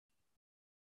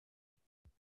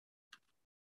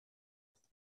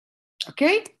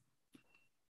Okay?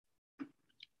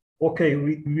 Okay,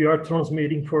 we are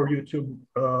transmitting for YouTube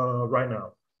right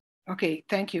now. Okay,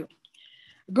 thank you.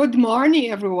 Good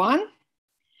morning, everyone.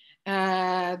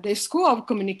 The School of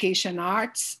Communication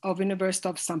Arts of University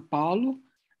of São Paulo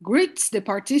greets the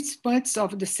participants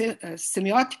of the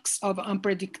Semiotics of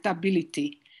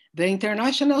Unpredictability, the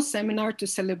international seminar to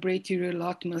celebrate Iuri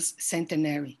Lotman's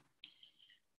centenary.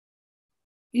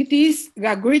 It is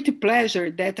a great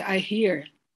pleasure that I hear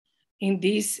in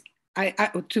this,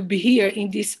 to be here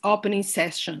in this opening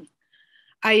session.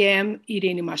 I am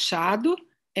Irene Machado,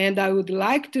 and I would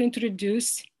like to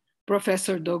introduce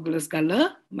Professor Douglas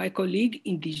Galan, my colleague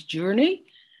in this journey.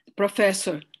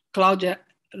 Professor Claudia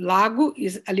Lago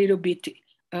is a little bit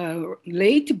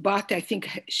late, but I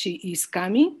think she is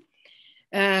coming.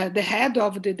 The head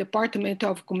of the Department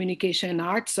of Communication and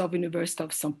Arts of University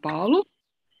of São Paulo,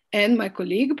 and my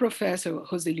colleague, Professor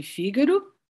Roseli Fígaro,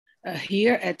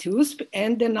 here at USP,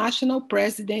 and the National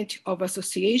President of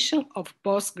Association of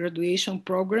Post-Graduation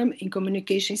Program in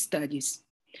Communication Studies.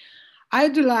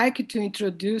 I'd like to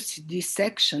introduce this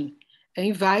section,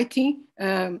 inviting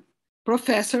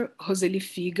Professor Roseli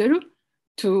Fígaro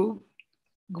to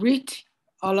greet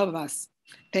all of us.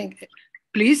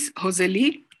 Please,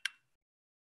 Roseli.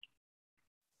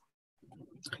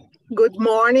 Good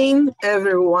morning,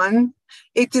 everyone.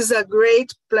 It is a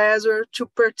great pleasure to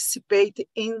participate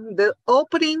in the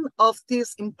opening of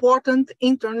this important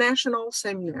international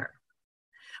seminar.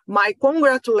 My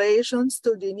congratulations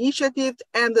to the initiative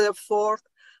and the effort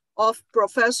of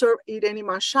Professor Irene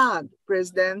Machado,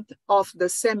 President of the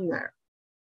Seminário.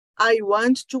 I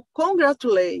want to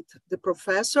congratulate the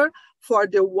professor for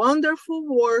the wonderful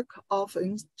work of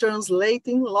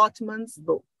translating Lotman's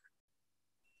book.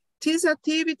 These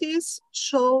activities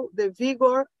show the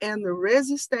vigor and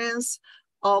resistance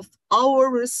of our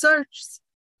research,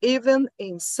 even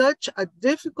in such a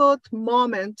difficult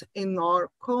moment in our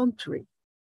country,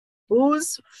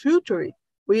 whose future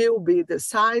will be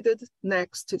decided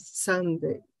next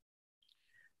Sunday.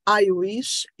 I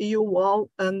wish you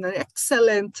all an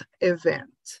excellent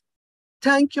event.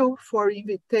 Thank you for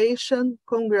invitation.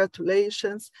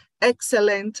 Congratulations.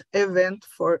 Excellent event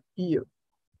for you.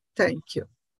 Thank you.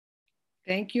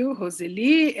 Thank you,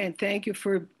 Roseli, and thank you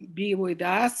for being with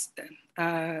us.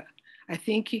 I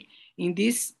think in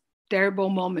this terrible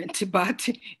moment, but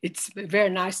it's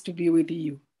very nice to be with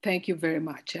you. Thank you very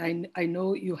much. I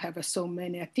know you have so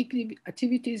many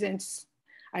activities, and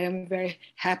I am very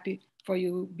happy for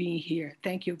you being here.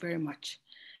 Thank you very much.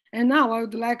 And now I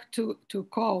would like to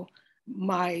call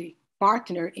my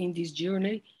partner in this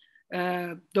journey,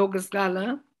 Douglas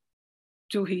Galan,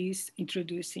 to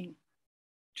introduce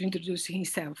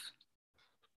himself.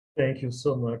 Thank you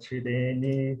so much,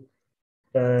 Irene,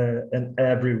 and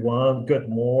everyone. Good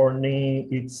morning.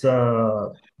 It's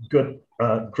a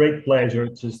great pleasure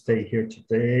to stay here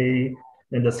today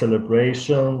in the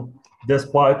celebration.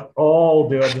 Despite all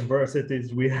the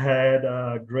adversities, we had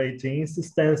a great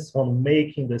insistence on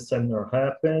making the seminar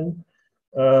happen,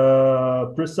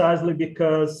 precisely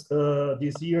because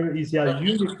this year is a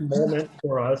unique moment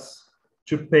for us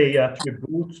to pay a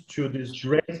tribute to this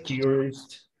great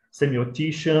theorist,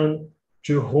 semiotician,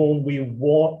 to whom we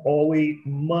owe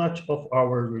much of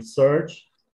our research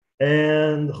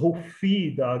and who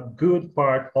feed a good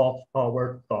part of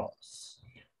our thoughts.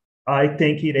 I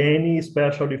thank Irene,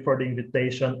 especially for the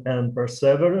invitation and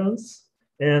perseverance,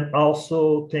 and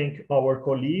also thank our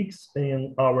colleagues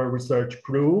in our research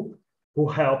group who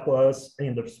help us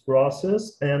in this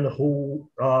process and who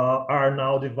are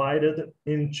now divided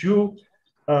into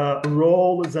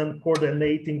roles and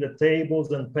coordinating the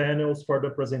tables and panels for the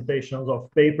presentations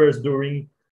of papers during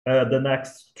the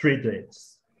next 3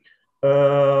 days.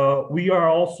 We are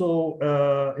also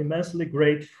immensely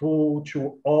grateful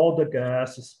to all the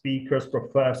guests, speakers,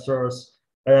 professors,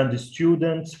 and the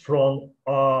students from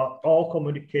all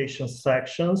communication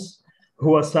sections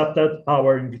who accepted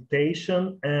our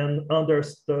invitation and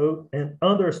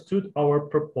understood our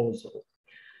proposal.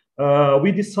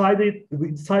 We decided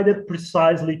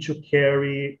precisely to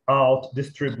carry out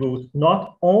this tribute,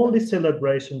 not only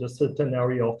celebration the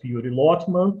centenary of Iuri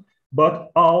Lotman,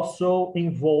 but also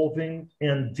involving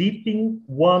and deepening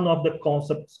one of the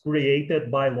concepts created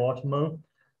by Lotman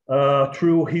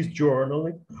through his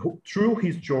journey,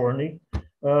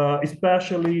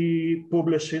 especially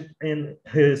published in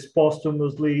his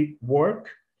posthumously work,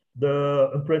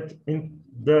 the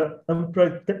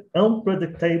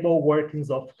unpredictable workings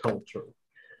of culture.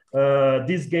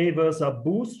 This gave us a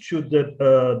boost to the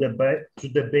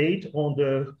debate on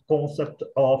the concept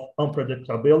of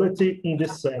unpredictability in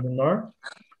this seminar.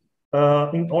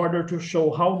 in order to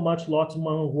show how much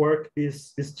Lotman work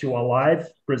is still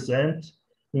alive, present,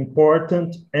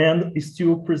 important, and is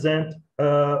still present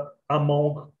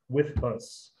among with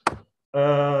us.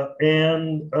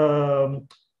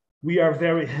 We are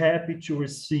very happy to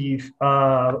receive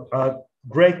a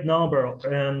great number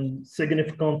and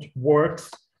significant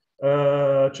works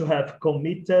to have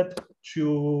committed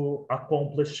to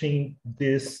accomplishing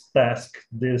this task,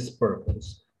 this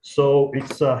purpose. So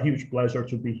it's a huge pleasure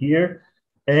to be here.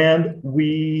 And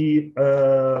we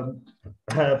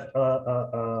have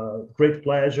a great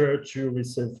pleasure to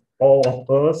receive all of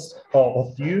us, all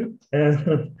of you.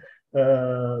 And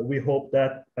we hope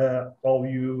that all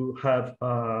you have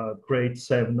a great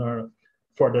seminar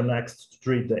for the next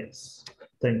 3 days.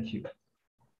 Thank you.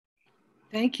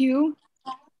 Thank you,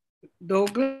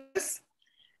 Douglas.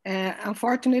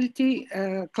 Unfortunately,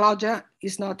 Claudia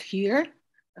is not here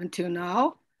until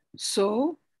now.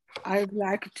 So I'd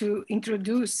like to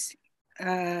introduce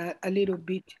a little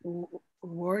bit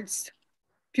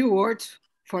few words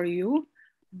for you,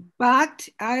 but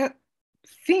I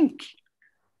think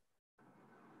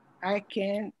I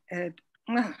can,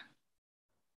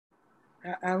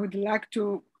 I would like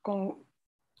to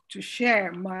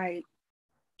share my,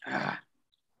 I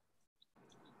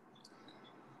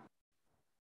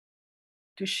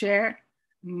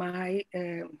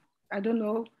don't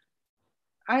know,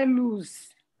 I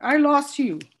lost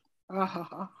you.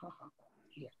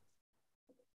 Yeah.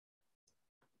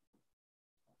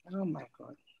 Oh my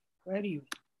God, where are you?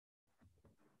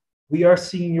 We are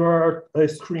seeing your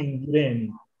screen,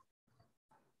 Irene.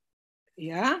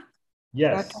 Yeah?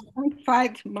 Yes. But I can't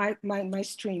find my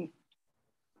stream.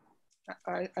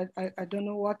 I don't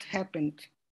know what happened.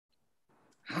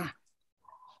 Huh.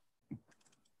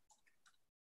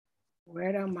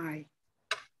 Where am I?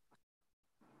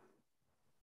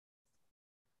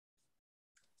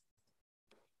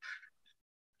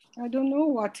 I don't know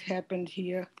what happened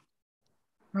here.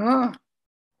 Ah.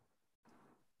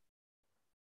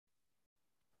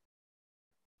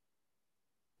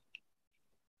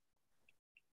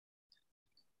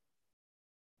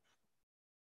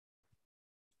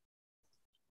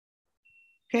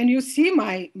 Can you see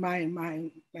my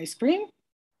screen?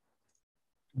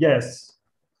 Yes.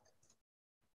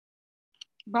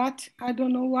 But I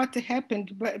don't know what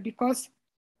happened, but because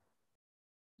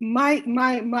my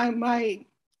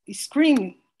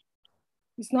screen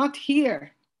is not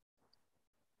here.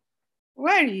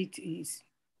 Where it is?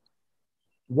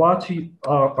 What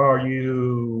are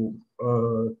you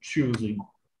choosing?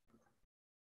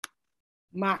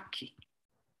 Mac.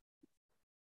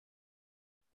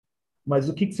 Mas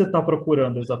o que você está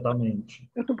procurando exatamente?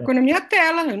 Eu estou procurando a minha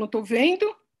tela, eu não estou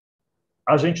vendo.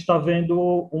 A gente está vendo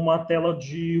uma tela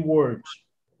de Word.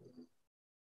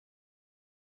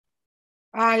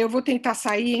 Ah, eu vou tentar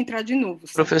sair e entrar de novo.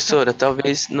 Professora,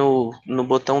 talvez no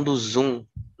botão do Zoom,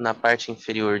 na parte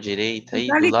inferior direita, aí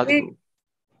do lado do...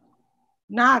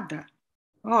 Nada.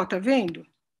 Ó, tá vendo?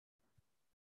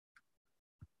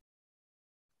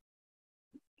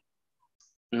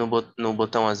 No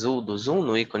botão azul do Zoom,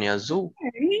 no ícone azul?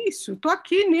 É isso, tô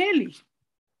aqui nele.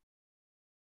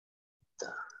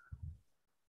 Tá.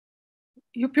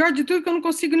 E o pior de tudo é que eu não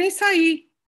consigo nem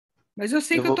sair. Mas eu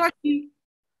sei que eu tô aqui.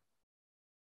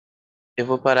 Eu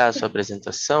vou parar a sua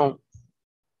apresentação.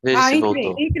 Veja se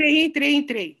voltou.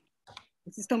 Entrei.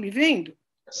 Vocês estão me vendo?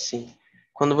 Sim.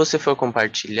 Quando você for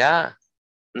compartilhar,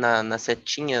 na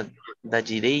setinha da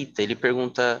direita, ele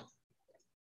pergunta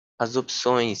as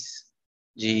opções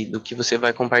do que você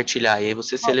vai compartilhar. E aí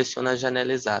você seleciona a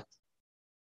janela exata.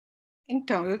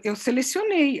 Então, eu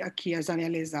selecionei aqui a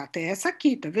janela exata. É essa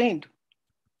aqui, tá vendo?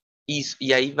 Isso.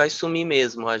 E aí vai sumir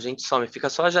mesmo. A gente some. Fica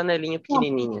só a janelinha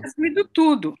pequenininha. Tá sumindo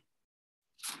tudo.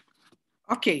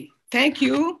 Ok. Thank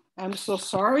you. I'm so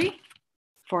sorry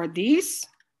for this.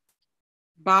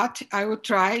 But I will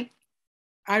try.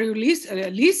 Are you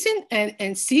listen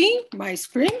and see my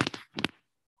screen?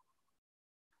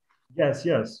 Yes.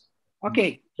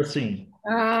 Okay. Sim.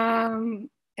 And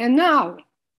now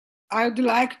I would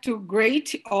like to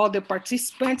greet all the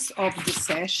participants of the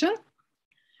session.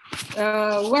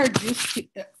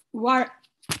 We're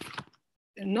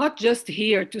not just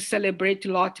here to celebrate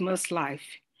Lotman's life.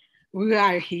 We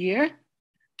are here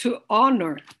to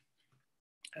honor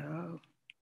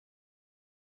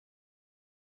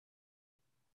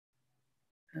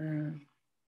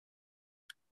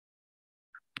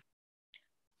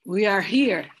we are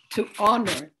here to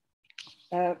honor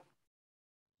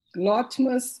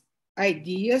Lotman's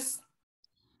ideas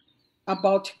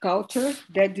about culture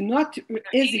that do not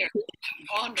hesitate to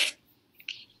honor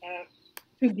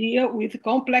to deal with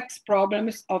complex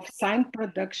problems of sign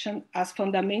production as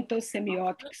fundamental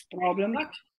semiotics problems,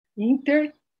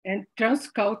 inter and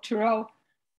transcultural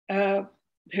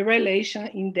relation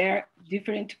in their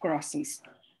different crossings.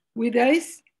 With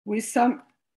this, with some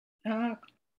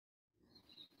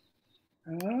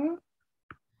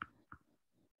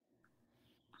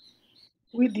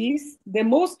with this, the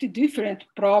most different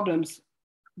problems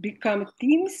become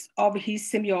themes of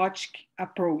his semiotic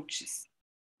approaches.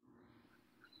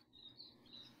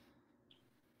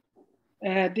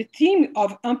 The theme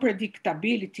of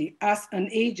unpredictability as an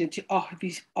agent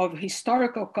of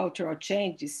historical cultural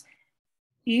changes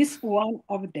is one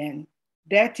of them.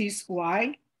 That is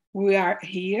why we are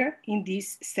here in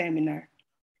this seminar.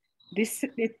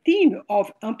 The theme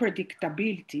of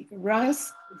unpredictability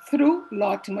runs through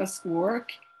Lotman's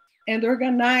work and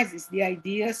organizes the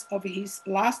ideas of his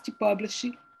last published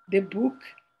the book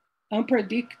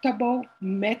Unpredictable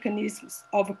Mechanisms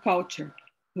of Culture,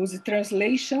 whose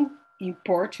translation in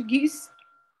Portuguese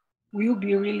will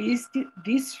be released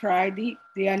this Friday,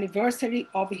 the anniversary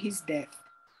of his death.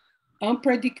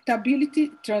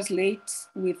 Unpredictability translates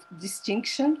with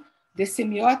distinction the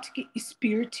semiotic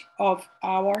spirit of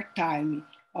our time,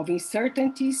 of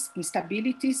uncertainties,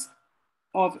 instabilities,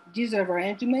 of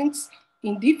disarrangements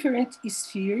in different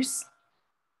spheres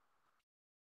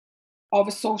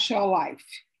of social life.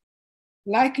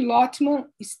 Like Lotman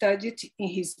studied in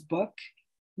his book,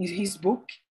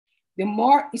 the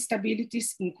more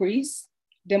instabilities increase,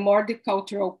 the more the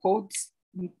cultural codes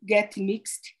get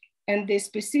mixed and the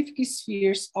specific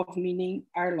spheres of meaning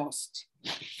are lost.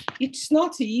 It's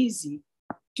not easy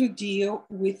to deal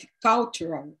with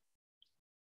cultural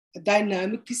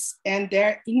dynamics and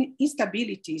their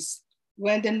instabilities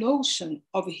when the notion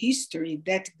of history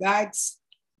that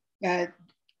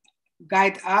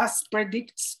guide us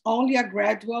predicts only a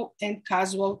gradual and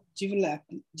casual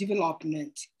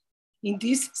development. In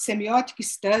these semiotic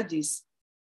studies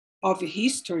of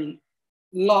history,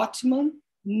 Lotman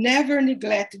never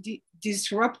neglected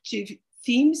disruptive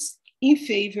themes in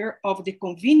favor of the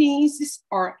conveniences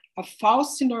or a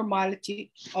false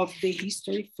normality of the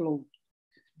history flow.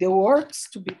 The works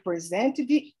to be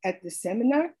presented at the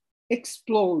seminar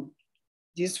explore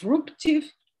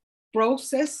disruptive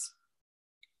process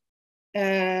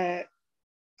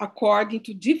according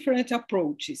to different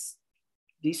approaches.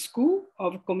 The School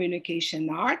of Communication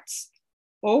Arts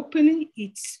opening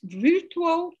its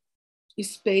virtual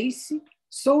space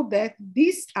so that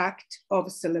this act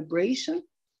of celebration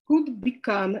could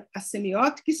become a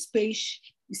semiotic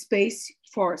space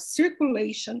for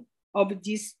circulation of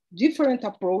these different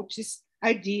approaches,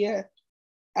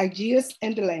 ideas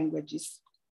and languages.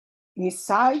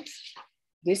 Inside,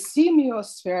 the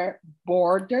semiosphere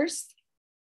borders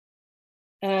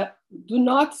do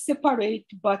not separate,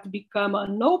 but become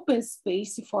an open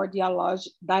space for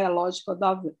dialogical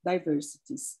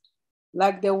diversities,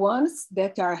 like the ones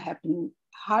that are happening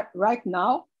right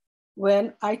now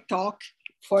when I talk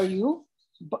for you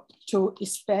to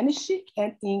Spanish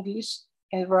and English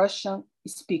and Russian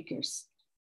speakers.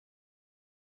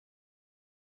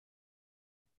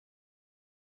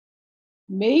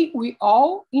 May we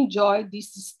all enjoy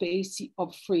this space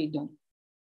of freedom.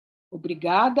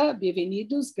 Obrigada,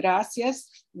 bem-vindos,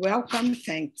 gracias, welcome,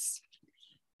 thanks.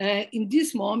 In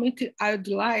this moment, I would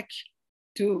like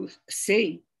to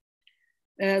say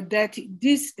that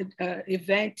this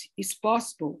event is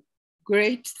possible.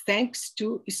 Great thanks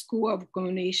to School of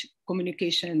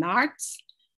Communication and Arts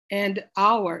and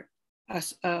our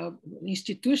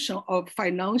Institution of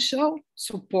Financial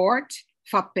Support,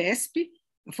 FAPESP,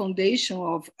 a foundation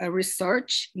of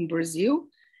research in Brazil,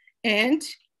 and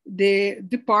the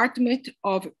Department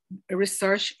of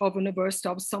Research of University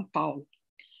of São Paulo.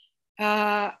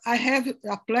 I have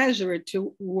a pleasure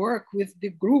to work with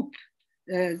the group,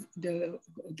 the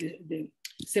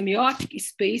semiotic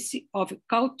space of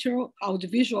cultural,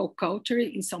 audiovisual culture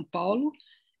in São Paulo,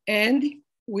 and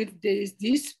with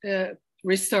these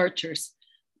researchers,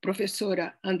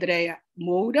 Professora Andrea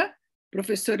Moura,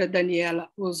 Professora Daniela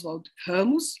Oswald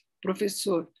Ramos,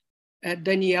 Professor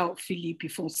Daniel Felipe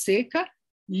Fonseca,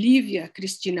 Lívia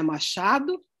Cristina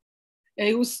Machado,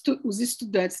 e os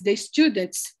estudantes, the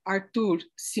students Arthur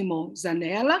Simon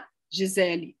Zanella,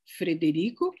 Gisele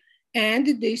Frederico,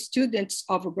 and the students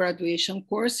of graduation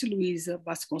course, Luisa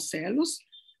Vasconcelos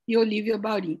and Olivia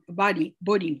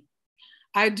Borin.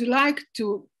 I'd like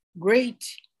to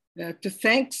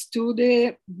thanks to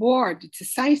the board,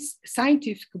 the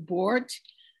scientific board,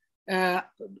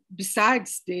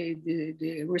 besides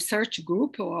the research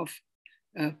group of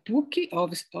PUC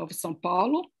of São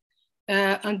Paulo,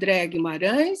 André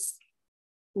Guimarães,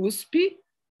 USP,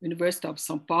 University of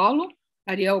São Paulo,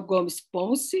 Ariel Gomes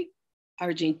Ponce,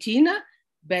 Argentina,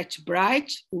 Beth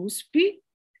Bright, USP,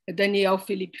 Daniel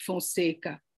Felipe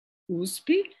Fonseca,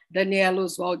 USP, Daniel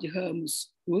Oswaldo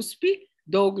Ramos, USP,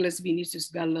 Douglas Vinícius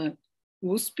Galan,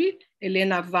 USP,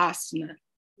 Helena Vassna,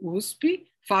 USP,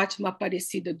 Fátima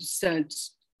Aparecida dos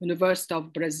Santos, University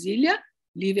of Brasília,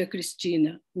 Lívia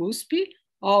Cristina, USP,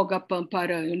 Olga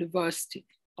Pamparan, University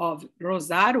of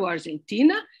Rosário,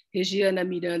 Argentina, Regiana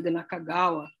Miranda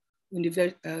Nakagawa,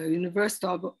 University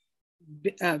of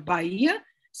Bahia,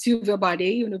 Silvia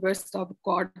Barei, University of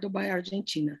Córdoba,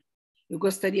 Argentina.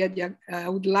 I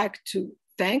would like to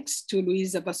thanks to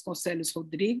Luísa Vasconcelos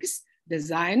Rodrigues,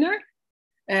 designer,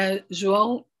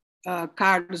 João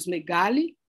Carlos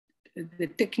Megali, the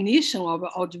technician of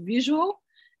audiovisual,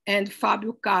 and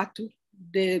Fábio Cato,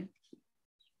 the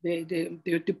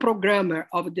programmer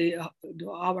of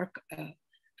our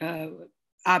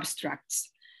abstracts.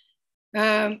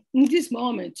 In this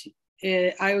moment,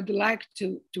 I would like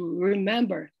to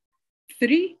remember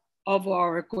 3 of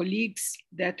our colleagues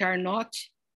that are not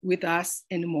with us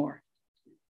anymore.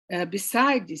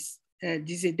 Besides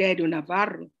Desiderio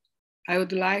Navarro, I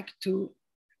would like to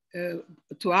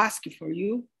ask for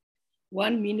you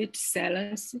 1 minute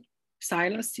silence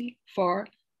for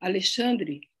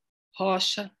Alexandre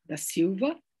Rocha da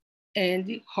Silva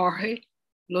and Jorge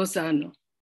Lozano.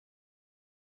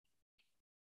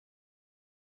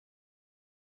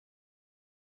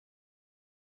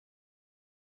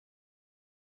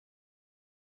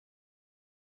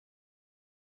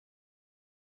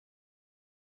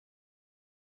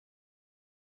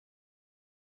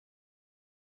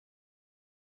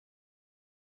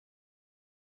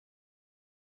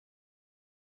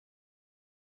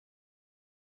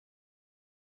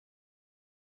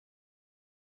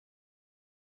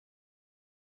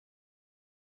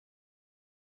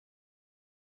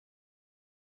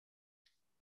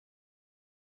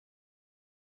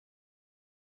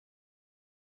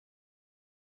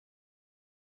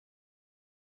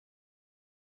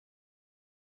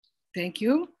 Thank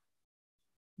you.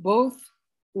 Both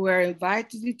were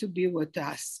invited to be with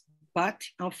us, but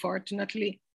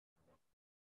unfortunately,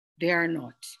 they are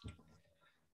not.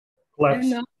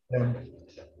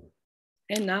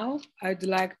 And now I'd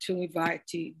like to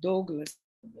invite Douglas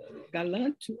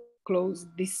Galan to close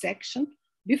this section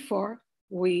before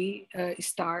we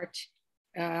start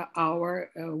our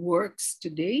works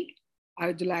today.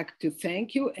 I'd like to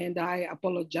thank you, and I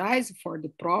apologize for the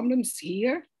problems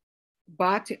here,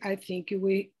 but I think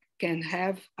we can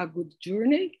have a good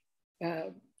journey.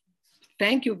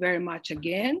 Thank you very much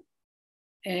again.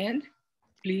 And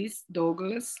please,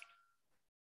 Douglas.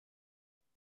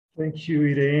 Thank you,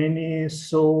 Irene.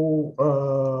 So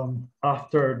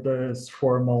after this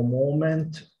formal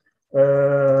moment,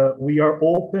 we are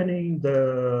opening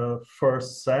the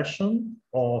first session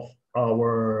of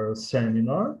our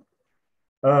seminar.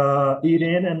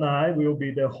 Irene and I will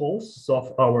be the hosts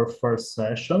of our first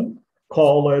session,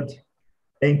 called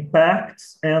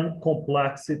Impacts and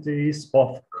Complexities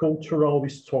of Cultural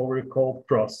Historical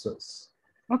Process.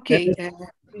 Okay.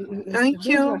 Thank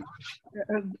you.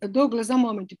 Douglas, a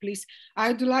moment, please.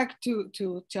 I'd like to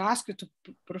ask you to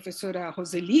Professora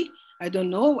Roseli. I don't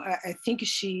know, I think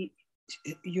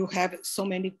you have so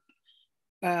many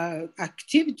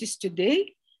activities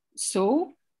today.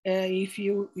 So if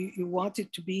you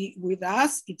wanted to be with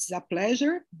us, it's a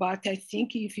pleasure. But I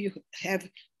think if you have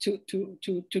to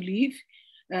leave,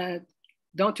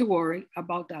 don't worry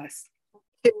about us.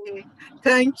 Okay.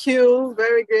 Thank you.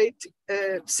 Very great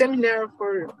seminar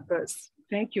for us.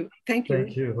 Thank you. Thank you.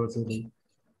 Thank you, Roseli.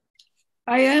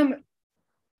 I am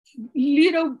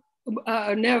little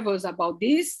nervous about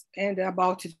this and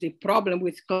about the problem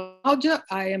with Claudia.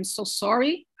 I am so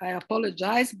sorry. I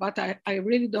apologize, but I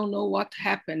really don't know what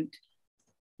happened.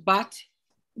 But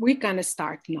we can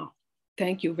start now.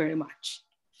 Thank you very much.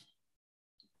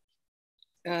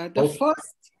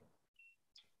 First,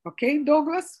 okay,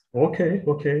 Douglas?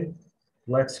 Okay.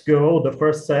 Let's go. The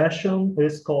first session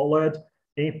is called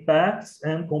Impacts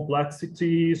and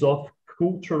Complexities of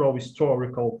Cultural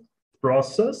Historical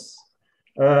Process.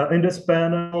 In this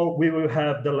panel, we will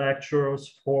have the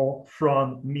lectures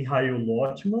from Mikhail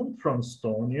Lotman from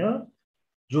Estonia,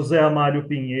 José Amário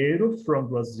Pinheiro from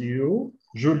Brazil,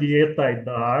 Julieta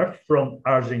Haidar from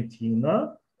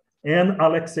Argentina, and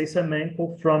Aleksei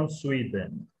Semenenko from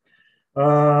Sweden.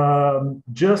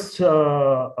 Just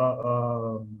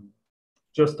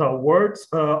our words,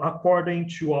 according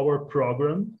to our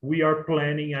program, we are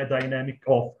planning a dynamic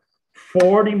of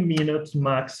 40 minutes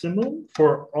maximum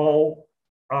for all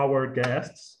our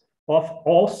guests of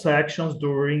all sections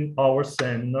during our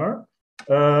seminar.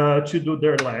 to do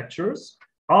their lectures.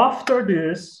 After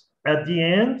this, at the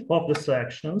end of the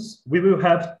sections, we will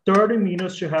have 30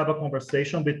 minutes to have a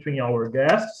conversation between our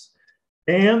guests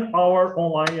and our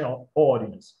online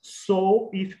audience.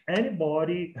 So if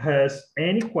anybody has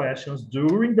any questions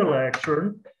during the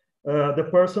lecture, the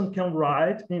person can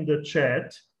write in the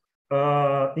chat,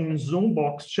 in Zoom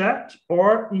box chat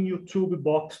or in YouTube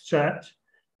box chat.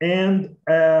 And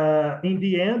in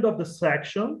the end of the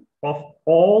section of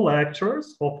all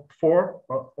lectures, all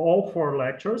four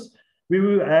lectures, we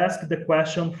will ask the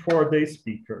question for the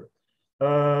speaker.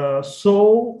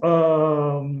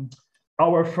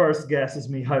 Our first guest is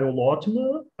Mikhail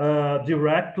Lotman,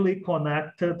 directly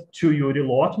connected to Iuri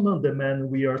Lotman, the man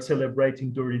we are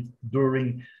celebrating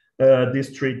during these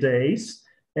 3 days.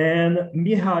 And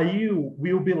Mikhail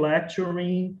will be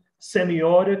lecturing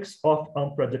Semiotics of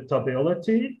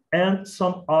Unpredictability and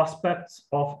some aspects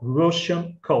of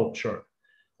Russian culture.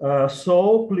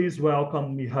 So please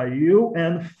welcome Mikhail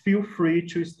and feel free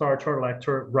to start your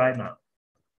lecture right now.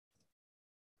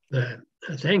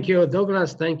 Thank you,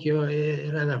 Douglas. Thank you,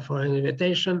 Irena, for an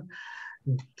invitation.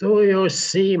 Do you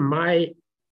see my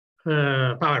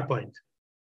PowerPoint?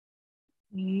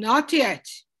 Not yet.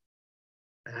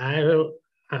 I will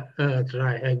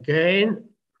try again.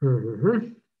 Mm-hmm.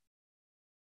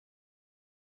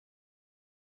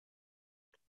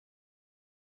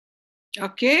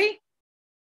 Okay.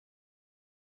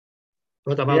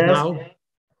 What about now?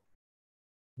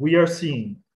 We are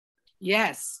seeing.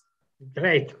 Yes.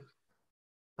 Great.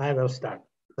 I will start.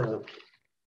 On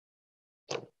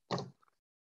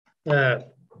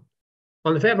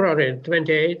February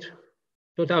 28,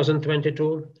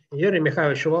 2022, Iuri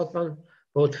Lotman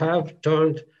would have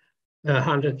turned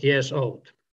 100 years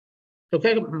old. To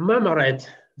commemorate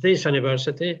this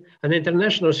anniversary, an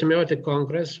International Semiotic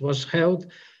Congress was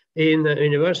held in the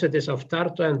universities of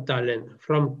Tartu and Tallinn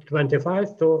from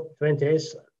 25 to 28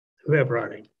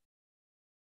 February.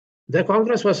 The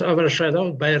Congress was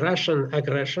overshadowed by Russian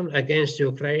aggression against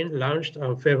Ukraine launched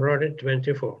on February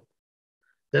 24.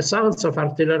 The sounds of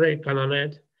artillery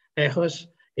cannonade echoes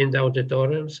in the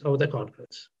auditoriums of the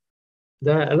Congress.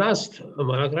 The last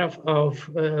monograph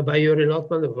by Iuri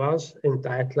Lotman was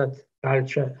entitled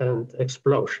Culture and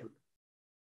Explosion.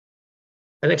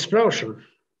 An explosion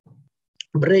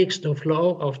breaks the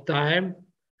flow of time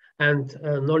and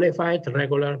nullified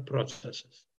regular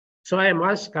processes. So I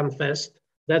must confess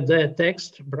that the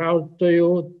text brought to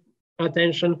your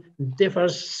attention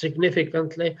differs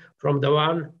significantly from the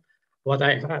one what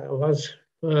I was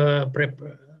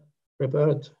prepared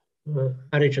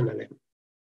originally.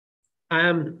 I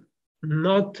am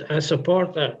not a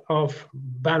supporter of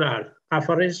banal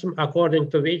aphorism according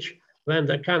to which when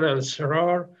the cannons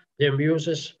roar, the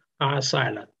muses are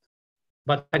silent.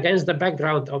 But against the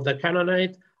background of the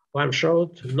cannonade, one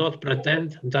should not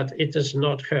pretend that it is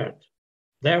not heard.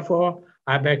 Therefore,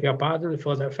 I beg your pardon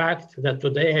for the fact that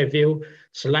today I will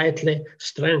slightly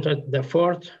strengthen the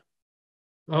fort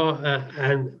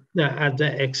and at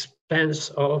the expense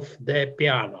of the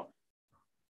piano.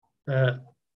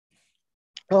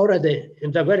 Already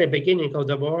in the very beginning of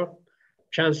the war,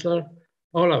 Chancellor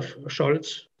Olaf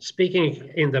Scholz,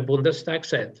 speaking in the Bundestag,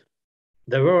 said,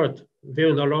 "The world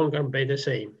will no longer be the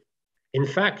same. In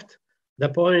fact, the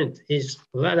point is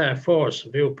whether force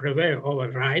will prevail over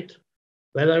right,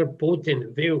 whether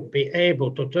Putin will be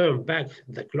able to turn back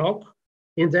the clock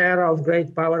in the era of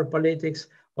great power politics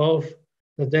of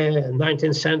the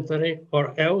 19th century,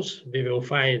 or else we will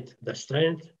find the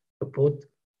strength to put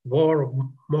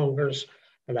warmongers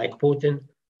like Putin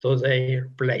to their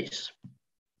place."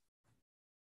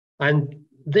 And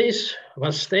this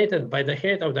was stated by the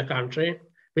head of the country,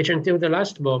 which until the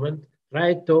last moment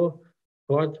tried to,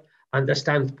 quote,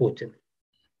 understand Putin.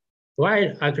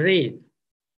 While agreed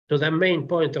to the main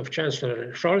point of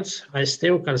Chancellor Scholz, I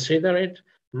still consider it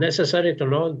necessary to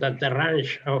note that the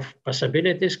range of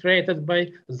possibilities created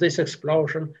by this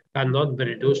explosion cannot be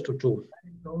reduced to two.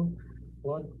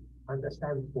 Quote,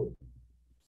 understand Putin.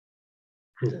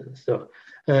 So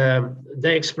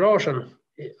the explosion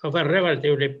of a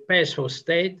relatively peaceful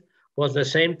state was at the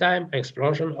same time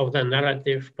explosion of the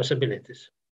narrative possibilities.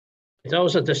 It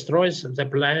also destroys the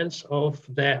plans of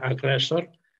the aggressor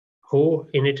who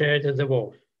initiated the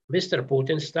war. Mr.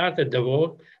 Putin started the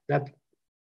war that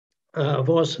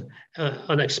was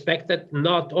unexpected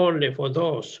not only for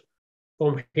those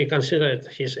whom he considered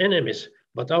his enemies,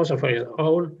 but also for his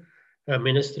own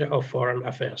Ministry of Foreign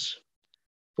Affairs.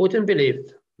 Putin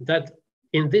believed that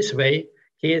in this way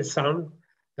he had summed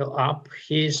up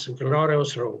his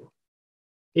glorious rule.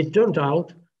 It turned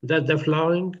out that the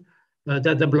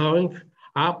blowing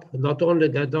up not only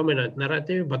the dominant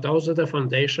narrative, but also the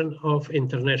foundation of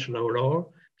international law.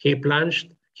 He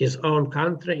plunged his own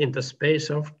country in the space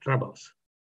of troubles.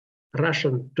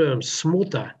 Russian term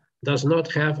smuta does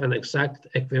not have an exact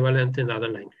equivalent in other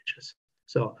languages.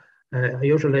 So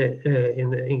usually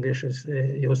in English is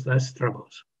used as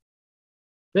troubles.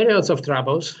 Periods of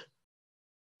troubles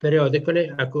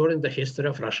periodically occur in the history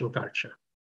of Russian culture.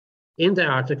 In the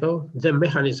article, The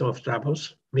Mechanism of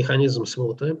Troubles, Mechanism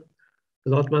Smuta,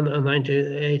 Lotman in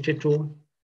 1982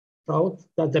 wrote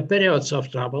that the periods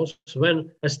of troubles,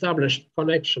 when established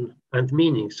connection and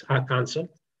meanings are cancelled,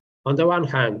 on the one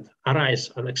hand, arise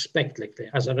unexpectedly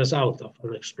as a result of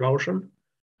an explosion,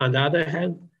 on the other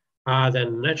hand, are the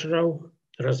natural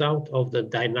result of the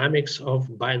dynamics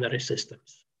of binary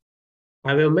systems.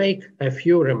 I will make a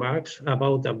few remarks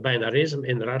about the binarism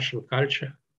in Russian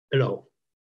culture below.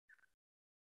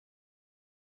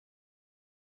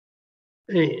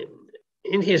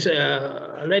 In his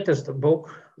latest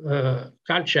book,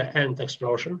 Culture and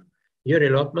Explosion, Iuri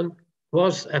Lotman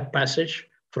quotes a passage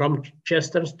from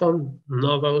Chesterton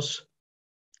novel,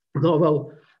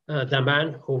 The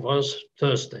Man Who Was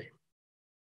Thursday.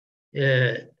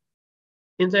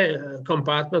 In the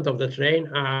compartment of the train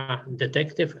are a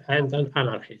detective and an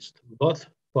anarchist, both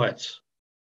poets.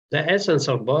 The essence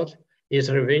of both is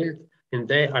revealed in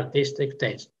their artistic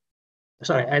taste.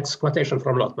 Sorry, it's quotation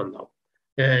from Lotman now.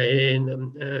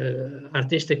 In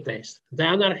artistic taste. The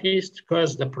anarchist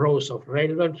curves the prose of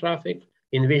railroad traffic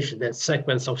in which the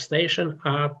sequence of stations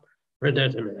are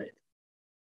predetermined.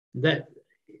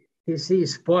 He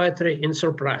sees poetry in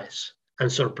surprise,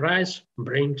 and surprise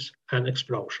brings an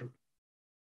explosion.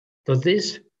 To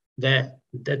this, the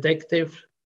detective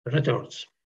returns.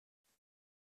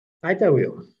 I tell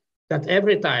you that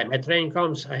every time a train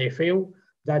comes, I feel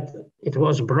that it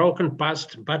was broken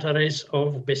past batteries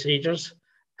of besiegers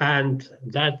and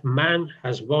that man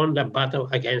has won the battle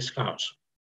against chaos.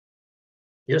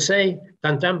 You say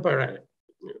contemporary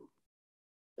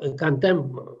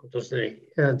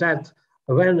that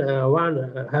when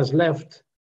one has left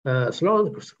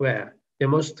Sloan Square, they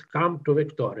must come to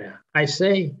Victoria. I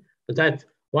say that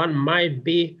one might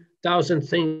be 1,000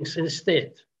 things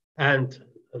instead, and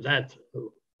that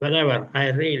whenever I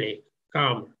really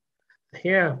come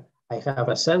here, I have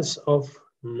a sense of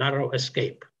narrow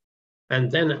escape. And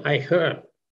then I heard,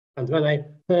 and when I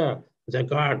heard the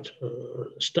guard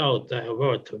shout the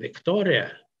word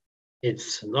Victoria,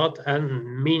 it's not a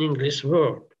meaningless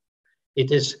word.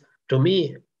 It is, to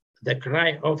me, the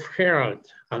cry of herald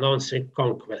announcing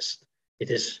conquest. It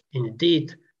is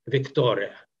indeed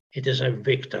Victoria. It is a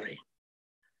victory.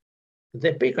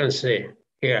 The piquancy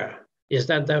here is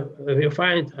that we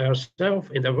find ourselves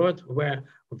in a world where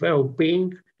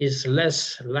well-being is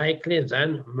less likely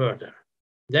than murder.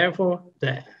 Therefore,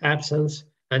 the absence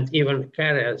and even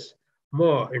carries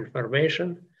more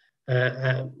information.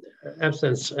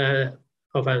 Absence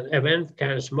of an event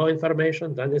carries more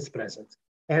information than its present.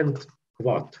 And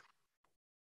what?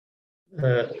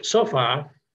 So far,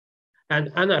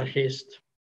 an anarchist.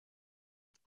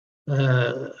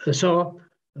 So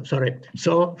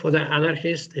for the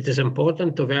anarchist, it is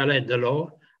important to violate the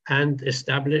law and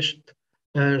established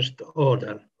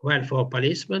order, while for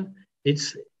policemen,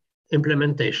 it's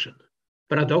implementation.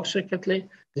 Paradoxically,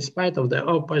 despite of the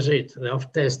opposite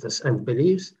of tastes and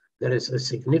beliefs, there is a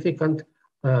significant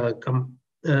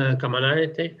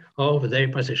commonality of their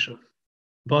position.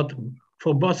 But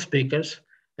for both speakers,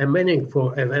 a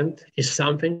meaningful event is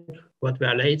something what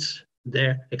violates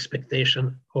their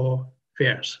expectation or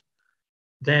fears.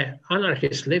 The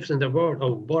anarchist lives in the world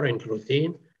of boring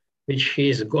routine, which he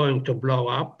is going to blow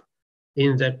up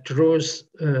in the truest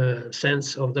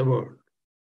sense of the word.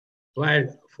 While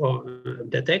for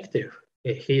detective,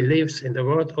 he lives in the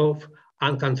world of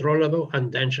uncontrollable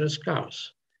and dangerous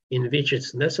chaos, in which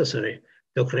it's necessary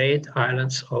to create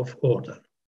islands of order.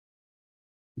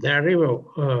 The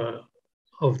arrival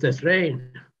of the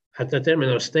train at the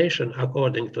terminal station,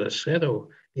 according to the schedule,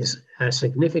 is a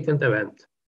significant event,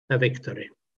 a victory.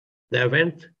 The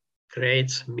event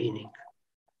creates meaning.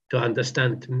 To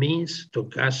understand means to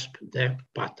grasp their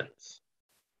patterns.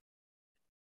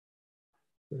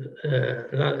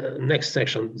 Next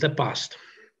section, the past.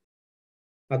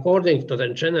 According to the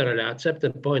generally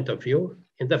accepted point of view,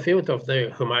 in the field of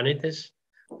the humanities,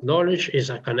 knowledge is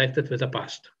connected with the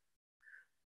past.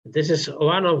 This is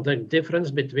one of the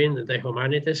differences between the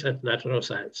humanities and natural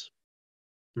science.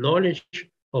 Knowledge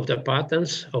of the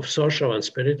patterns of social and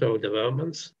spiritual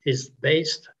developments is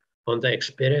based on the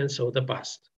experience of the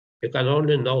past. You can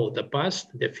only know the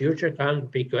past, the future can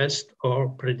be guessed or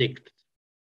predicted.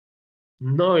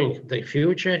 Knowing the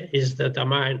future is the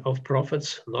domain of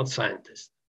prophets, not scientists.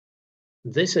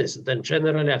 This is the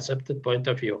generally accepted point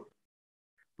of view.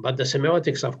 But the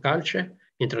semiotics of culture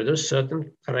introduce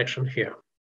certain correction here.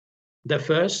 The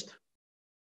first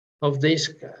of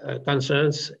these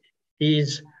concerns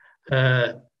is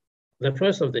the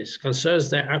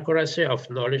accuracy of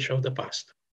knowledge of the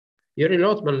past. Iuri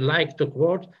Lotman liked to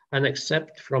quote and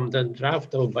accept from the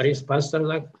draft of Boris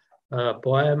Pasternak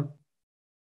poem,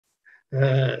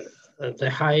 The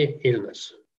High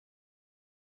Illness.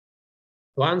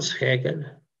 Once Hegel,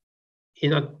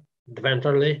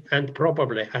 inadvertently and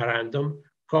probably at random,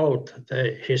 called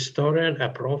the historian a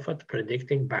prophet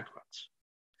predicting backwards.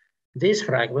 This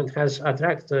fragment has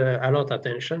attracted a lot of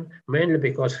attention, mainly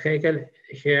because Hegel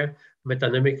here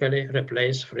metonymically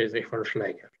replaced Friedrich von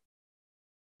Schlegel.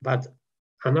 But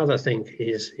another thing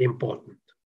is important.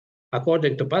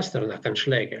 According to Pasternak and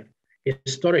Schlegel,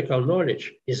 historical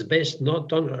knowledge is based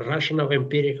not on rational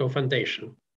empirical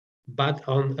foundation, but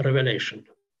on revelation.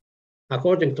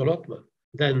 According to Lotman,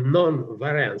 the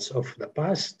non-variance of the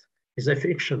past is a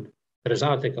fiction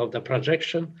resulting of the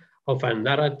projection of a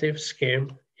narrative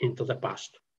scheme into the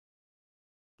past.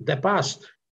 The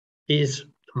past is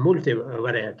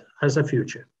multivariate as a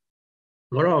future.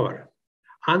 Moreover,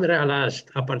 unrealized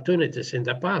opportunities in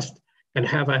the past can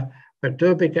have a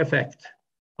perturbing effect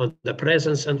on the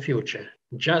present and future,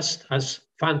 just as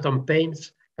phantom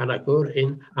pains can occur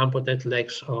in amputated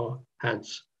legs or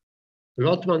hands.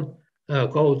 Lotman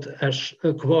quote a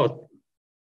short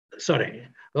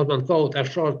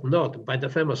note by the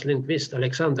famous linguist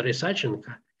Alexander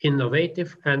Isachenko,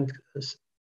 innovative, and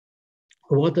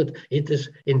quoted it is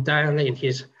entirely in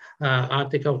his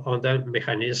article on the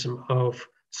mechanism of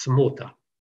smuta.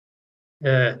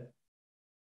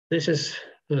 This is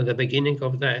the beginning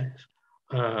of the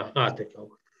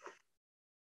article.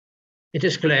 It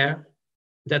is clear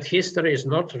that history is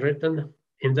not written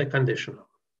in the conditional.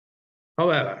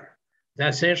 However, the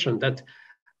assertion that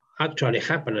actually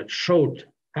happened should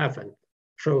happen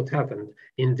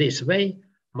in this way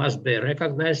must be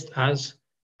recognized as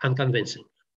unconvincing.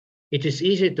 It is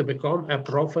easy to become a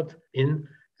prophet in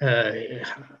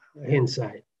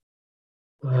hindsight.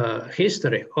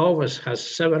 History always has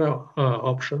several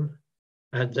options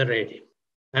at the ready,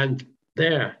 and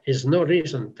there is no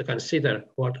reason to consider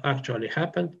what actually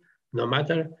happened, no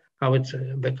matter how it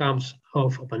becomes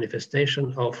of a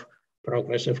manifestation of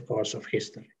progressive course of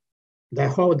history. The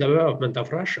whole development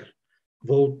of Russia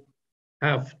would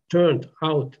have turned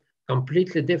out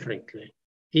completely differently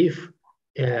if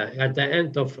at the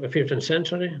end of the 15th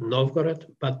century, Novgorod,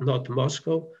 but not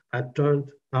Moscow, had turned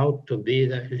out to be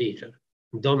the leader,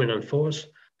 dominant force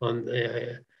of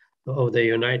the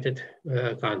united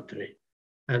country.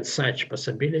 And such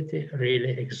possibility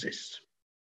really exists.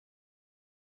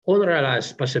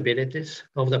 Unrealized possibilities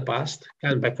of the past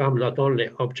can become not only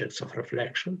objects of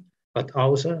reflection, but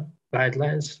also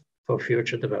guidelines for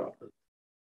future development.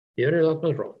 Iuri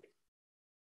Lotman wrote,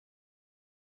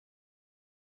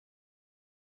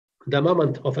 the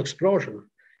moment of explosion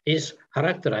is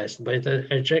characterized by the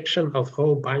ejection of a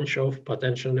whole bunch of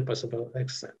potentially possible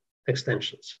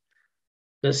extensions.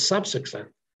 The subsequent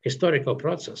historical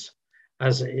process,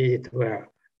 as it were,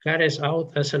 carries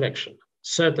out a selection.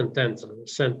 Certain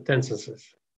tendencies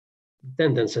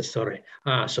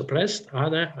are suppressed,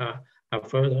 others are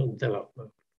further developed.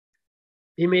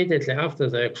 Immediately after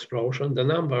the explosion, the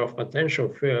number of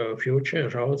potential future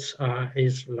routes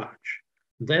is large.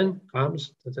 Then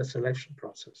comes the selection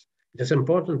process. It is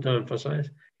important to emphasize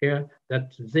here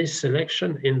that this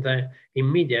selection in the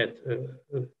immediate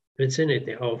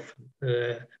vicinity of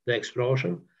the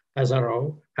explosion as a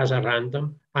role has a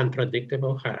random,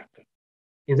 unpredictable character.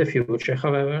 In the future,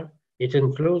 however, it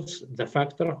includes the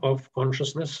factor of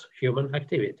consciousness human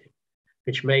activity,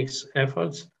 which makes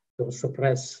efforts to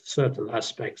suppress certain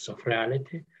aspects of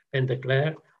reality and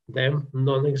declare them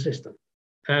non-existent,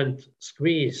 and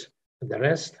squeeze the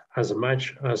rest as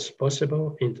much as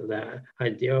possible into the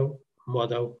ideal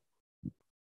model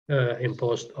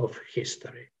imposed of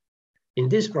history. In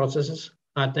these processes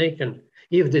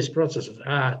if these processes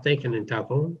are taken into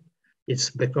account, it's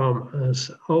become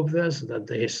obvious that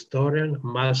the historian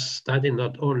must study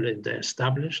not only the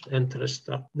established and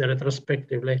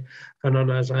retrospectively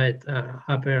canonized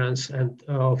appearance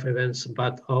of events,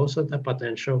 but also the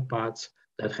potential parts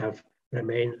that have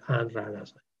remained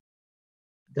unrealized.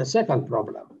 The second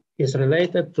problem is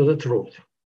related to the truth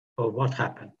of what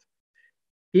happened.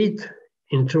 It,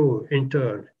 in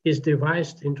turn, is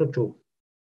divided into two: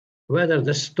 whether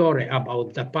the story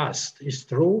about the past is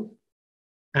true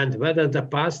and whether the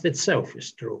past itself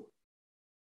is true.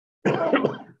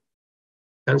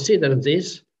 Consider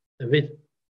this with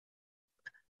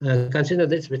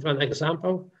one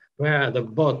example where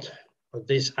both of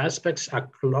these aspects are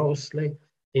closely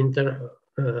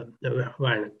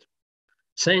intertwined.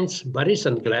 Saints Boris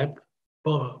and Gleb,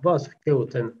 both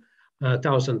killed in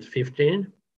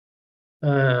 2015,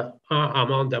 are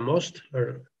among the most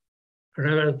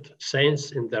revered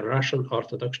saints in the Russian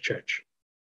Orthodox Church.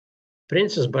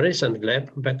 Princes Boris and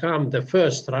Gleb became the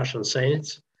first Russian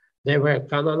saints. They were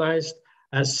canonized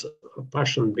as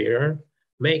passion bearer,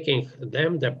 making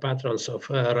them the patrons of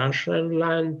Russian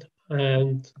land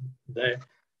and the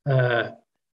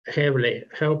heavenly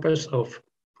helpers of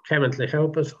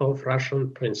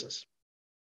Russian princes.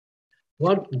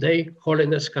 What their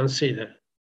holiness consisted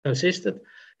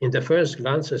in the first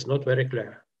glance is not very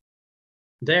clear.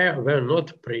 They were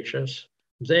not preachers.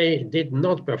 They did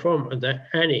not perform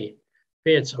any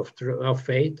feats of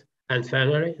faith, and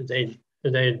finally,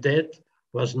 their death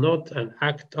was not an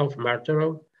act of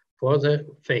martyrdom for the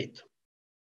faith.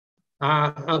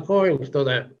 According to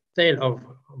the tale of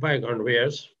bygone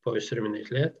years,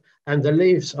 and the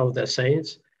lives of the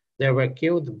saints, they were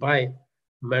killed by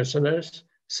mercenaries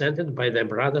sent by their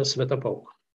brother Svetopolk.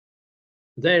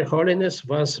 Their holiness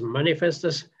was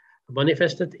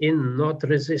manifested in not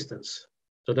resistance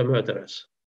to the murderers.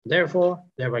 Therefore,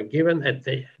 they were given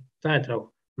the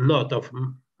title not of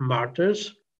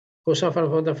martyrs who suffer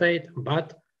for the faith,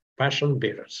 but passion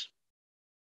bearers.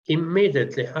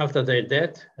 Immediately after their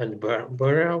death and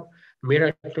burial,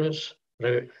 miracles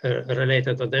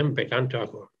related to them began to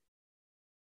occur.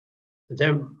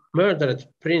 The murdered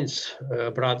prince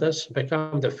brothers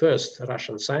became the first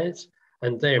Russian saints,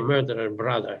 and their murdered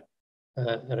brother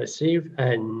received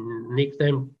a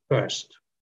nickname first.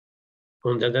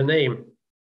 Under the name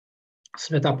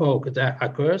Svetopolk the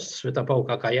Accursed, Svetopolk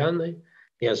Okayanny,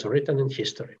 he has written in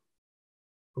history.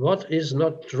 What is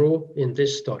not true in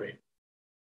this story?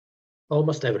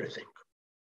 Almost everything.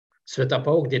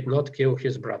 Svetopolk did not kill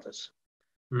his brothers.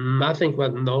 Nothing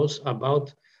one knows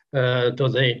about to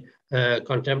the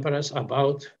contemporaries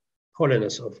about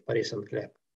holiness of Boris and Gleb.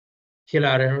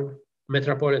 Hilarion,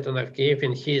 Metropolitan of Kiev,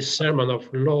 in his Sermon of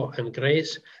Law and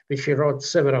Grace, which he wrote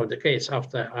several decades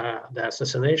after the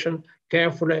assassination,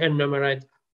 carefully enumerate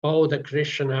all the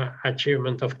Christian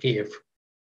achievement of Kiev,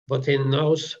 but he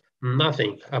knows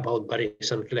nothing about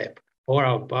Boris and Gleb or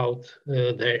about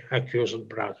their accused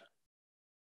brother.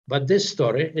 But this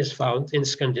story is found in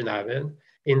Scandinavian,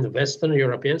 in Western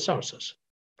European sources.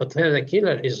 But the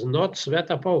killer is not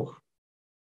Svetopolk,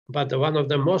 but one of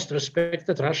the most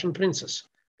respected Russian princes,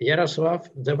 Yaroslav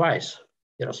the Wise,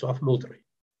 Yaroslav Mudry.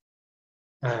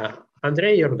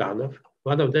 Andrei Yurganov,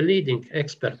 one of the leading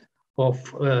experts of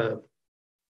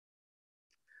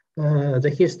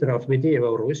the history of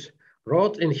medieval Rus,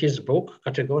 wrote in his book,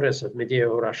 Categories of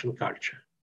Medieval Russian Culture.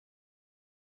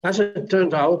 As it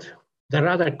turned out, the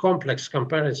rather complex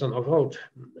comparison of old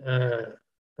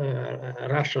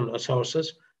Russian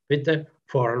sources with the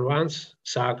foreign ones,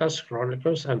 sagas,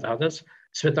 chronicles, and others,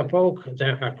 Svetopolk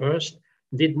the Accursed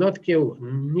did not kill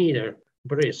neither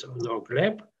Boris nor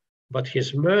Gleb, but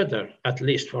his murder, at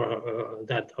least for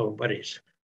that of Boris,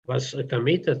 was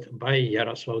committed by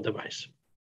Yaroslav the Wise.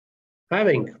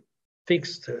 Having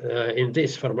fixed in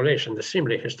this formulation the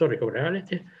simply historical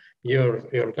reality,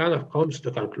 Yurganov comes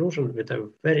to conclusion with a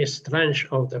very strange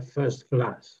of the first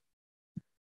glance.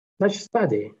 Such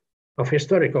study of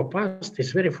historical past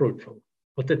is very fruitful,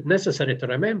 but it's necessary to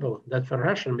remember that for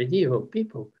Russian medieval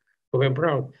people who were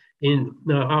brought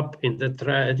up in the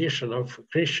tradition of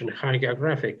Christian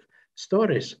hagiographic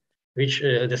stories, which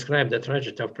describe the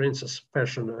tragedy of Princess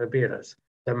Passion bearers,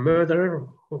 the murder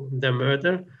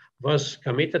was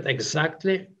committed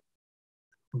exactly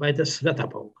by the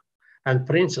Svetopolk, and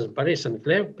Princess Boris and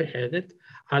Gleb beheaded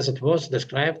as it was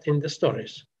described in the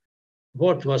stories.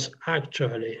 What was not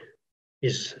actually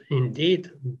is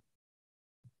indeed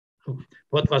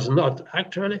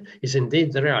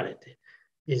the reality.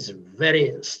 Is a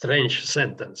very strange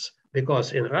sentence,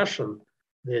 because in Russian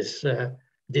this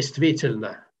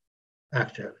действительно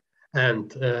actually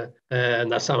and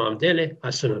на самом деле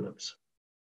are synonyms.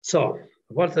 So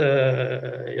what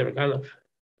Yurganov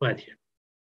meant here.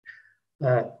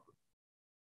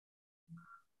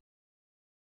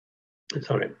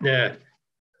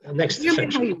 Next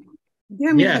section.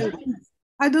 Mikhail,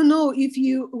 I don't know if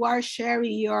you are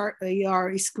sharing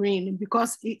your screen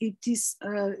because it is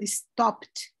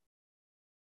stopped.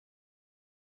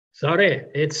 Sorry,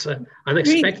 it's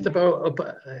unexpected I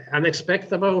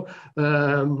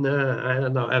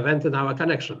don't know, event in our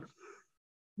connection.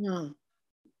 No.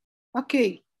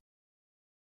 Okay.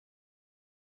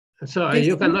 So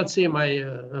you cannot see my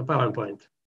PowerPoint.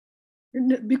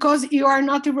 Because you are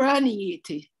not running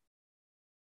it.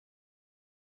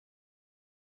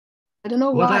 I don't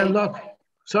know why. I'm not,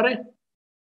 sorry?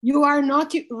 You are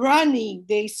not running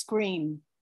the screen.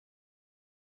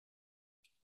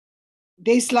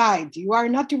 The slide, you are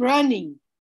not running.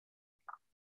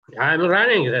 I'm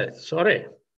running that, sorry.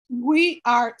 We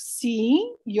are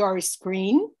seeing your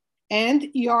screen and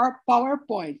your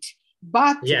PowerPoint,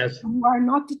 but yes, you are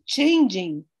not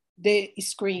changing the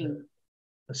screen.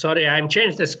 Sorry, I'm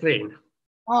changed the screen.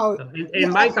 Oh,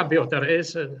 in my computer,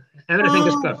 is everything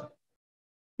is perfect.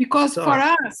 Because so, for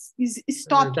us, it's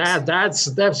stopped. That's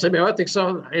semiotics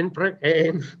on in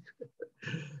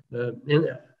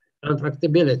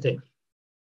unpredictability.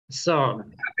 So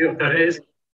computer is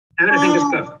everything is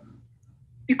perfect.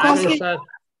 Because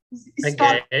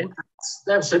again,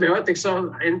 that's semiotics on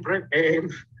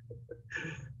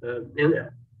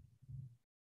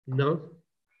no.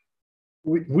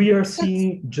 We are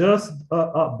seeing just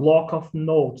a block of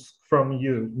notes from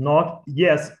you, not,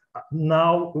 yes,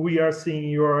 now we are seeing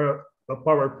your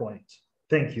PowerPoint.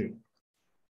 Thank you.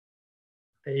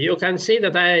 You can see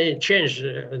that I changed.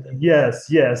 Yes,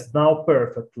 now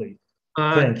perfectly.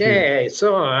 Okay,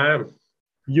 so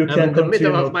you I'm can in the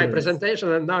middle of my please.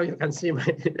 presentation, and now you can see my.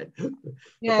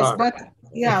 Yes, but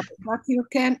you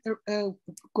can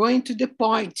go into the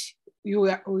point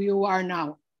you are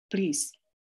now, please.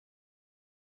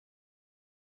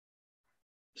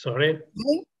 Sorry.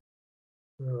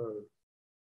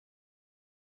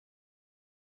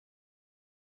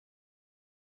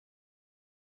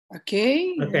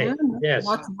 Okay. Okay. Yes.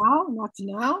 Not now. Not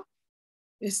now.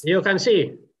 You can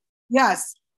see.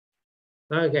 Yes.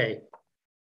 Okay.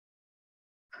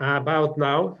 About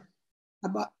now.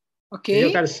 Okay.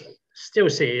 You can still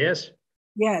see, yes?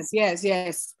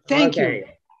 Yes. Thank you.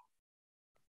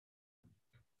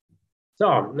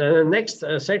 So the next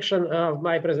section of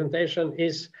my presentation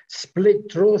is split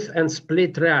truth and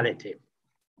split reality.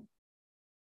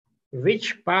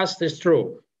 Which past is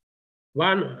true?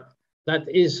 One that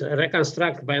is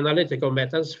reconstructed by analytical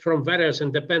methods from various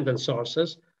independent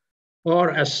sources, or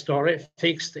a story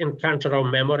fixed in cultural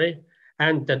memory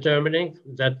and determining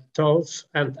the thoughts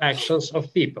and actions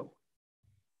of people.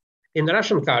 In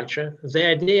Russian culture, the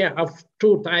idea of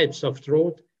two types of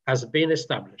truth has been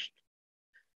established.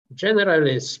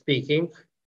 Generally speaking,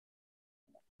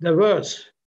 the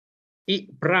words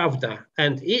pravda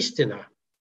and istina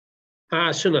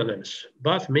are synonyms,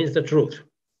 both means the truth.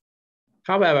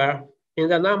 However,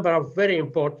 in a number of very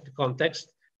important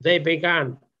contexts, they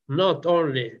began not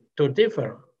only to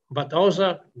differ, but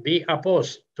also be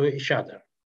opposed to each other.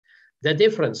 The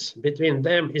difference between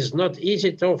them is not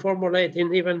easy to formulate in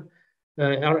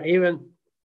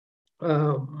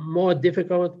more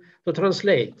difficult to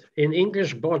translate. In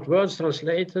English, both words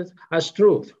translated as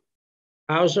truth.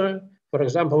 Also, for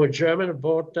example, in German,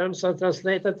 both terms are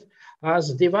translated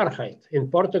as die Wahrheit. In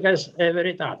Portuguese,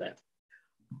 Verdade.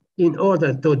 In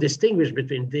order to distinguish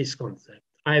between these concepts,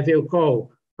 I will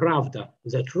call pravda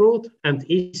the truth and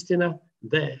istina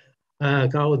the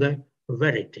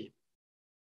verity.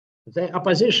 The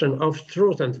opposition of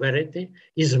truth and verity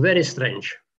is very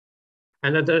strange,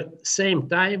 and at the same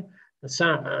time, a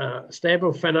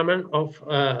stable phenomenon of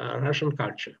Russian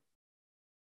culture.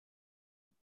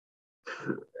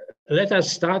 Let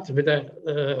us start with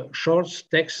a short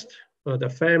text of the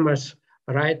famous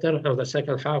writer of the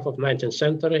second half of 19th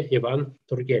century, Ivan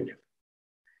Turgenev.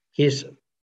 He is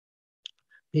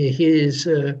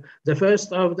the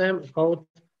first of them called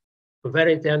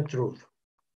Verity and Truth,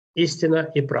 Istina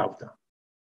и Pravda.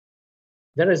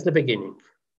 There is the beginning.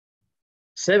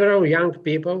 Several young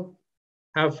people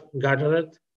have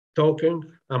gathered, talking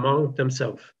among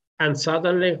themselves, and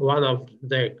suddenly one of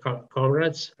their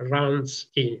comrades runs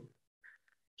in.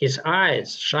 His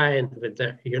eyes shine with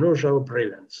the unusual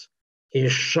brilliance. He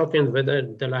is shocking with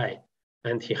delight,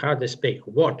 and he hardly speaks.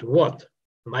 What?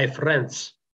 My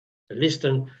friends,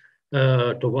 listen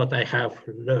to what I have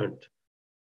learned.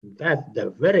 That the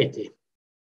verity,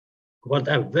 what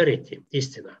a verity,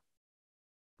 istina.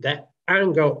 The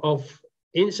angle of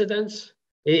incidence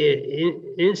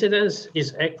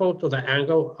is equal to the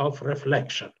angle of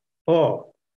reflection.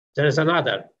 Or there is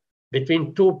another.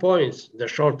 Between 2 points, the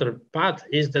shorter path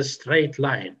is the straight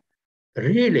line.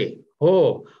 Really?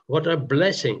 Oh, what a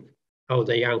blessing, how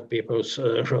the young people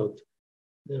wrote,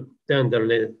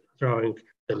 tenderly drawing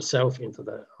themselves into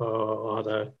the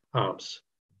other arms.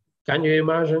 Can you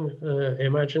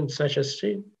imagine such a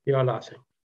scene? You are laughing.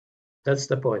 That's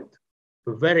the point.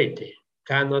 Verity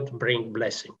cannot bring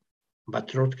blessing, but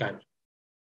truth can.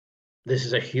 This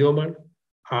is a human,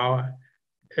 our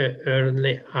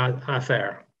earthly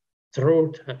affair.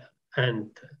 Truth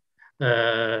and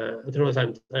truth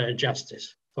and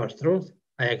justice. For truth,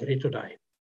 I agree to die.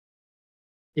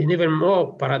 In even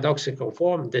more paradoxical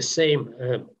form, the same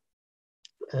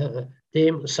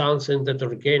theme sounds in the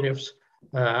Turgenev's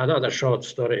another short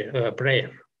story,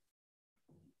 Prayer.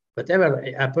 Whatever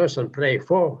a person prays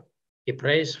for, he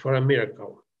prays for a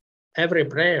miracle. Every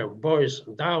prayer boils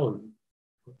down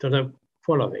to the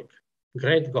following: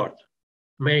 Great God,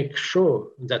 make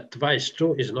sure that twice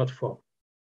 2 is not 4.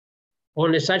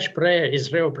 Only such prayer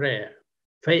is real prayer,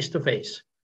 face to face,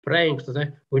 praying to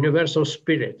the universal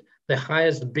spirit, the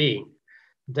highest being,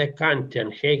 the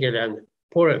Kantian, Hegelian,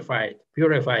 purified,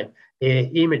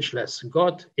 imageless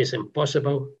God is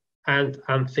impossible and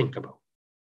unthinkable.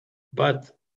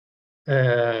 But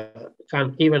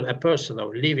can even a personal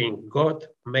living God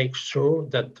make sure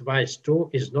that twice 2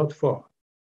 is not 4?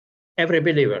 Every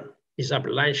believer is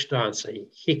obliged to answer,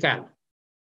 he can,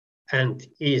 and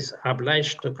is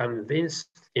obliged to convince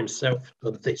himself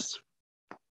of this.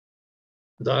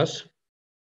 Thus,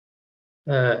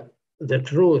 the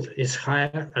truth is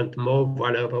higher and more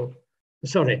valuable.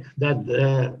 Sorry, that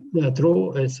the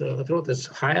truth is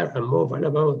higher and more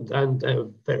valuable than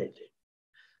the verity.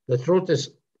 The truth is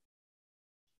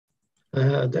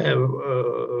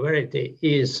the verity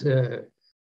is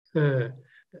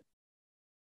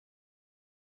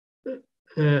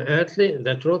earthly.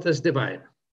 The truth is divine.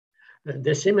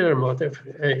 The similar motive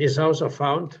is also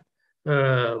found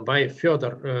by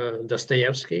Fyodor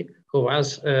Dostoevsky, who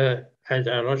was an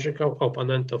ideological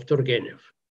opponent of Turgenev.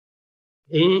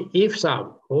 If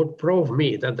some would prove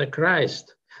me that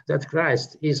Christ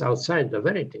is outside the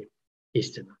verity,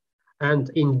 истина, and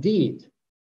indeed,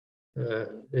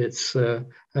 it's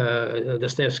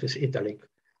Dostoevsky's italic,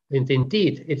 and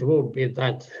indeed it would be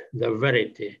that the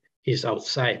verity is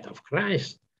outside of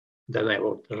Christ, then I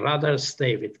would rather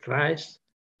stay with Christ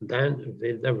than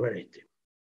with the verity.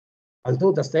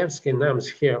 Although Dostoevsky names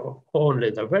here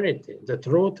only the verity, the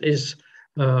truth is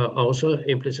also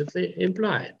implicitly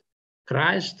implied.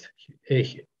 Christ,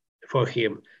 for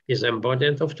him, is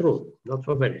embodiment of truth, not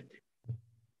for verity.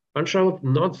 One should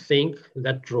not think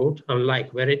that truth,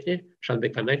 unlike verity, shall be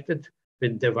connected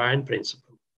with divine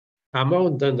principle.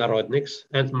 Among the Narodniks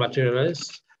and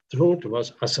materialists, truth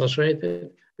was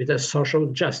associated with a social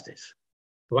justice,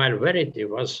 while verity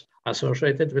was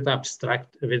associated with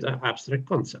abstract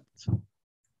concepts.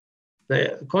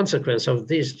 The consequence of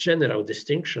this general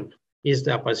distinction is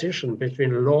the opposition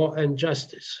between law and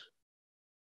justice,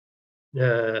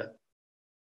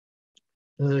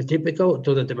 typical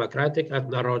to the democratic and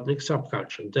Narodnik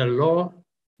subculture. The law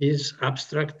is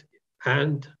abstract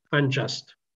and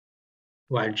unjust,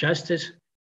 while justice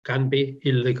can be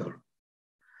illegal.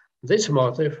 This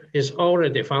motive is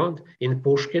already found in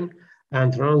Pushkin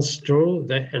and runs through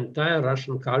the entire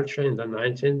Russian culture in the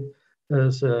 19th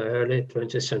and early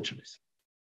 20th centuries.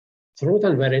 Truth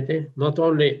and verity not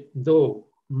only do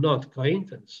not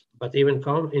coincidence, but even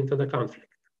come into the conflict.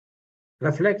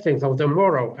 Reflecting on the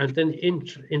moral and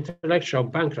intellectual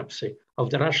bankruptcy of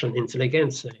the Russian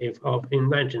intelligentsia in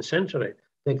 19th century,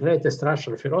 the greatest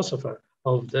Russian philosopher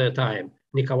of the time,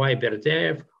 Nikolai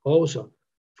Berdyaev, also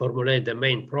formulated the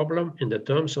main problem in the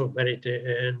terms of verity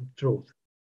and truth.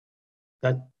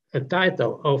 The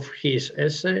title of his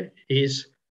essay is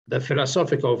The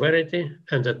Philosophical Verity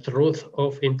and the Truth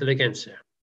of Intelligentsia.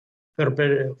 For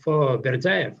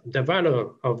Berdyaev, the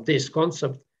value of this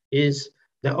concept is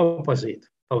the opposite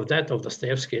of that of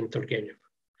Dostoevsky and Turgenev.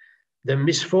 The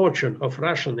misfortune of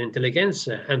Russian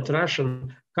intelligentsia and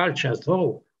Russian culture as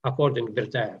whole, according to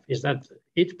Berdyaev, is that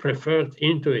it preferred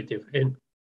intuitive and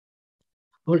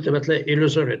ultimately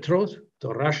illusory truth to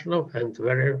rational and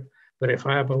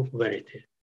verifiable verity.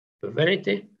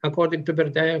 Verity, according to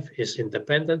Berdyaev, is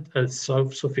independent and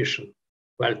self-sufficient,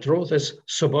 while truth is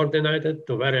subordinated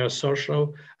to various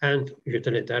social and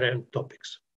utilitarian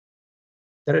topics.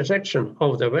 The rejection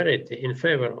of the verity in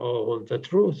favor of the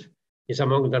truth is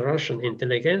among the Russian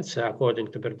intelligentsia,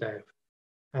 according to Berdyaev,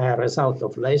 a result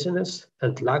of laziness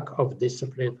and lack of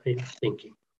discipline in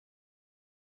thinking.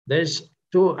 There's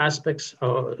two aspects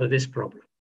of this problem.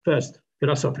 First,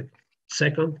 philosophical.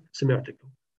 Second, semiotical.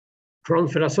 From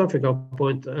philosophical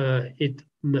point,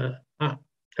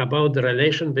 about the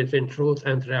relation between truth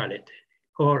and reality,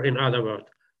 or in other words,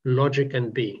 logic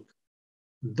and being.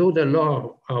 Do the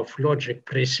law of logic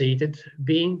precede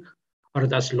being, or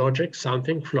does logic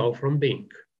something flow from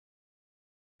being?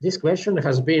 This question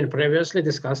has been previously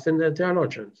discussed in the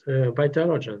by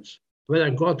theologians, whether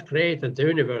God created the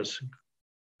universe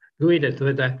guided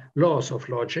with the laws of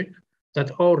logic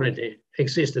that already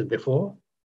existed before,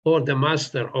 or the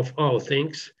master of all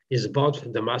things is both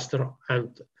the master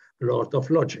and lord of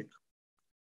logic.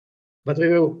 But we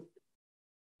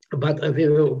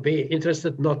will be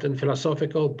interested not in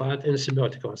philosophical, but in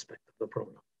semiotical aspect of the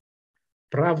problem.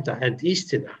 Pravda and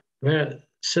istina were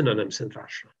synonyms in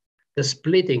Russian. The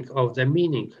splitting of the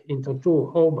meaning into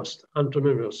two almost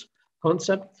antonymous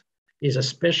concepts is a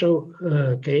special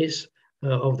case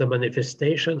of the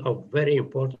manifestation of very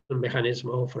important mechanism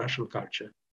of Russian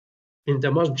culture. In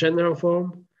the most general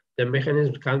form, the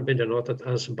mechanism can be denoted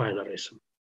as binarism.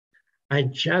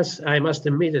 I must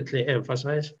immediately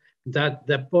emphasize that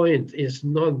the point is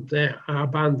not the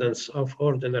abundance of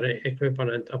ordinary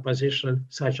equivalent opposition,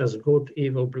 such as good,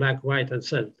 evil, black, white,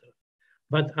 etc.,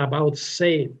 but about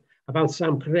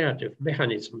some creative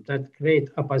mechanism that create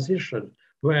opposition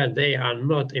where they are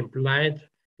not implied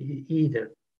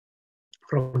either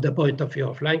from the point of view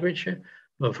of language,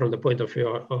 or from the point of view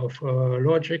of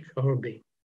logic or being.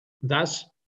 Thus,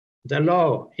 the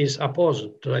law is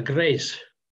opposed to a grace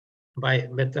by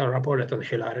Metropolitan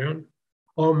Hilarion,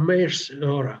 or mercy,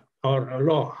 or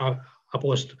law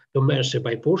opposed to mercy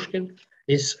by Pushkin,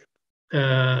 is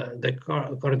the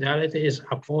cordiality is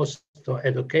opposed to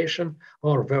education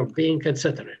or well-being,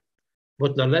 etc.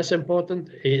 But the less important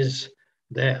is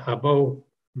the above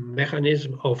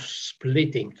mechanism of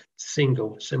splitting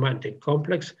single semantic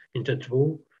complex into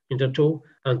two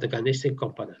antagonistic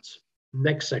components.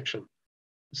 Next section,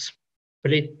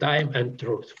 split time and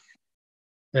truth.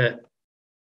 In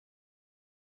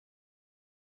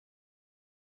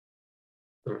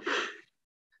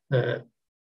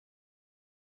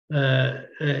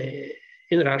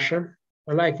Russia,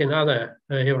 like in other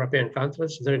European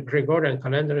countries, the Gregorian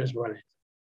calendar is valid,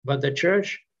 but the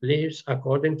church lives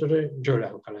according to the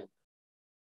Julian calendar.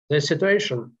 The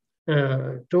situation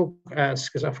took a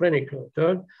schizophrenic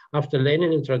turn after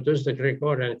Lenin introduced the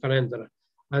Gregorian calendar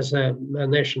as a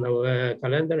national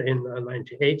calendar in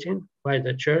 1918, while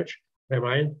the church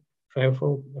remained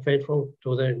faithful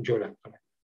to the Julian calendar.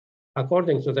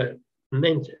 According to the in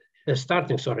the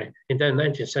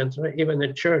 19th century, even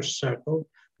in church circle,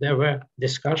 there were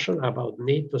discussion about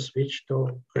need to switch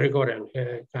to Gregorian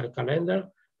calendar,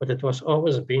 but it was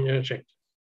always being rejected.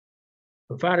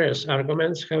 Various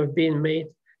arguments have been made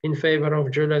in favor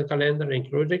of Julian calendar,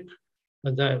 including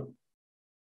the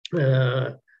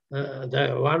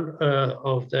one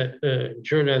of the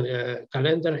Julian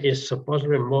calendar is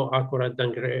supposedly more accurate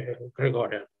than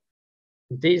Gregorian.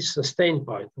 This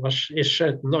standpoint is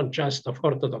shared not just of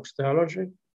Orthodox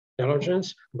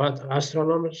theologians, but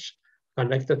astronomers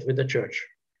connected with the church.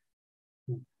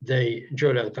 The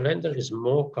Julian calendar is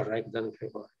more correct than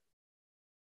Gregorian.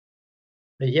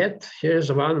 Yet, here's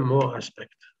one more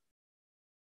aspect.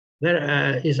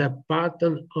 There is a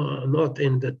pattern not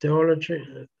in the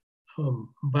theology,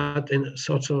 but in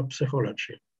social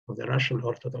psychology of the Russian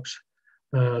Orthodox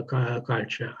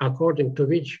culture, according to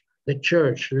which the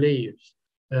church lives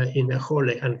in a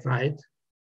holy and right,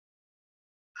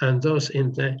 and those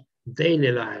in the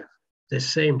daily life, the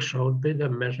same should be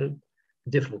measured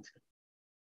differently.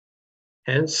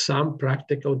 Hence, some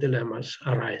practical dilemmas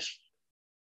arise.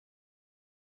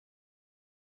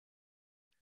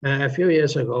 A few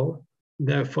years ago,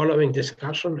 the following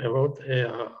discussion about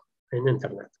in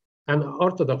internet. An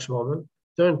Orthodox woman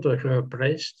turned to her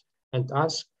priest and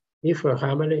asked if her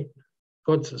family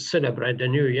could celebrate the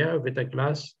New Year with a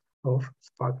glass of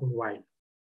sparkling wine.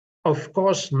 Of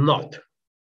course not,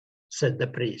 said the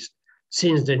priest,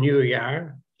 since the New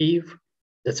Year Eve,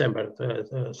 December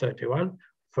 31,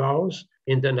 falls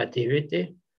in the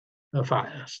Nativity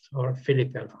fast or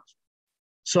Philippian fast.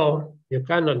 So you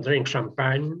cannot drink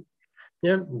champagne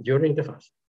during the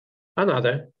fast.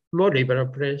 Another, more liberal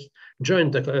priest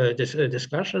joined this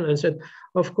discussion and said,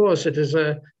 of course, it is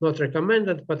not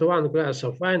recommended, but one glass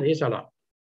of wine is allowed.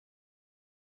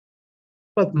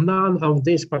 But none of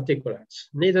these particulars,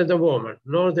 neither the woman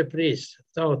nor the priest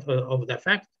thought of the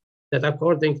fact that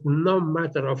according to no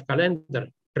matter of calendar,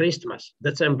 Christmas,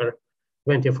 December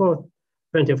 24,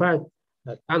 25,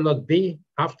 cannot be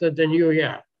after the New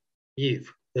Year Eve,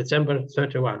 December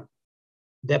 31.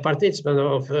 The participants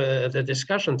of the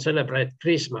discussion celebrate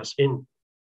Christmas in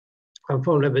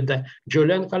conformity with the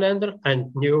Julian calendar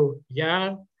and New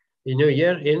Year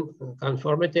in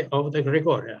conformity of the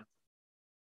Gregorian.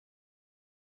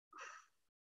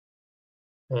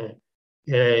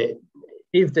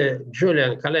 If the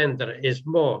Julian calendar is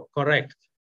more correct,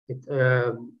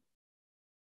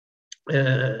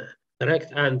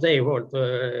 correct, and they won't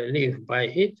live by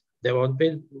it, there won't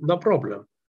be no problem.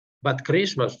 But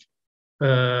Christmas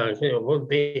would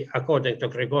be according to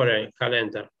Gregorian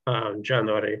calendar on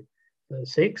January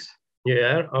 6, New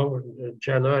Year, or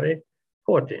January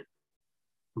 14.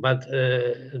 But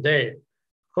they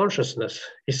consciousness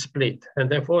is split, and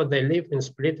therefore they live in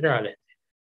split reality,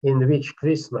 in which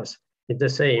Christmas is the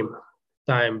same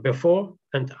time before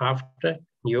and after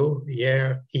New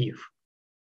Year Eve.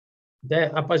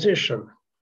 The opposition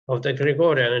of the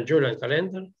Gregorian and Julian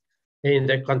calendar in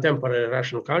the contemporary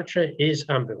Russian culture is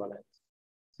ambivalent.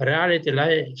 Reality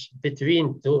lies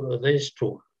between these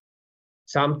two.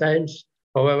 Sometimes,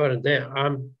 however, the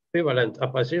ambivalent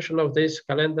opposition of these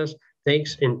calendars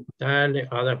takes entirely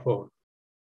other form.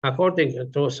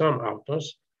 According to some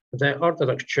authors, the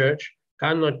Orthodox Church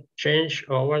cannot change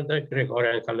over the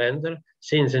Gregorian calendar,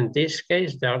 since in this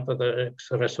case, the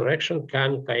Orthodox resurrection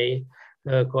can coincide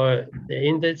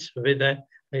with the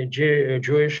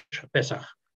Jewish Pesach,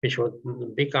 which would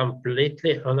be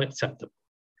completely unacceptable.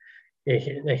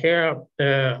 Here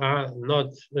are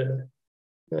not,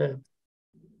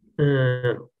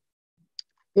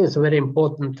 it's very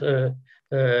important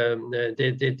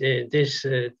this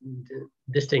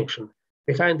distinction.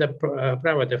 Behind the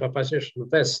primitive opposition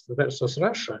West versus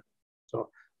Russia, so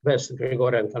West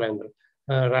Gregorian calendar,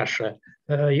 Russia,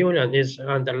 union is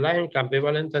underlying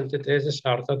ambivalent antithesis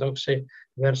Orthodoxy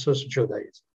versus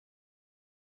Judaism.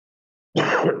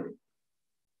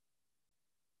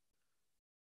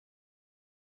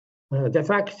 The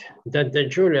fact that the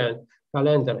Julian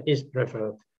calendar is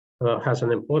preferred has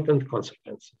an important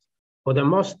consequence. For the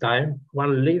most time,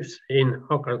 one lives in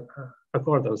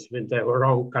accordance with the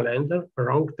wrong calendar,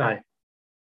 wrong time.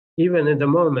 Even in the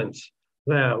moments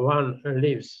where one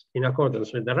lives in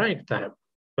accordance with the right time,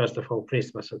 first of all,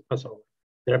 Christmas and Passover,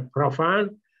 the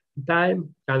profane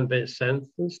time can be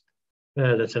sentenced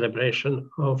the celebration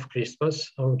of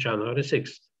Christmas on January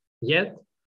 6th. Yet,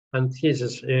 and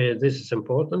this is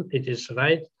important, it is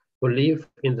right to live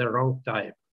in the wrong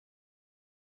time.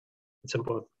 It's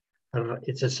important.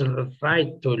 It is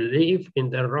right to live in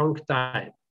the wrong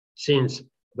time, since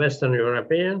Western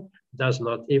European does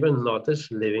not even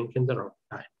notice living in the wrong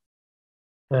time.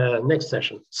 Next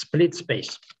session, split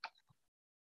space.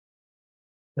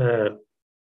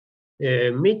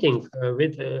 Meeting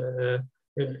with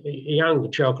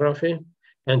young geography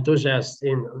enthusiasts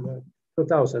in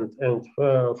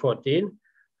 2014,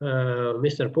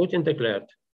 Mr. Putin declared,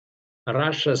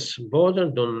 Russia's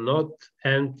borders do not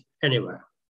end anywhere,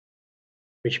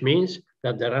 which means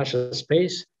that the Russian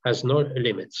space has no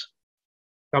limits.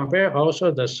 Compare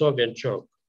also the Soviet joke,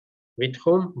 with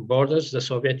whom borders the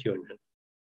Soviet Union.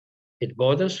 It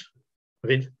borders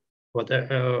with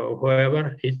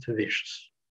whoever it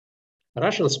wishes.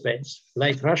 Russian space,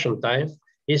 like Russian time,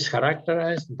 is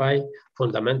characterized by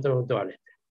fundamental duality.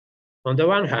 On the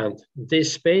one hand,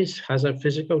 this space has a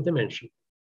physical dimension,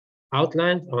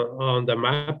 outlined on the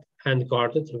map and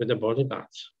guarded with the border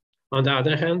guards. On the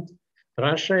other hand,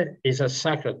 Russia is a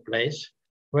sacred place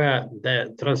where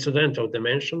the transcendental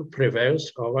dimension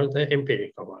prevails over the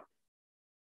empirical one.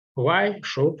 Why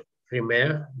should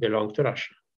Crimea belong to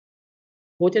Russia?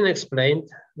 Putin explained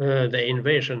the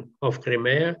invasion of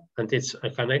Crimea and its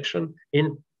connection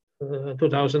in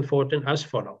 2014 as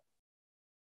follows.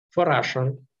 For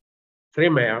Russia,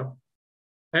 Crimea,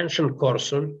 ancient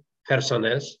Kherson,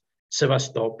 Chersonese,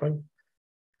 Sevastopol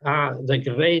are the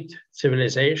great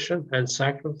civilization and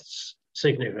sacred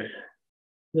significance.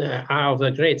 Are of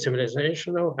the great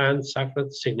civilizational and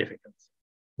sacred significance.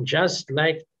 Just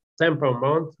like Temple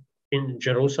Mount in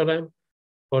Jerusalem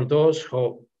for those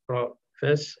who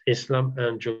profess Islam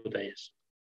and Judaism.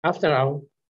 After all,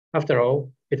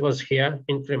 it was here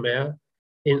in Crimea,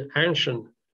 in ancient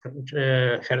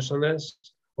Chersonese,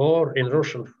 or in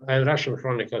Russian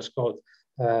chronicles called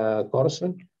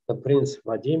Korsun, the Prince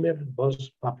Vladimir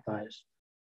was baptized,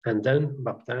 and then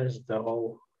baptized the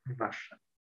whole Russia.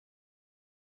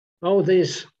 All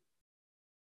this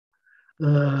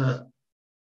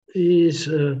is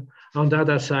on the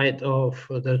other side of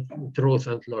the truth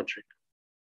and logic.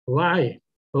 Why?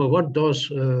 What does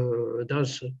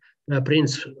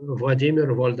Prince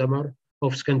Vladimir Voldemar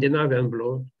of Scandinavian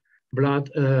blood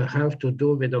have to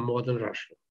do with the modern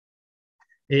Russia?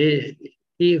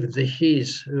 If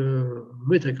his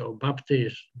mythical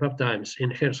baptism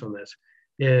in Chersonese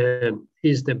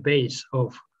is the base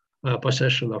of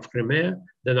possession of Crimea,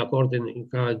 then according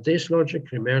to this logic,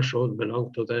 Crimea should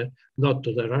belong to not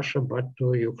to the Russia, but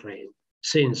to Ukraine,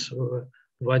 since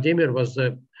Vladimir was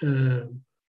the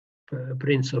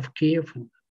Prince of Kiev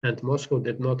and Moscow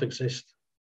did not exist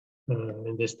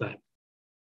in this time.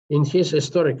 In his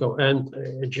historical and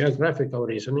geographical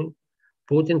reasoning,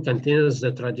 Putin continues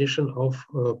the tradition of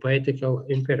poetical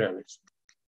imperialism.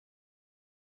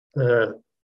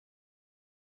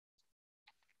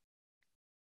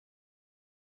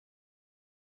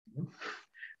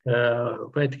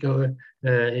 Poetical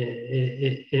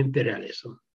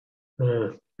imperialism.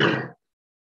 The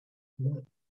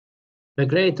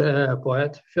great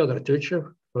poet Fyodor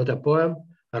Tyutchev wrote a poem,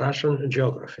 Russian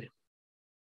Geography.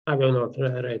 I will not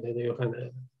read it, you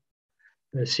can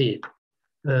see it.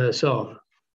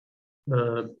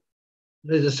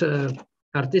 This is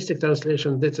artistic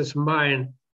translation. This is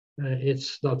mine.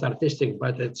 It's not artistic,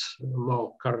 but it's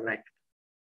more correct.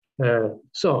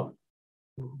 So,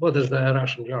 what is the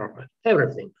Russian Geography?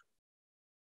 Everything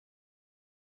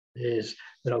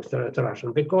belongs to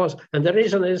Russian because, and the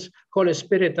reason is Holy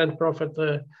Spirit and Prophet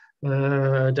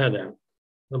Daniel,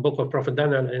 the book of Prophet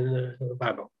Daniel in the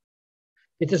Bible.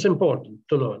 It is important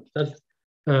to note that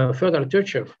Fyodor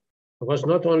Tyutchev was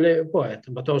not only a poet,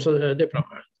 but also a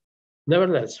diplomat.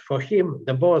 Nevertheless, for him,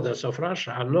 the borders of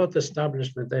Russia are not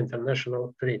established with the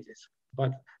international treaties,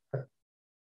 but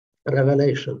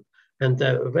revelation and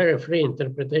a very free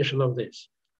interpretation of this.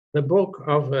 The book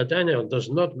of Daniel does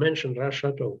not mention Russia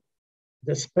at all.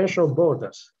 The special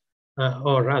borders,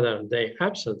 or rather their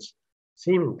absence,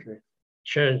 seemingly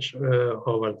change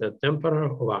over the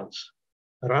temporal ones.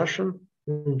 Russian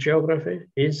geography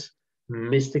is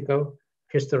mystical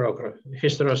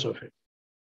historiography.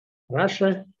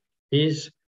 Russia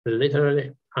is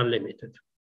literally unlimited.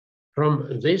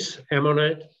 From this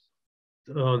emanate,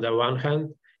 on the one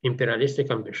hand, imperialistic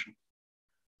ambition.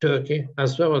 Turkey,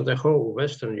 as well as the whole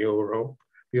Western Europe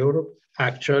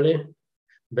actually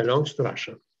belongs to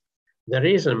Russia. The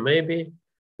reason may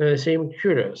seem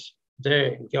curious.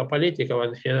 The geopolitical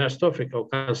and philosophical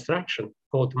construction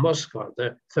called Moscow,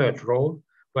 the third Rome,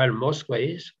 while Moscow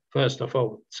is, first of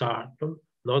all, Tsardom,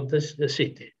 not the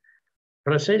city.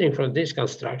 Proceeding from this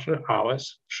construction,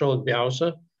 ours should be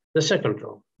also the second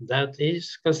Rome, that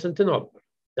is Constantinople,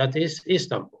 that is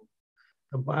Istanbul,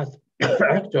 but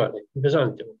actually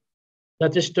Byzantium,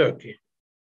 that is Turkey,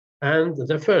 and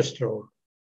the first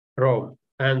Rome,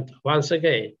 and once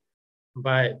again,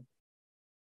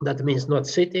 that means not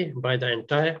city, by the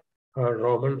entire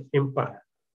Roman Empire.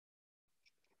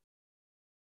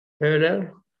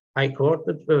 Earlier, I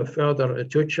quoted Fyodor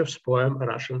Tyutchev's poem,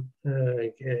 Russian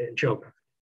Geography.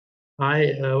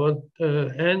 I want to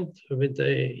end with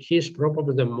his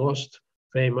probably the most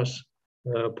famous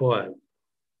poem,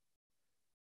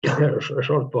 a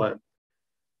short poem.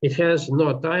 It has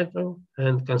no title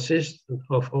and consists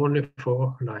of only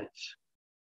 4 lines.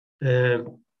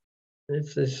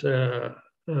 This is, in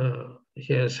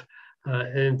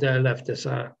the left is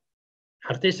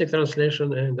artistic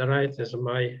translation, and the right is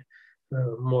my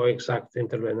more exact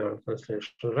interlinear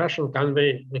translation. Russian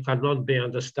cannot be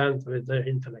understood with the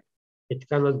intellect. It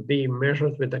cannot be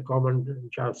measured with a common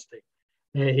yardstick.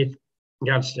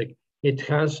 It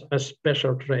has a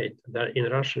special trait that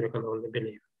in Russian you can only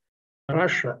believe.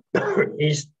 Russia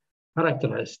is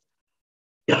characterized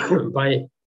by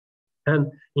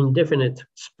an indefinite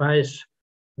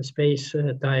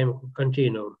space-time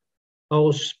continuum.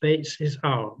 All space is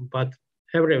ours, but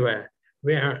everywhere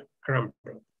we are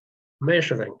crumpled.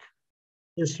 Measuring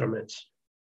instruments,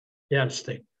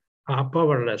 yardstick, are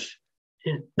powerless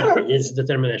in its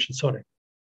determination.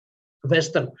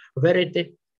 Western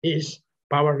verity is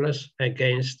powerless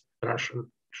against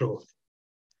Russian truth.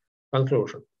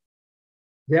 Conclusion.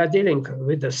 We are dealing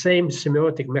with the same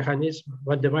semiotic mechanism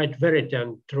that divide verity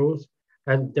and truth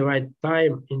and divide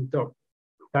time into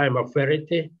time of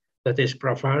verity, that is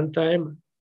profound time,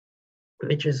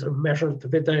 which is measured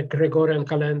with the Gregorian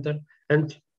calendar,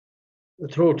 and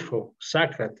truthful,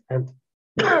 sacred, and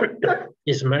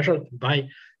is measured by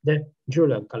the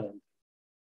Julian calendar.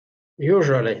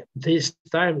 Usually, these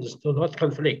times do not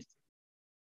conflict,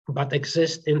 but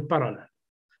exist in parallel.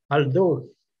 Although,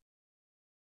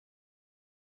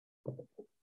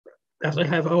 as I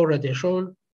have already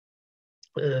shown,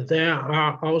 there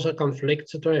are also conflict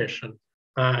situations,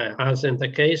 as in the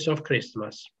case of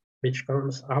Christmas, which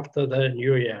comes after the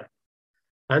New Year,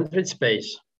 and with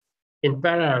space. In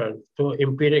parallel to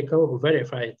empirical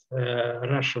verified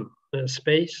Russian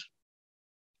space,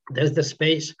 there's the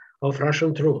space of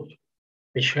Russian truth,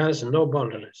 which has no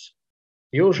boundaries.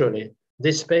 Usually,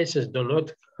 these spaces do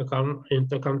not come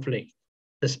into conflict.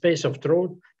 The space of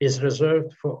truth is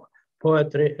reserved for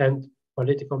poetry and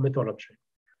political mythology.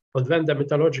 But when the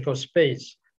mythological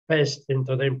space passed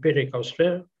into the empirical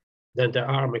sphere, then the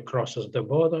army crosses the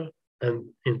border,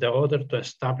 and in the order to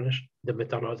establish the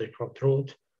mythological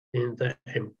truth in the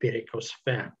empirical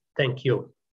sphere. Thank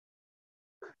you.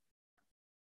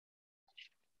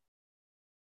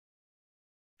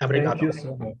 Obrigado. Thank you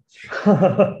so much.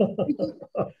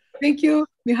 Thank you,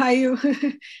 Mikhail.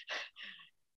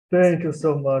 Thank you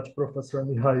so much, Professor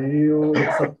Mikhail.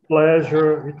 It's a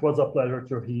pleasure. It was a pleasure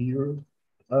to hear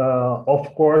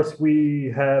Of course,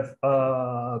 we have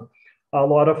a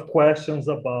lot of questions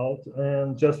about,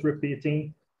 and just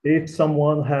repeating, if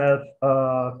someone have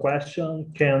a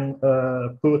question, can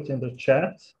put in the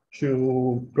chat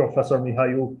to Professor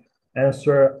Mikhail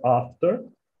answer after.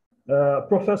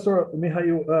 Professor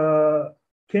Mikhail,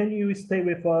 can you stay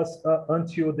with us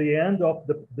until the end of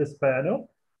this panel?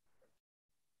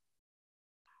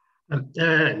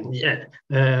 Yeah,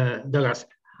 Douglas.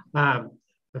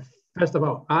 First of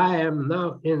all, I am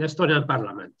now in Estonian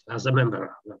Parliament as a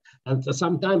member, and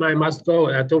sometime I must go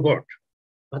to work.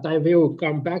 But I will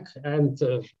come back, and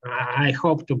I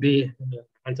hope to be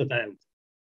until the end.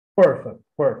 Perfect,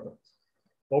 perfect.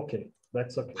 Okay,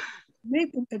 that's okay.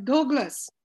 Maybe,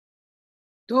 Douglas,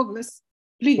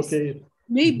 please. Okay.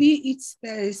 Maybe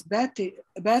it's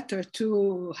better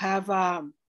to have a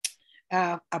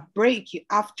break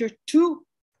after 2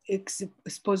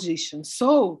 expositions.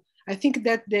 So I think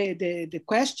that the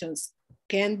questions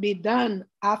can be done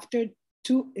after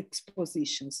 2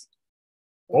 expositions.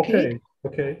 Okay,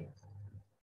 okay.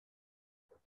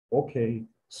 Okay,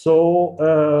 so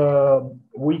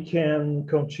we can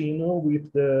continue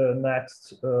with the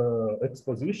next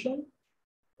exposition.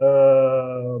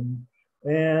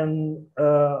 And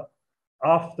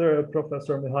after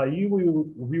Professor Mikhail, we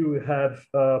will have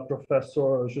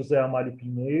Professor José Amálio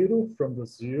Pinheiro from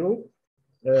Brazil.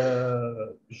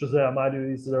 José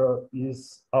Amálio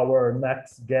is our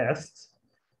next guest.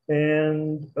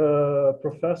 And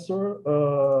Professor,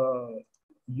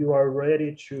 you are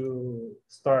ready to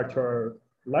start your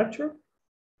lecture?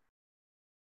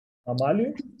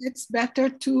 Amálio? It's better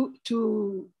to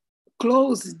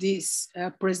close this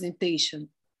presentation.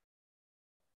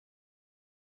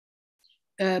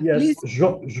 Yes, Please.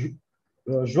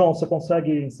 João, você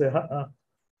consegue encerrar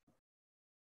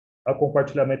o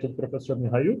compartilhamento do professor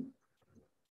Mikhail?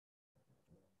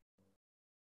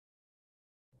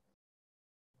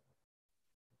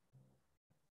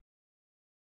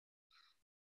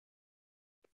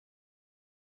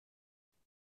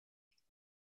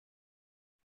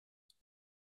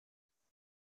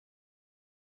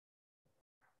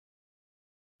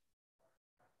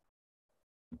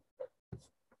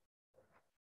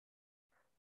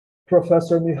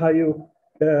 Professor Mikhail,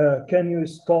 can you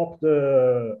stop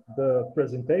the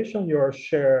presentation? Your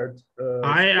shared.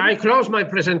 I close my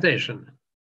presentation.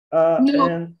 No.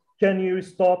 And can you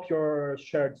stop your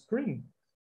shared screen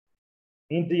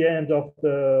in the end of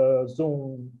the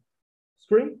Zoom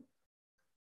screen?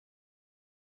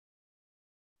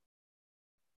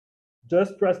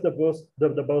 Just press the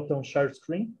button share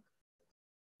screen.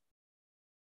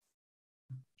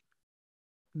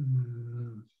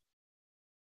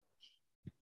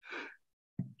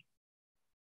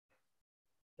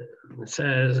 It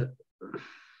says,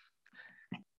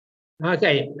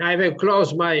 okay, I will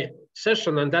close my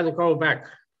session and then go back.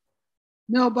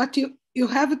 No, but you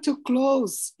have to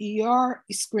close your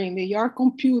screen, your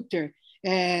computer.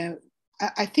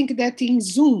 I think that in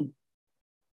Zoom,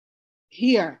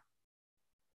 here.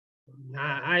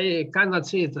 I cannot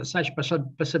see such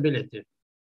possibility.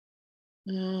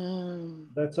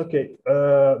 That's okay.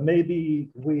 Maybe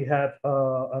we have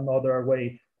another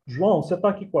way. João, você está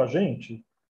aqui com a gente?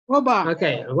 Oba.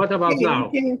 Okay, what about now?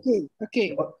 Okay.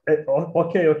 Okay.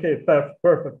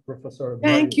 Perfect, Professor.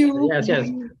 Thank you. Yes.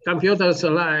 Computers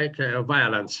like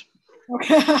violence.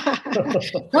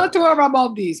 Don't worry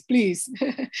about this, please.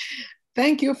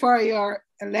 Thank you for your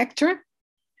lecture.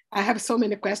 I have so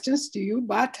many questions to you,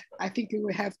 but I think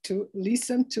we have to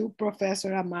listen to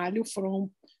Professor Amálio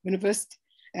from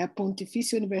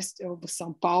Pontifício University of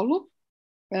São Paulo.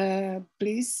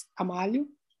 Please, Amálio.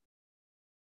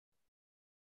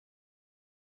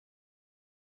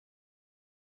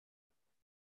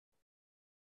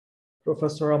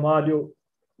 Professor Amálio,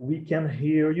 we can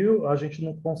hear you. A gente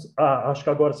não consegue. Acho que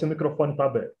agora seu microfone está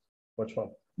aberto. Pode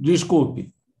falar.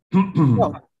 Desculpe.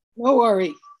 No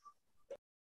worry.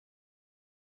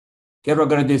 Quero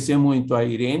agradecer muito a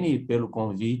Irene pelo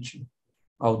convite,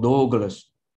 ao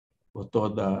Douglas por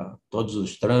todos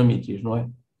os trâmites, não é?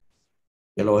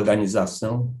 Pela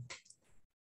organização,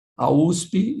 à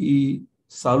USP e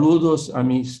saludos a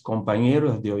mis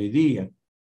compañeros de hoy día,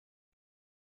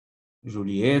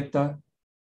 Julieta,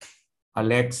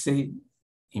 Aleksei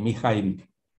e Mikhail.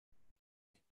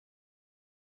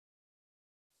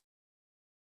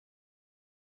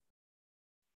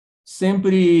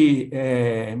 Sempre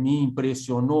me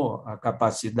impressionou a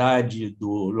capacidade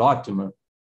do Lotman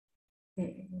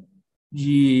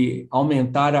de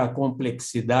aumentar a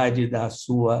complexidade da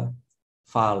sua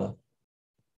fala,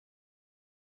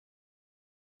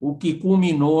 o que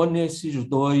culminou nesses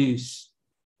 2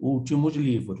 últimos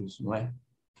livros, não é?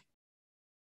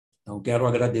 Então, quero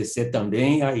agradecer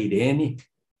também a Irene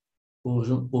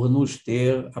por nos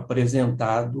ter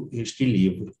apresentado este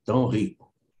livro tão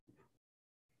rico.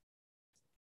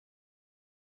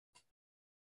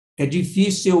 É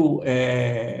difícil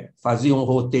fazer um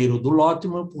roteiro do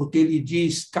Lotman, porque ele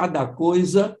diz cada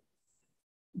coisa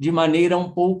de maneira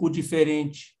um pouco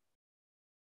diferente,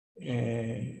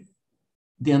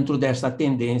 dentro dessa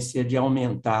tendência de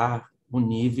aumentar o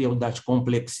nível das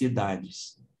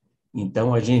complexidades.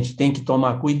 Então, a gente tem que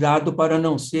tomar cuidado para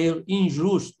não ser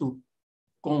injusto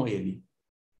com ele.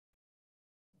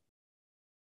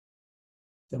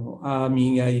 Então, a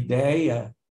minha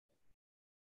ideia,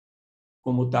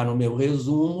 como está no meu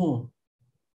resumo,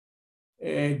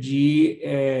 é de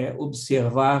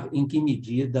observar em que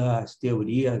medida as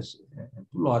teorias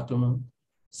do Lotman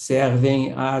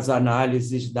servem às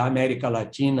análises da América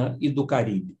Latina e do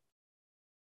Caribe.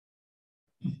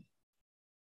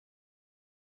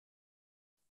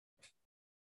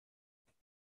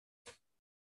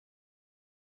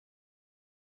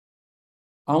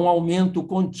 Há um aumento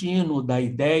contínuo da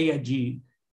ideia de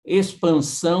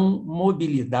expansão,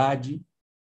 mobilidade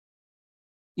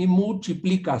e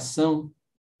multiplicação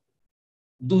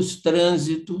dos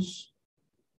trânsitos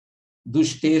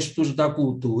dos textos da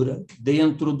cultura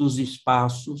dentro dos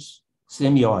espaços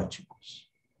semióticos.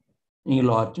 Em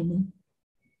Lotman,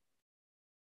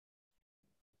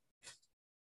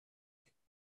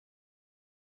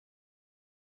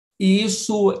 e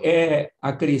isso é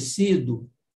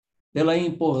acrescido pela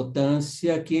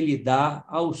importância que ele dá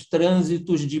aos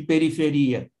trânsitos de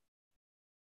periferia.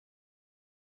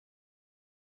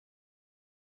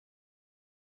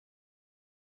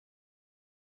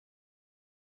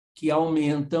 Que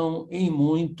aumentam em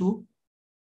muito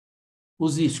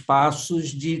os espaços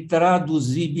de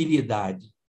traduzibilidade.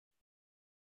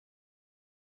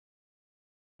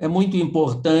 É muito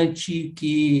importante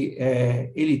que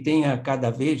ele tenha cada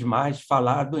vez mais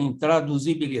falado em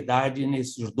traduzibilidade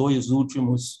nesses dois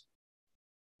últimos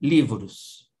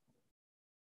livros.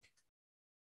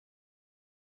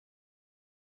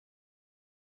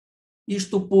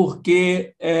 Isto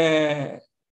porque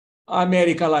a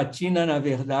América Latina, na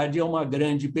verdade, é uma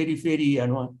grande periferia,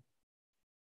 não é?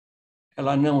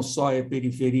 Ela não só é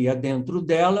periferia dentro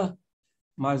dela,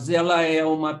 mas ela é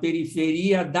uma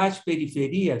periferia das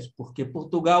periferias, porque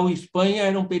Portugal e Espanha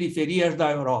eram periferias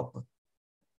da Europa.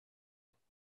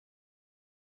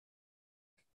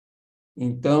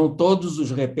 Então, todos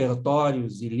os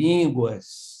repertórios e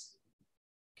línguas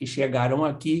que chegaram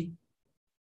aqui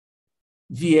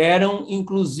vieram,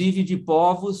 inclusive, de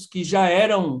povos que já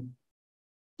eram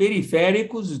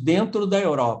periféricos dentro da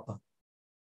Europa,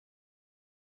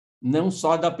 não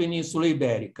só da Península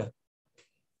Ibérica.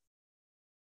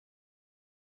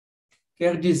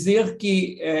 Quer dizer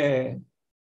que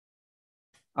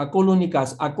a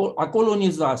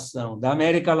colonização da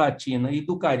América Latina e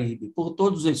do Caribe por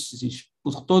todos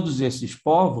esses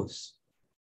povos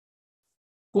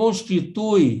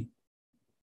constitui,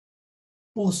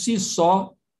 por si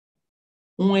só,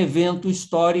 um evento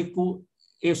histórico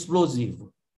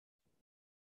explosivo.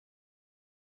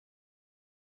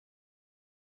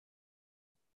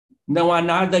 Não há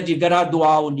nada de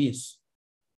gradual nisso.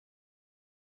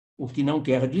 O que não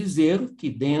quer dizer que,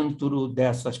 dentro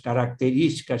dessas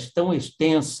características tão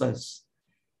extensas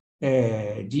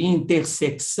de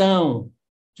intersecção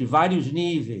de vários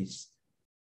níveis,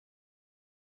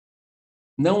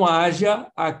 não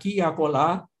haja aqui e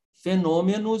acolá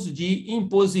fenômenos de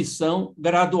imposição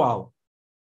gradual.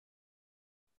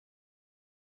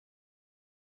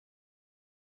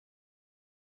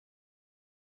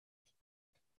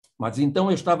 Mas, então,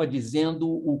 eu estava dizendo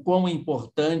o quão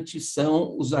importantes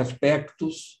são os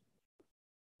aspectos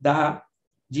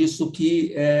disso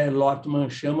que Lotman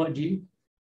chama de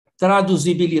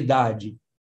traduzibilidade,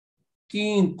 que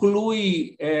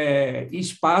inclui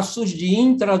espaços de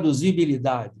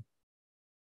intraduzibilidade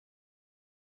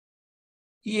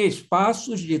e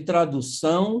espaços de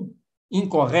tradução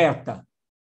incorreta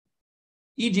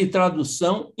e de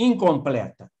tradução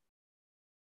incompleta.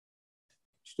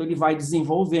 Isto ele vai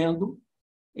desenvolvendo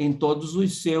em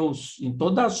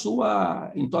toda a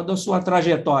sua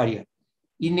trajetória.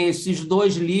 E nesses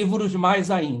dois livros,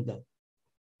 mais ainda,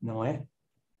 não é?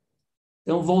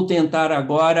 Então, vou tentar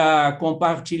agora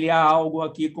compartilhar algo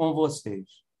aqui com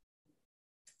vocês.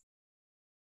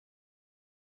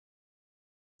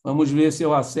 Vamos ver se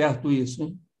eu acerto isso,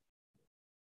 hein?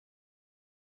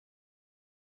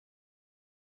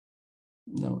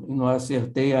 Não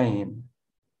acertei ainda.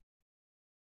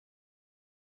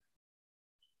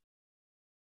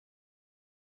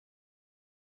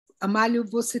 Amálio,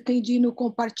 você tem de ir no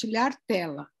compartilhar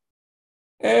tela.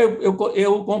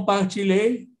 Eu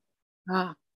compartilhei.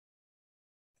 Ah,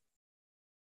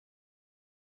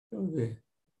 Deixa eu ver.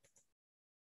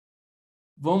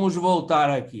 Vamos voltar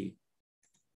aqui.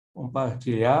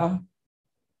 Compartilhar.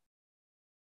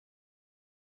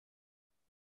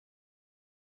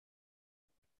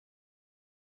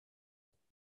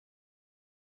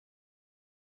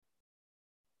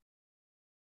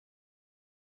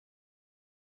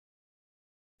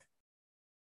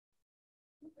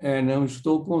 Não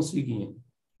estou conseguindo.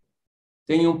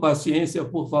 Tenham paciência,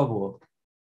 por favor.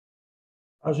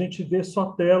 A gente vê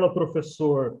sua tela,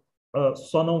 professor,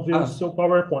 só não vê o seu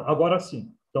PowerPoint. Agora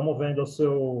sim, estamos vendo o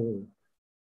seu...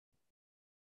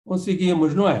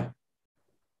 Conseguimos, não é?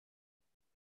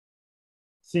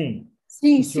 Sim.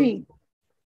 sim, sim.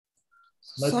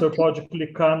 Mas o Só senhor que... pode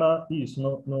clicar isso,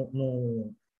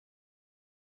 no...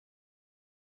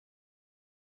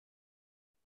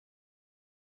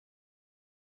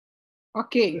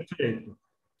 Ok. Perfeito.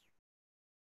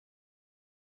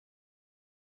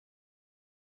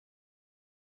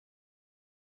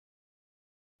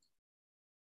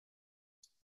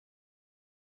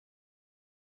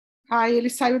 Ele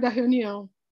saiu da reunião.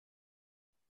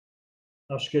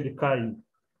 Acho que ele caiu.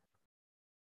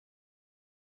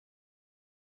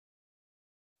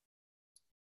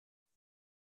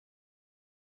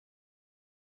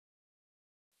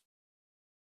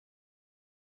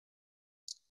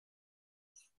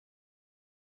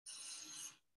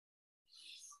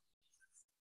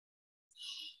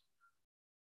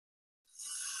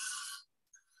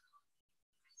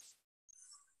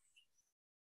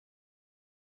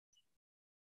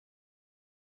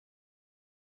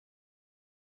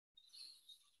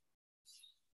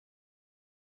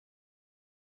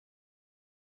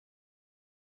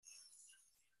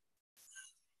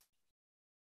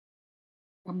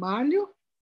 Amália?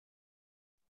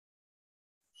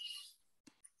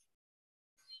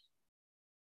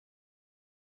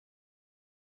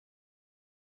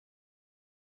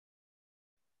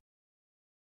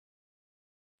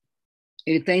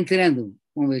 Ele está entrando.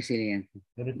 Vamos ver se ele entra.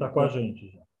 Ele está com a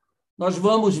gente já. Nós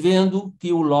vamos vendo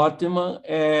que o Lotman,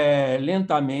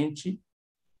 lentamente,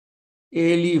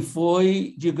 ele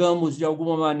foi, digamos, de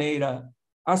alguma maneira,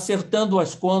 acertando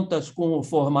as contas com o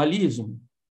formalismo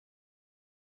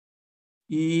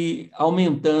e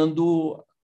aumentando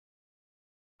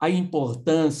a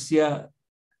importância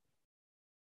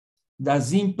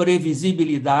das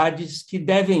imprevisibilidades que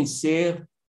devem ser,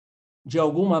 de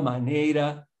alguma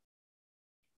maneira,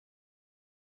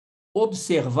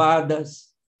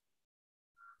 observadas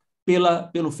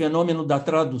pelo fenômeno da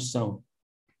tradução.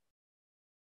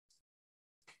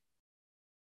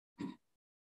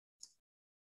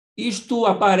 Isto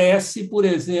aparece, por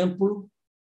exemplo,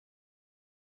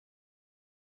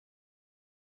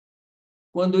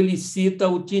 quando ele cita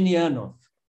o Tinianov.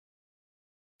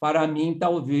 Para mim,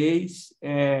 talvez,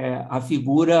 a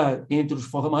figura entre os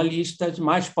formalistas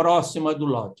mais próxima do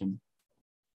Lotman.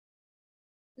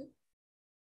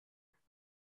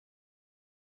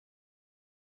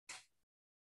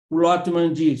 O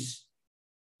Lotman diz,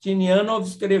 Tinianov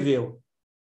escreveu,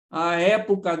 à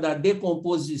época da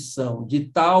decomposição de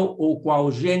tal ou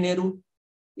qual gênero,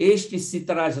 este se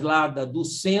traslada do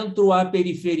centro à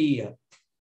periferia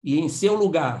e, em seu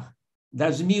lugar,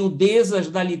 das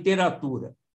miudezas da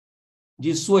literatura,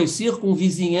 de suas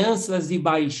circunvizinhanças e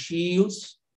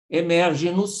baixios,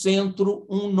 emerge no centro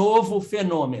um novo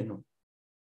fenômeno.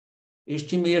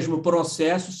 Este mesmo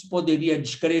processo se poderia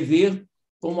descrever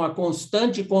como a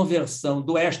constante conversão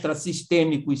do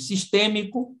extrasistêmico e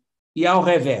sistêmico e ao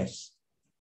revés.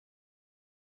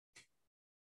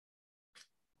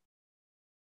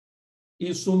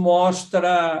 Isso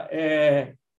mostra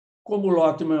como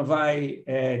Lotman vai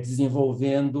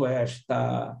desenvolvendo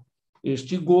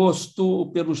este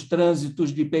gosto pelos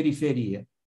trânsitos de periferia.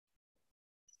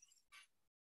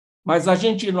 Mas a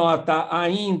gente nota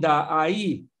ainda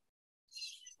aí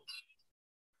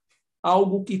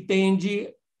algo que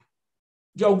tende,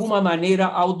 de alguma maneira,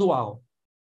 ao dual.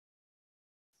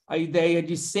 A ideia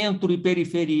de centro e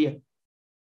periferia,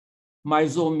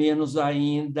 mais ou menos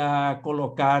ainda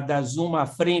colocadas uma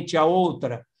frente à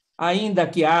outra, ainda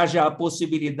que haja a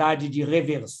possibilidade de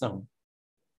reversão.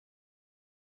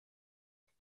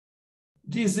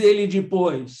 Diz ele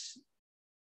depois,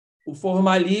 o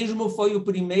formalismo foi o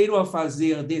primeiro a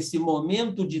fazer desse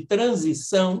momento de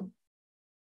transição,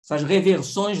 essas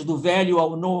reversões do velho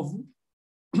ao novo,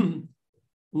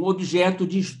 um objeto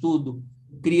de estudo,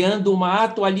 criando uma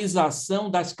atualização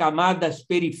das camadas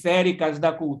periféricas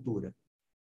da cultura.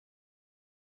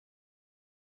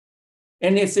 É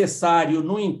necessário,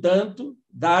 no entanto,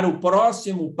 dar o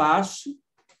próximo passo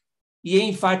e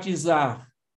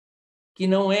enfatizar que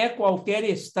não é qualquer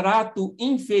extrato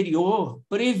inferior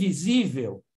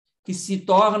previsível que se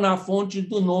torna a fonte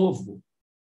do novo,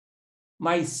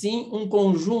 mas sim um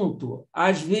conjunto,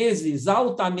 às vezes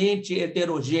altamente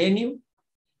heterogêneo,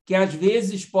 que às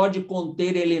vezes pode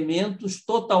conter elementos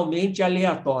totalmente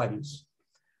aleatórios.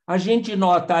 A gente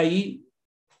nota aí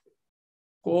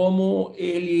como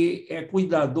ele é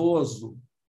cuidadoso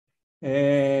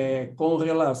com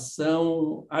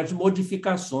relação às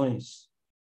modificações,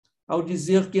 ao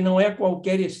dizer que não é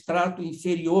qualquer extrato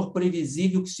inferior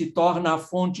previsível que se torna a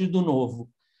fonte do novo.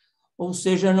 Ou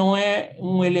seja, não é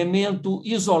um elemento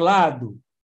isolado,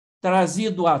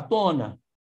 trazido à tona,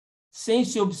 sem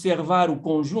se observar o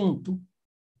conjunto,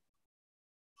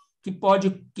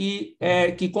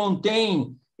 que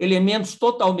contém elementos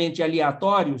totalmente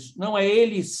aleatórios, não é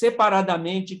ele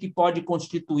separadamente que pode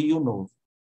constituir o novo.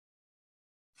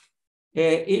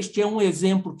 Este é um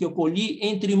exemplo que eu colhi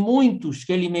entre muitos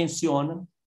que ele menciona,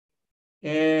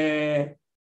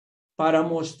 para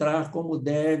mostrar como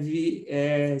deve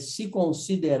se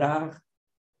considerar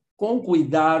com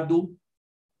cuidado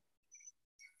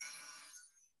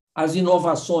as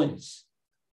inovações.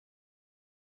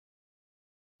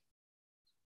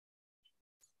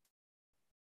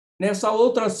 Nessa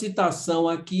outra citação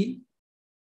aqui,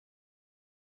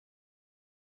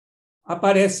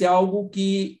 aparece algo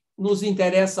que nos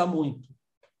interessa muito,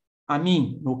 a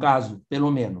mim, no caso,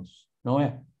 pelo menos, não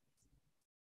é?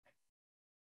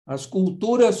 As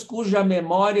culturas cuja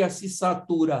memória se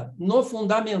satura no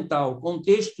fundamental com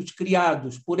textos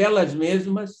criados por elas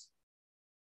mesmas,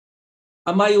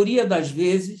 a maioria das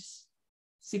vezes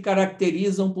se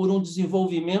caracterizam por um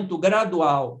desenvolvimento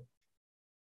gradual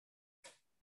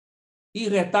e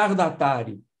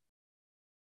retardatário.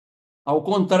 Ao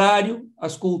contrário,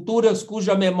 as culturas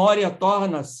cuja memória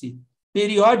torna-se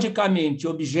periodicamente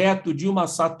objeto de uma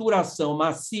saturação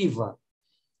massiva,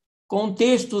 com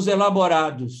textos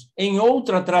elaborados em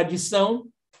outra tradição,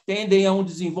 tendem a um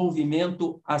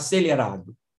desenvolvimento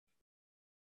acelerado.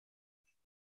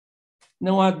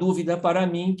 Não há dúvida para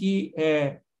mim que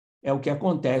é o que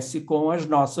acontece com as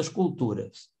nossas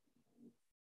culturas,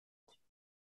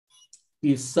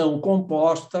 que são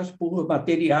compostas por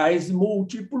materiais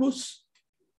múltiplos,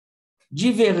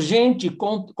 divergentes,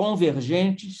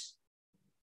 convergentes,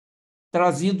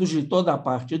 trazidos de toda a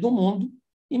parte do mundo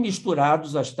e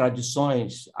misturados às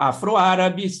tradições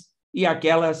afro-árabes e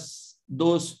aquelas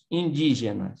dos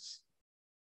indígenas.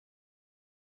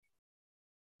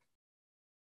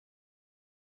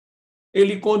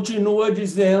 Ele continua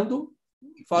dizendo,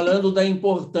 falando da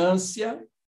importância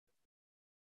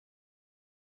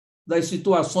das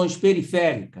situações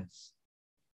periféricas,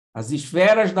 as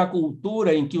esferas da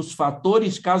cultura em que os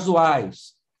fatores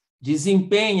casuais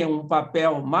desempenham um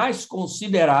papel mais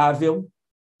considerável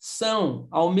são,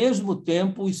 ao mesmo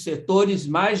tempo, os setores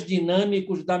mais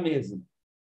dinâmicos da mesma.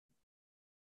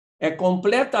 É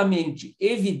completamente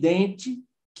evidente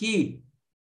que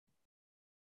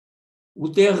o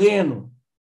terreno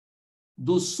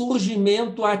do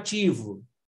surgimento ativo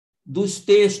dos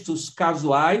textos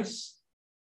casuais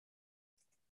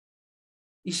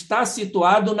está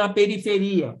situado na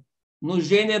periferia, nos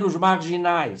gêneros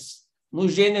marginais,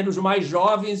 nos gêneros mais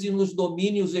jovens e nos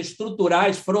domínios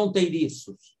estruturais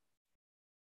fronteiriços.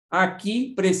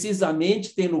 Aqui,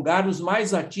 precisamente, tem lugar os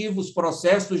mais ativos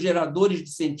processos geradores de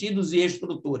sentidos e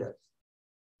estruturas.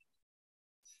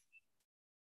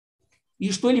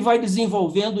 Isto ele vai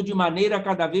desenvolvendo de maneira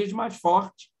cada vez mais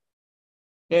forte.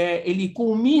 Ele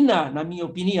culmina, na minha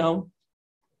opinião,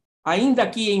 ainda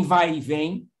que em vai e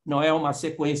vem, não é uma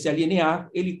sequência linear,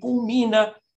 ele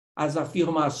culmina as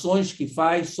afirmações que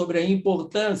faz sobre a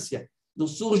importância do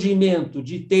surgimento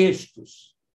de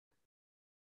textos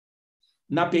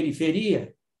na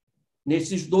periferia,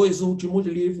 nesses dois últimos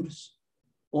livros,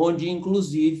 onde,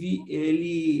 inclusive,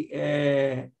 ele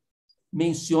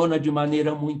menciona de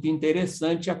maneira muito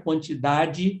interessante a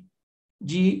quantidade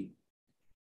de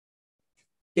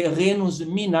terrenos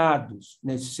minados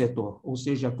nesse setor, ou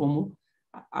seja, como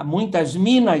há muitas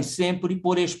minas sempre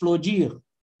por explodir,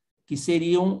 que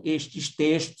seriam estes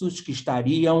textos que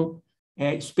estariam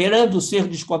esperando ser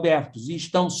descobertos e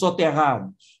estão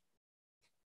soterrados.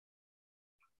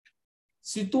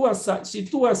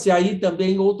 Situa-se aí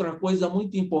também outra coisa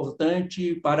muito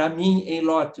importante para mim em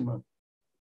Lotman.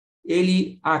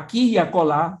 Ele, aqui e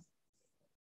acolá,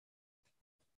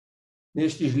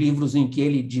 nestes livros em que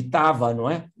ele ditava, não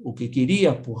é, o que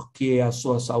queria, porque a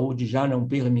sua saúde já não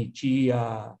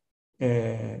permitia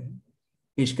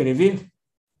escrever,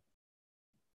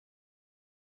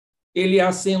 ele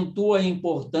acentua a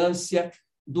importância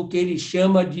do que ele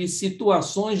chama de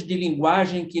situações de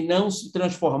linguagem que não se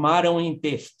transformaram em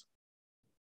texto.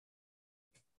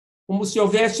 Como se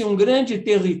houvesse um grande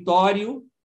território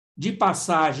de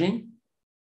passagem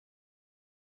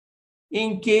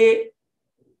em que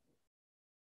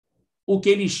o que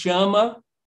ele chama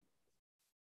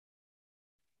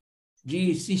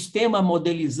de sistema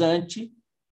modelizante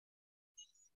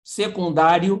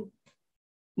secundário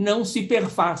não se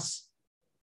perfaz,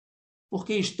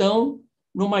 porque estão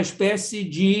numa espécie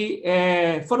de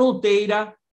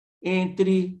fronteira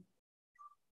entre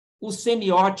o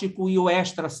semiótico e o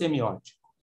extrasemiótico.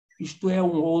 Isto é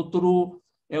um outro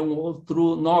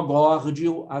nó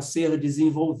górdio a ser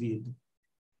desenvolvido,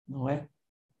 não é?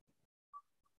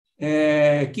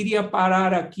 Queria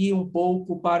parar aqui um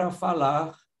pouco para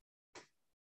falar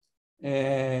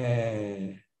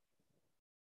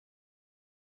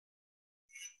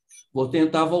vou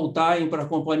tentar voltar para a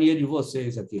companhia de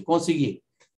vocês aqui. Consegui.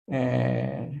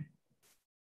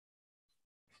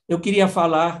 Eu queria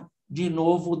falar de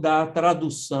novo da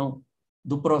tradução,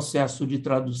 do processo de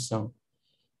tradução.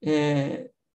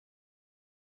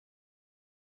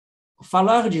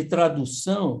 Falar de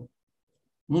tradução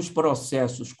nos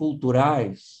processos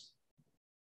culturais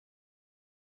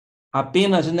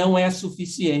apenas não é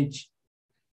suficiente.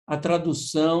 A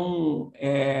tradução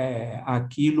é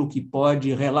aquilo que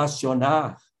pode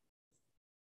relacionar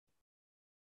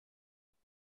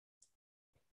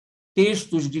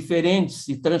textos diferentes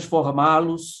e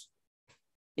transformá-los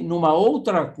numa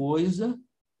outra coisa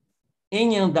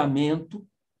em andamento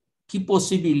que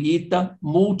possibilita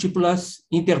múltiplas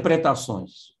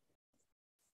interpretações.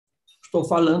 Estou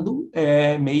falando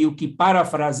meio que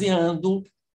parafraseando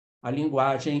a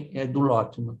linguagem do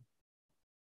Lotman.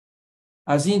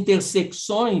 As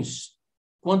intersecções,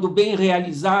 quando bem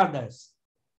realizadas,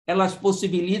 elas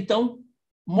possibilitam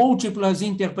múltiplas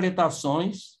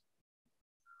interpretações.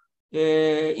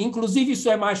 Inclusive, isso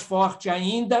é mais forte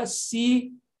ainda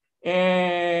se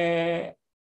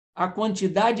a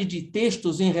quantidade de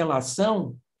textos em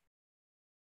relação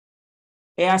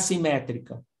é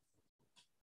assimétrica.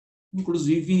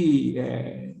 Inclusive,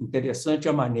 é interessante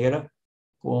a maneira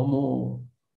como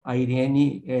a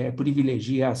Irene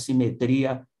privilegia a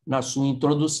simetria na sua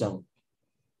introdução,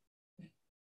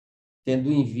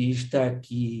 tendo em vista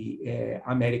que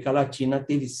a América Latina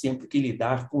teve sempre que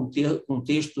lidar com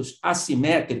textos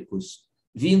assimétricos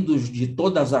vindos de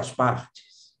todas as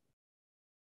partes.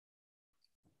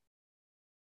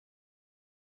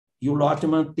 E o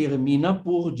Lotman termina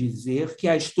por dizer que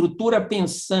a estrutura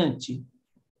pensante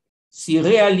se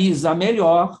realiza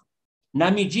melhor na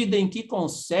medida em que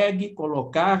consegue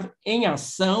colocar em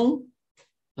ação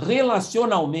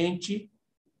relacionalmente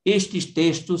estes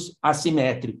textos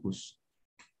assimétricos,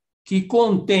 que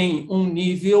contêm um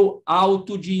nível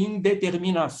alto de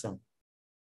indeterminação.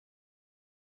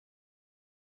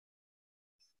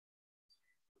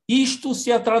 Isto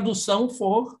se a tradução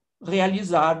for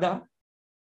realizada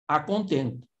a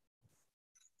contento.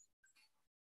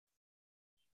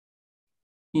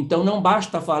 Então, não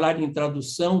basta falar em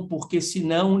tradução, porque,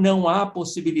 senão, não há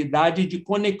possibilidade de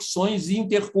conexões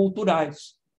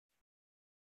interculturais.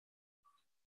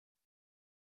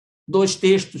 Dois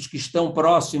textos que estão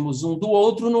próximos um do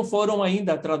outro não foram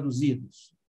ainda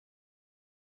traduzidos.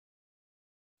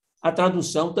 A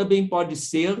tradução também pode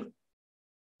ser,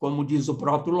 como diz o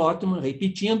próprio Lotman,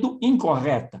 repetindo,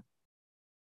 incorreta.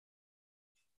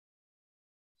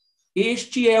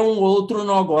 Este é um outro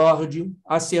nó górdio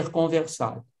a ser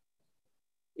conversado.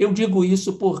 Eu digo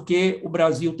isso porque o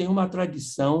Brasil tem uma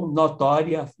tradição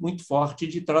notória, muito forte,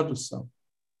 de tradução.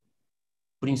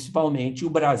 Principalmente o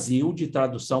Brasil de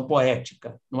tradução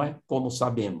poética, não é? Como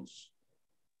sabemos.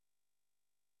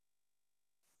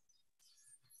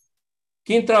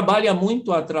 Quem trabalha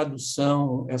muito a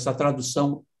tradução, essa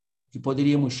tradução que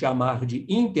poderíamos chamar de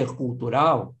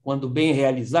intercultural, quando bem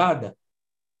realizada,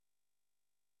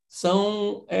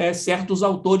 são certos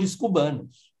autores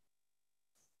cubanos.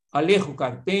 Alejo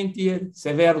Carpentier,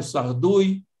 Severo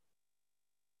Sarduy,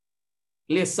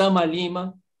 Lessama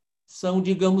Lima, são,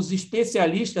 digamos,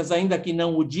 especialistas, ainda que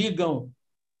não o digam,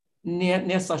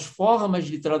 nessas formas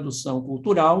de tradução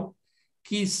cultural,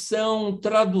 que são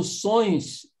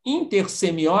traduções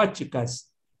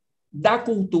intersemióticas da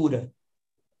cultura,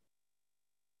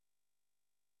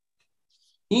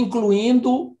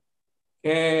 incluindo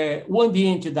o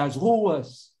ambiente das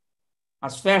ruas,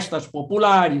 as festas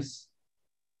populares,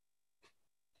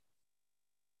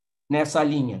 nessa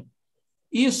linha.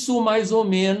 Isso, mais ou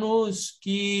menos,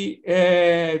 que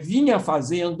vinha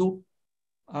fazendo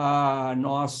a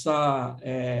nossa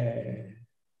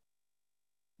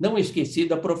não esqueci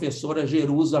da professora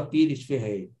Jerusa Pires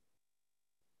Ferreira.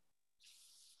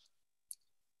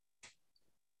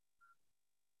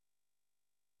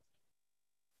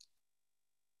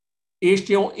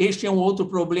 Este é um outro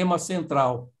problema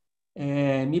central.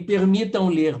 Me permitam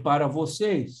ler para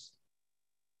vocês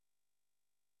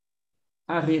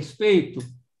a respeito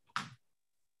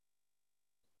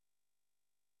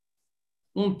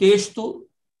um texto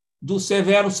do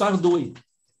Severo Sardui,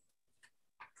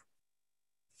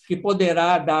 que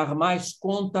poderá dar mais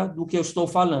conta do que eu estou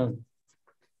falando.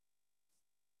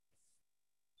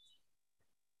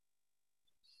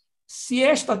 Se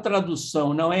esta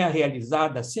tradução não é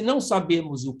realizada, se não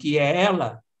sabemos o que é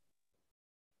ela,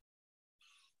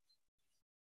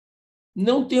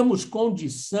 não temos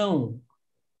condição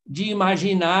de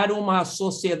imaginar uma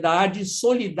sociedade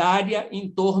solidária em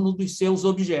torno dos seus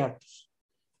objetos.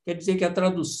 Quer dizer que a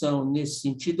tradução, nesse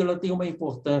sentido, ela tem uma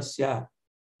importância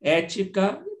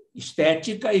ética,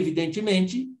 estética,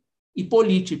 evidentemente, e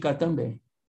política também.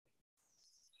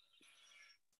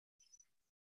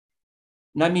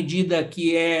 Na medida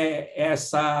que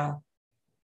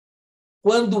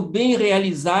quando bem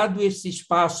realizado esse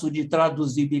espaço de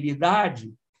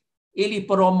traduzibilidade, ele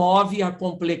promove a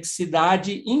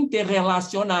complexidade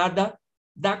interrelacionada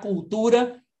da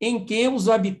cultura em que os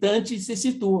habitantes se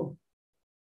situam,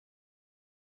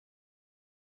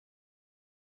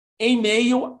 em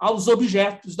meio aos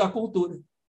objetos da cultura.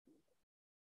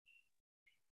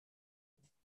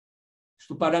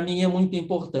 Isto, para mim, é muito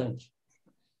importante.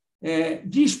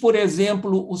 Diz, por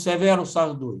exemplo, o Severo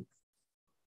Sardui: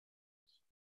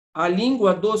 a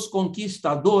língua dos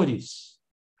conquistadores,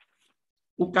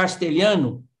 o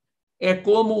castelhano, é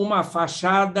como uma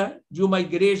fachada de uma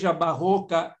igreja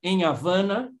barroca em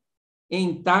Havana,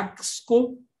 em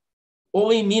Taxco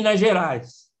ou em Minas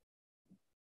Gerais.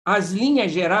 As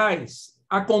linhas gerais,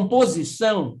 a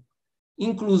composição,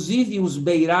 inclusive os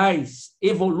beirais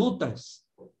e volutas,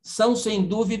 são, sem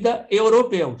dúvida,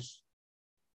 europeus.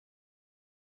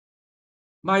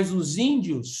 Mas os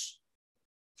índios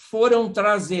foram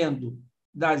trazendo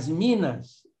das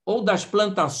minas ou das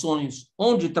plantações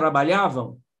onde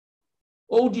trabalhavam,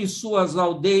 ou de suas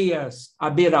aldeias à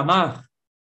beira-mar,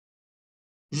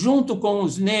 junto com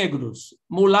os negros,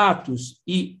 mulatos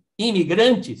e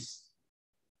imigrantes,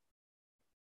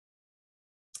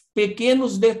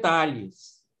 pequenos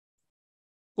detalhes,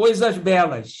 coisas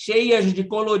belas, cheias de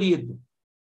colorido,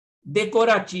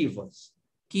 decorativas,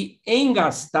 que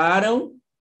engastaram,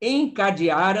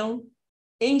 encadearam,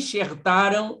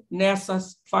 enxertaram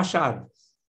nessas fachadas.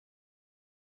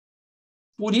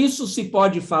 Por isso se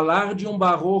pode falar de um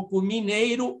barroco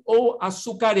mineiro ou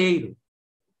açucareiro.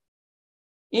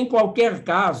 Em qualquer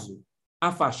caso,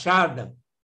 a fachada,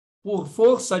 por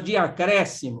força de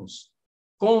acréscimos,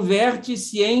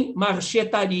 converte-se em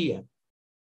marchetaria.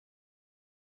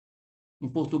 Em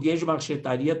português,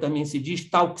 marchetaria também se diz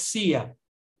tauxia,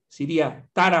 seria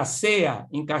taracea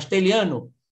em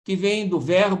castelhano, que vem do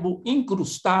verbo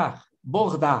incrustar,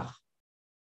 bordar.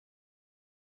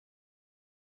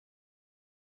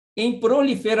 Em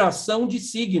proliferação de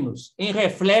signos, em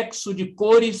reflexo de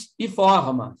cores e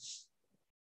formas.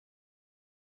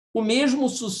 O mesmo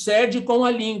sucede com a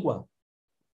língua.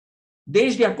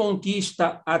 Desde a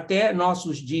conquista até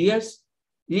nossos dias,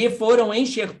 lhe foram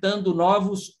enxertando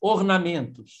novos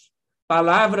ornamentos,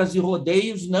 palavras e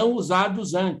rodeios não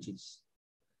usados antes.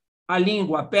 A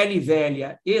língua pele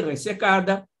velha e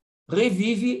ressecada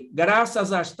revive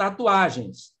graças às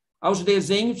tatuagens, aos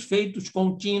desenhos feitos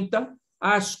com tinta,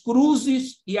 às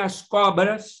cruzes e às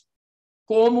cobras,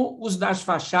 como os das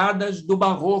fachadas do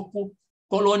barroco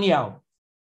colonial.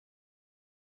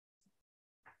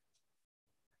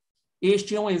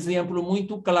 Este é um exemplo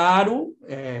muito claro,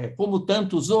 como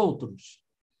tantos outros,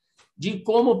 de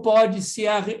como pode-se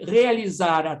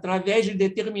realizar, através de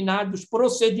determinados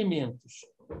procedimentos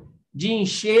de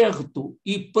enxerto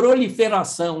e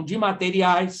proliferação de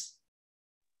materiais,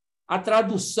 a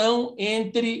tradução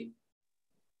entre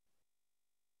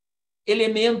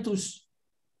elementos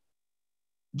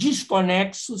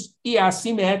desconexos e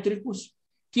assimétricos,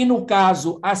 que, no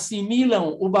caso,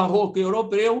 assimilam o barroco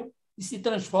europeu e se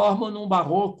transformam num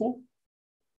barroco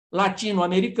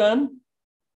latino-americano,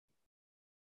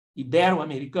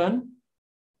 ibero-americano,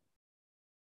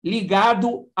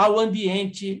 ligado ao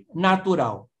ambiente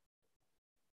natural.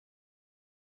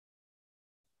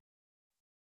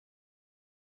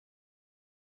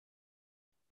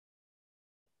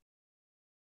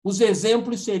 Os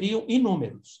exemplos seriam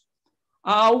inúmeros.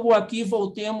 Há algo aqui,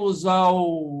 voltemos a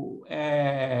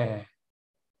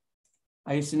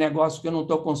esse negócio que eu não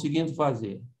estou conseguindo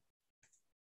fazer.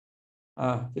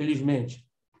 Felizmente.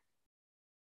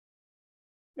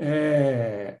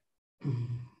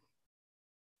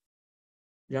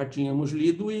 Já tínhamos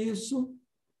lido isso.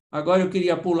 Agora eu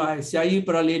queria pular esse aí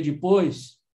para ler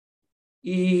depois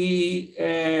e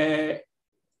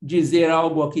dizer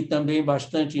algo aqui também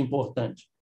bastante importante.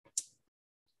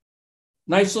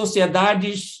 Nas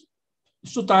sociedades,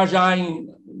 isso está já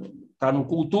está no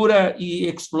Cultura e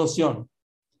Explosión.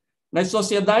 Nas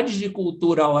sociedades de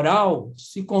cultura oral,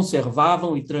 se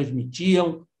conservavam e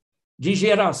transmitiam, de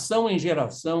geração em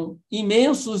geração,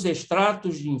 imensos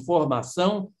extratos de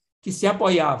informação que se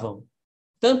apoiavam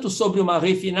tanto sobre uma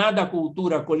refinada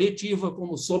cultura coletiva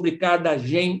como sobre cada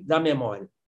gen da memória.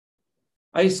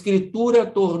 A escritura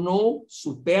tornou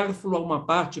supérflua uma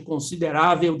parte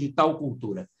considerável de tal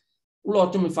cultura. O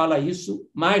Lotman fala isso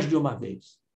mais de uma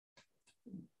vez.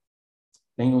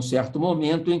 Tem um certo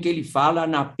momento em que ele fala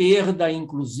na perda,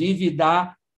 inclusive,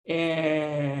 da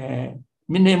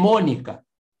mnemônica,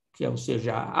 que é, ou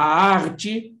seja, a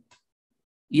arte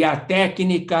e a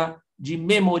técnica de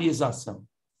memorização.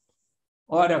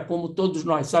 Ora, como todos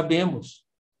nós sabemos,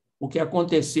 o que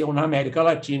aconteceu na América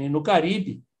Latina e no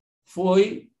Caribe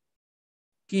foi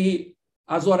que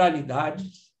as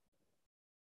oralidades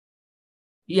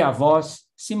e a voz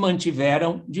se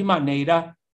mantiveram de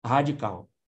maneira radical.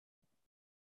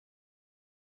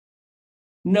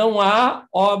 Não há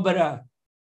obra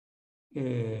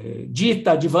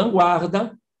dita de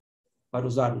vanguarda, para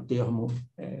usar o termo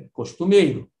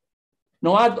costumeiro,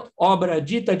 não há obra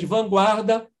dita de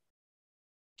vanguarda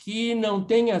que não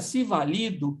tenha se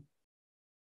valido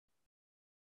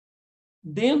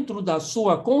dentro da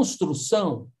sua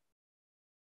construção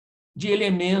de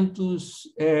elementos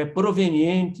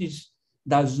provenientes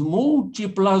das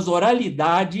múltiplas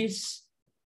oralidades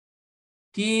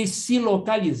que se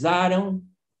localizaram,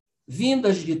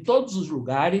 vindas de todos os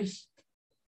lugares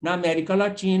na América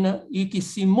Latina e que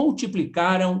se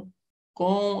multiplicaram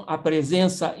com a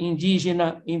presença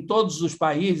indígena em todos os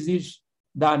países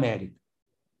da América.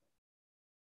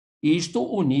 Isto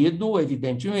unido,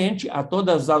 evidentemente, a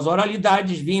todas as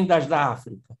oralidades vindas da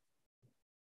África.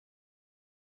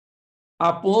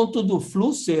 A ponto do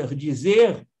Flusser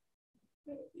dizer,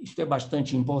 isto é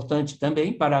bastante importante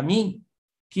também para mim,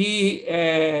 que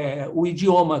o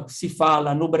idioma que se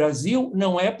fala no Brasil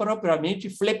não é propriamente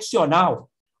flexional,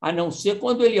 a não ser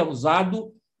quando ele é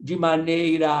usado de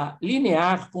maneira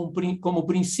linear, como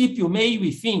princípio, meio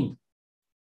e fim.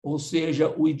 Ou seja,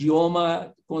 o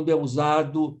idioma, quando é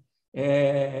usado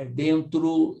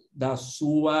dentro da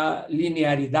sua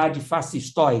linearidade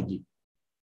fascistoide.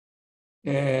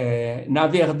 Na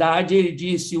verdade, ele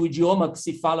disse, o idioma que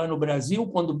se fala no Brasil,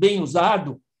 quando bem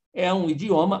usado, é um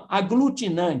idioma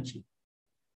aglutinante,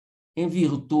 em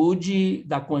virtude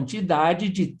da quantidade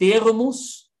de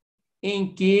termos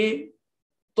em que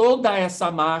toda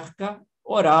essa marca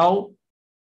oral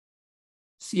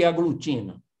se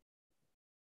aglutina.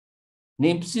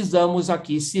 Nem precisamos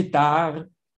aqui citar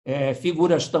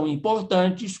figuras tão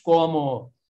importantes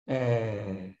como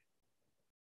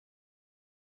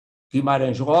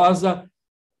Guimarães Rosa,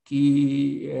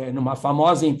 que, numa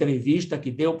famosa entrevista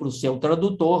que deu para o seu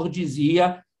tradutor,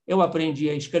 dizia: eu aprendi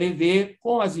a escrever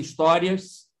com as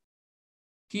histórias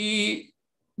que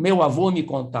meu avô me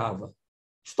contava,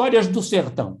 histórias do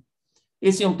sertão.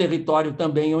 Esse é um território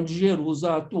também onde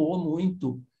Jerusa atuou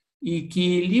muito e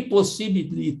que lhe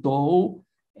possibilitou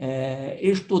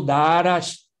estudar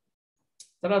as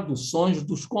traduções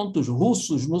dos contos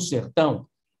russos no sertão,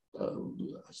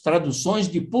 as traduções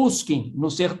de Pushkin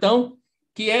no sertão,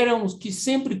 que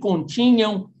sempre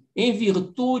continham, em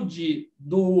virtude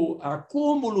do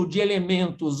acúmulo de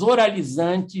elementos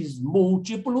oralizantes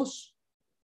múltiplos,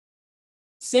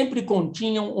 sempre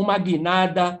continham uma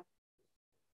guinada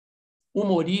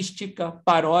humorística,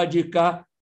 paródica,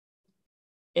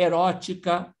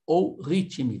 erótica ou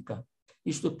rítmica.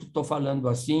 Isto que estou falando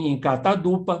assim em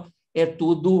catadupa,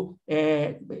 tudo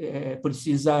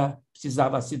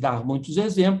precisava se dar muitos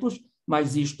exemplos,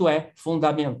 mas isto é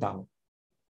fundamental.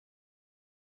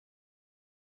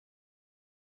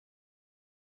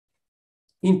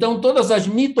 Então, todas as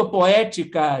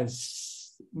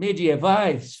mitopoéticas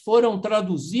medievais foram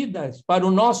traduzidas para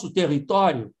o nosso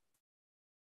território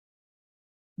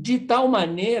de tal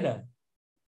maneira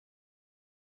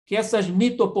que essas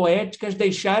mitopoéticas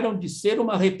deixaram de ser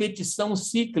uma repetição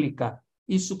cíclica,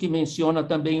 isso que menciona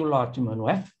também o Lotman, não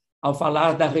é? Ao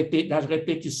falar das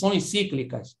repetições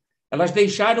cíclicas. Elas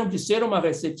deixaram de ser uma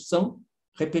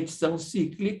repetição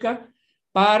cíclica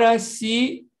para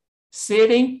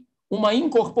serem uma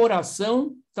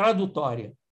incorporação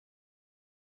tradutória,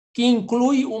 que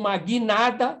inclui uma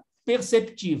guinada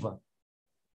perceptiva.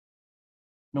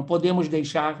 Não podemos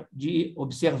deixar de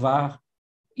observar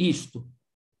isto.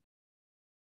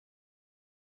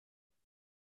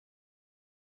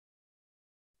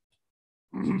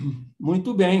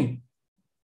 Muito bem.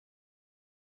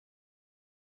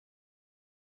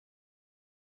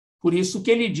 Por isso que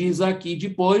ele diz aqui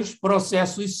depois,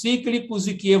 processos cíclicos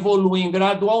e que evoluem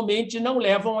gradualmente não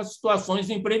levam a situações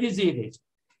imprevisíveis.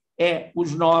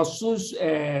 Os nossos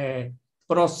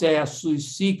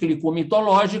processos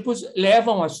cíclico-mitológicos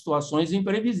levam a situações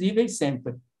imprevisíveis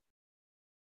sempre.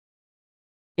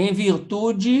 Em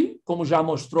virtude, como já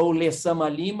mostrou Lessama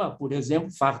Lima, por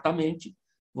exemplo, fartamente,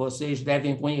 vocês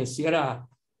devem conhecer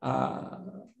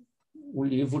o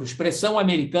livro Expressão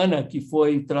Americana, que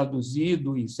foi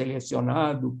traduzido e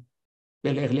selecionado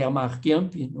pela Erlia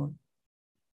Marquemp,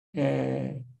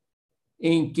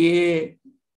 em que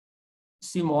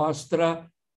se mostra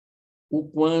o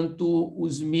quanto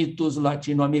os mitos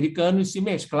latino-americanos se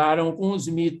mesclaram com os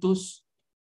mitos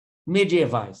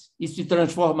medievais e se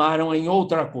transformaram em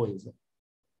outra coisa.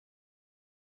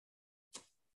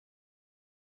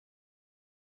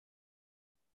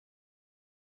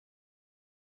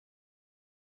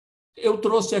 Eu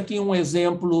trouxe aqui um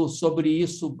exemplo sobre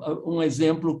isso, um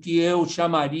exemplo que eu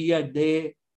chamaria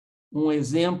de um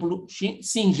exemplo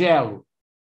singelo.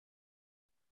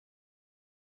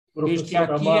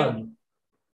 Professor Amaro,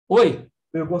 Oi.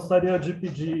 Eu gostaria de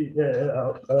pedir,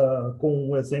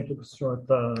 com o exemplo que o senhor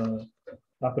está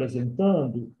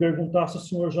apresentando, perguntar se o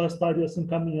senhor já estaria se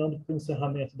encaminhando para o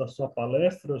encerramento da sua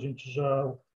palestra. A gente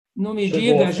já... Não me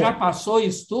diga, já passou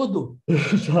isso tudo?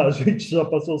 A gente já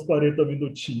passou os 40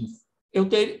 minutinhos.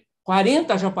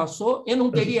 40 já passou? Eu não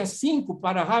teria 5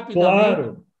 para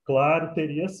rapidamente? Claro,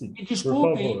 teria sim. Me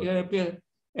desculpem,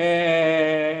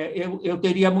 eu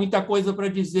teria muita coisa para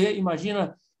dizer.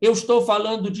 Imagina, eu estou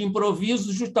falando de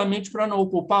improviso justamente para não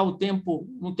ocupar um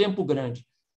tempo grande.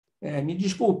 Me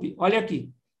desculpe, olha aqui.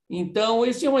 Então,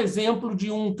 esse é um exemplo de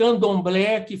um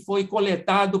candomblé que foi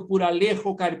coletado por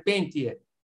Alejo Carpentier.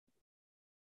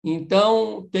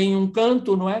 Então, tem um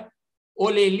canto, não é?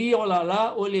 Oleli,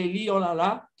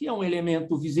 olalá, que é um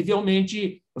elemento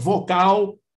visivelmente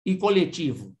vocal e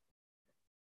coletivo.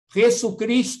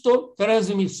 Jesucristo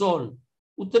transmissor.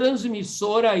 O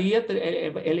transmissor aí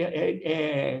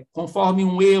conforme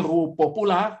um erro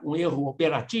popular, um erro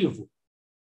operativo,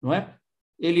 não é?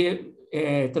 Ele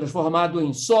é transformado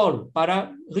em sol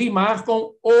para rimar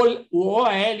com o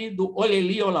OL do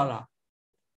oleli, olalá.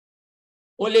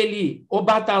 Oleli,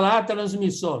 obatalá,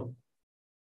 transmissor.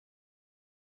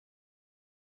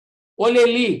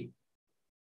 Oleli,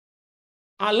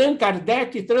 Allan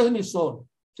Kardec, transmissor.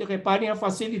 Você reparem a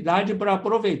facilidade para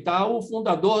aproveitar o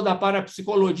fundador da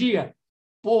parapsicologia,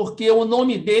 porque o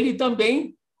nome dele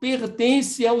também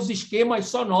pertence aos esquemas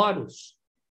sonoros,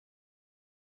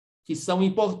 que são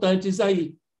importantes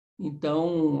aí.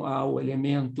 Então, há o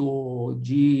elemento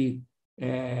de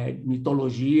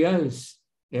mitologias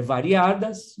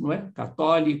variadas, não é?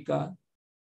 Católica,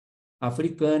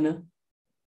 africana,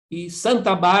 e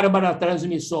Santa Bárbara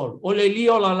transmissor. Oleli,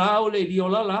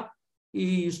 olalá,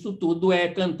 e isto tudo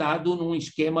é cantado num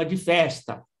esquema de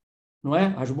festa, não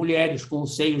é? As mulheres com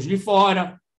os seios de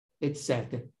fora,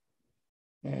 etc.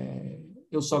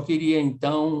 Eu só queria,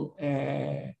 então,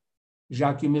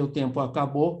 já que o meu tempo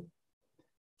acabou,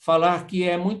 falar que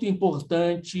é muito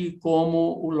importante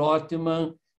como o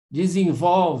Lotman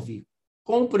desenvolve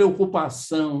com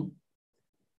preocupação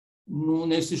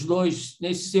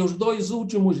nesses seus 2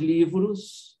 últimos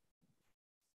livros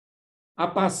a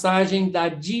passagem da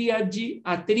díade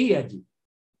à tríade.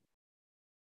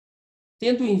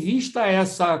 Tendo em vista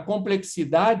essa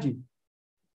complexidade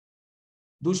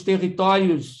dos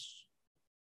territórios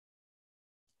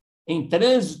em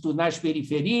trânsito nas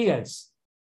periferias,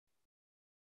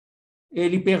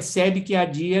 ele percebe que a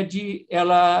díade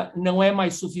ela não é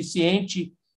mais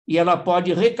suficiente e ela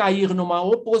pode recair numa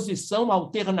oposição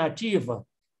alternativa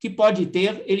que pode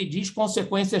ter, ele diz,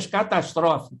 consequências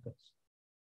catastróficas.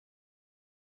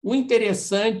 O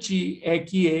interessante é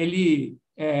que ele,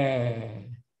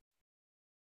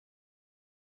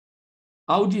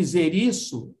 ao dizer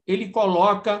isso, ele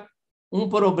coloca um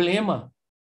problema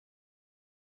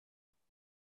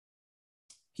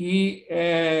que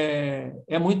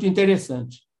é muito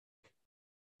interessante.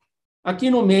 Aqui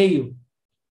no meio,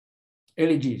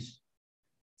 ele diz: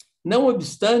 não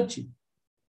obstante,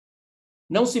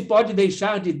 não se pode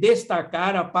deixar de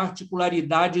destacar a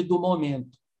particularidade do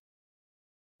momento.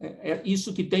 É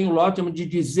isso que tem o Lotman de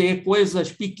dizer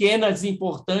coisas pequenas e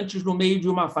importantes no meio de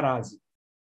uma frase.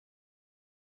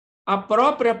 A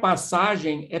própria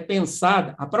passagem é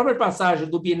pensada, a própria passagem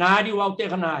do binário ao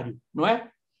ternário, não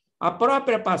é? A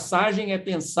própria passagem é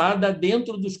pensada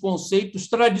dentro dos conceitos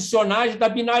tradicionais da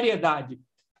binariedade.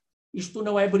 Isto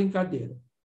não é brincadeira.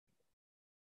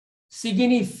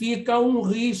 Significa um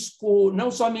risco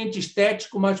não somente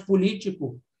estético, mas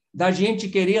político, da gente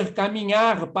querer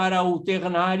caminhar para o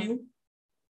ternário,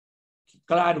 que,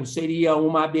 claro, seria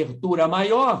uma abertura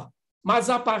maior, mas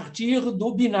a partir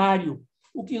do binário,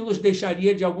 o que nos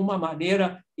deixaria, de alguma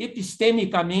maneira,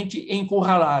 epistemicamente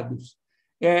encurralados.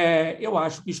 Eu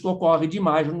acho que isto ocorre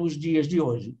demais nos dias de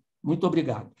hoje. Muito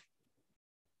obrigado.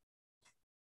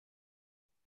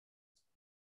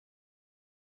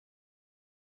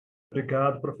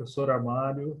 Obrigado, professor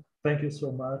Armário. Thank you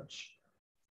so much.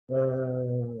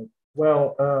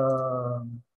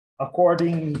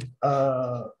 According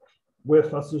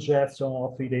with a suggestion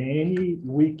of Irene,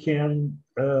 we can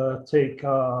take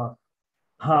a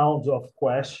round of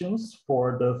questions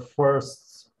for the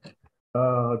first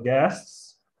guests.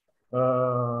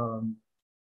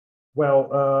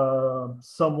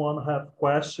 Someone have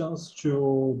questions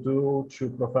to do to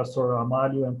Professor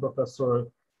Armário and Professor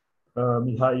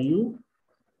Mikhail.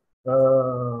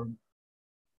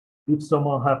 If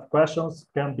someone have questions,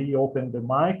 can be open the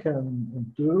mic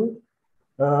and do.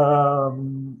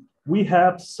 We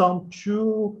have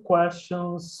two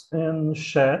questions in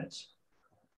chat.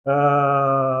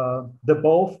 The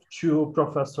both to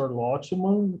Professor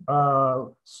Lotman,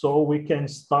 so we can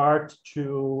start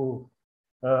to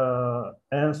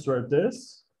answer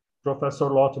this. Professor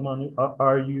Lotman,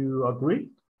 are you agree?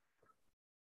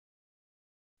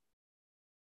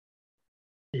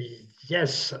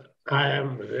 Yes, I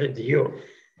am with you,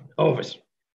 always.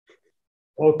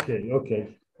 Okay.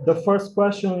 The first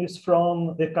question is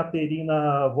from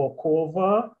Ekaterina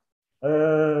Volkova.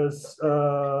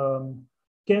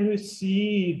 Can we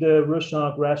see the Russian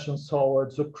aggression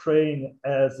towards Ukraine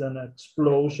as an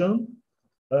explosion?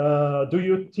 Do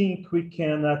you think we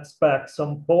can expect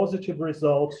some positive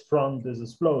results from this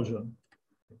explosion?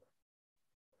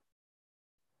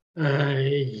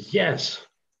 Yes,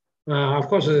 of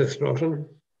course, it's an explosion.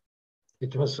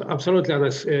 It was absolutely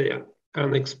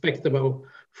unexpected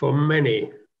for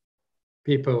many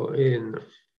people in,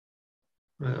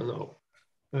 I don't know,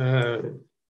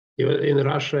 in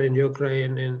Russia, in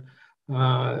Ukraine,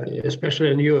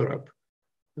 especially in Europe.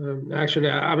 Actually,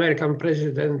 American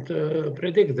president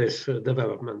predicted this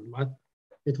development, but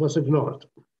it was ignored.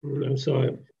 So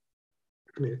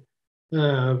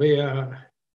we are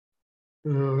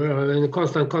in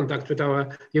constant contact with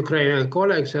our Ukrainian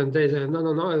colleagues, and they say,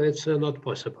 no, it's not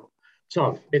possible.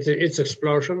 So it's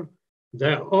explosion.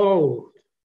 The whole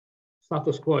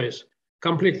status quo is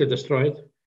completely destroyed,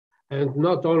 and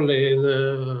not only in the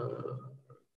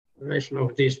relation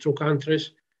of these two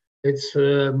countries, it's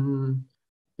in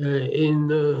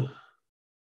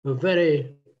a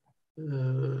very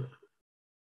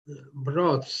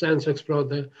broad sense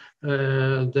explode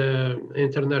the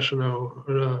international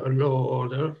law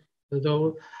order,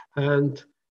 and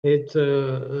it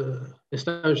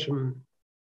established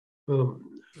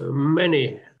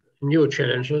many new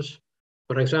challenges.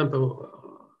 For example,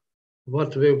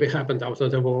 what will be happened after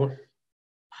the war,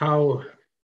 how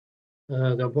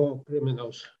the war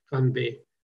criminals can be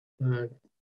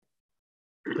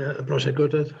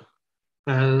prosecuted,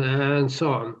 and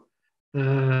so on.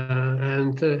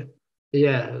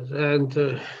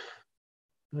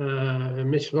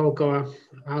 Ms. Volkova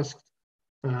asked,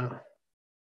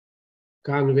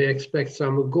 can we expect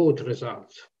some good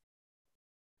results?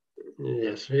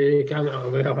 Yes, we can.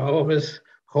 We are always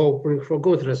hoping for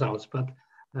good results, but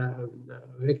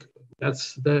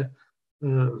that's the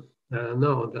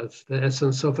that's the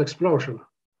essence of explosion.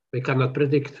 We cannot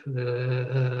predict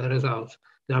the results.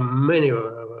 There are many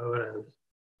variants.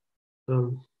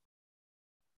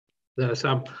 There are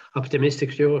some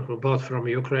optimistic view, both from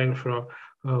Ukraine, for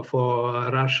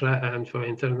Russia, and for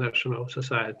international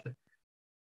society.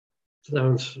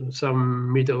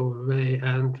 Some middle way,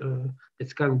 and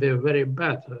it can be a very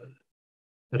bad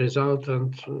result,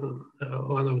 and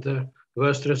one of the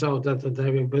worst results that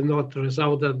there will be not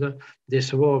result that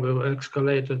this war will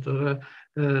escalate to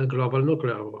a global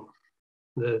nuclear war.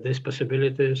 This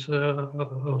possibility is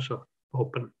also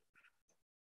open.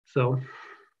 So.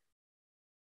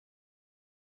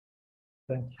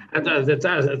 Thank you. And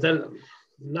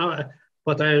now,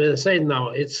 what I say now,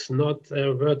 it's not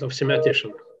a word of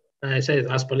semiotician. I say it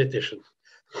as politician.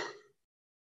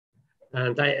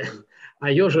 And I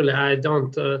usually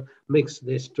don't mix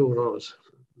these two roles,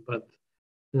 but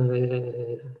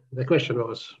the question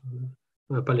was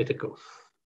political,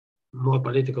 more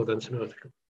political than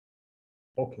semiotical.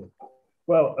 Okay.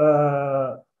 Well,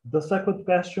 the second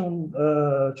question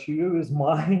to you is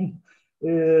mine.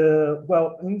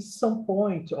 Well, in some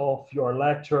point of your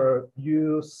lecture,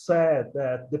 you said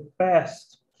that the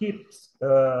past keeps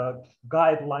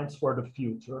guidelines for the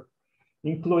future,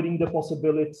 including the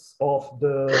possibilities of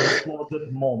the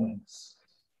exploded moments.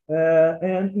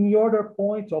 And in the other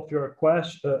point of your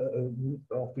question,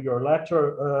 of your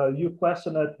lecture, you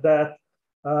questioned that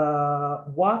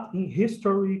what in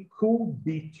history could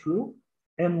be true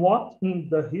and what in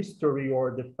the history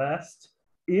or the past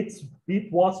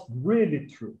it was really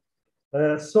true.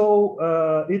 So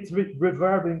it's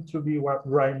reverberating to me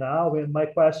right now, and my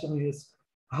question is,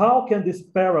 how can this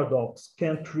paradox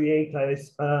can create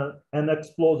an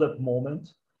explosive moment?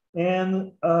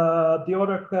 And the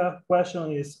other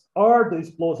question is, are the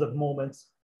explosive moments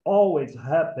always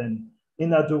happen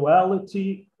in a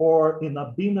duality or in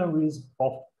a binaries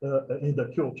of in the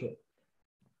culture?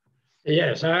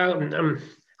 Yes,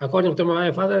 according to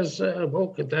my father's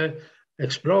book, the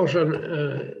explosion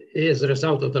is the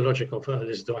result of the logic of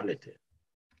this duality.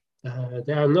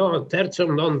 There are no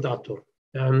tertium non datur.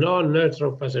 There are no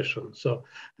neutral positions. So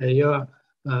you're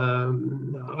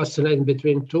oscillating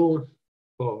between two.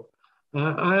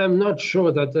 I am not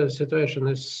sure that the situation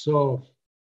is so.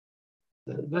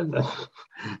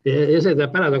 You see, the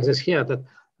paradox is here that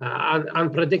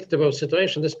unpredictable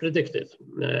situation is predicted,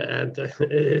 and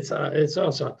it's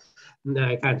also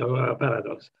kind of a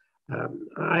paradox.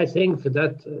 I think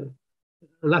that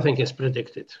nothing is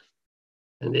predicted,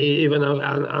 and even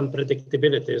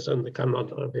unpredictabilities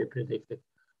cannot be predicted.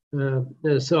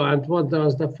 So, and what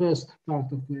was the first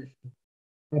part of the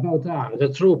question about the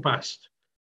true past?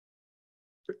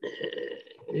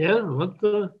 Yeah, what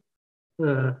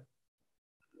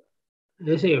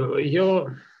you see,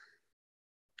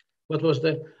 what was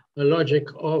the logic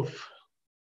of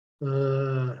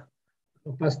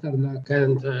Pasternak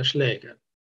and Schlegel?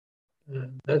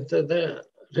 That the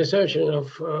research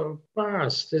of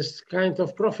past is kind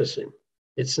of prophecy.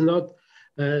 It's not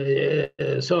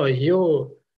so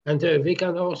you, and we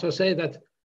can also say that,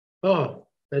 oh,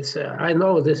 that's I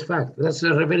know this fact. That's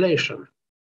a revelation.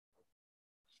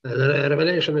 The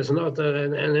revelation is not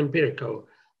an empirical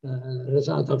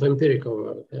result of empirical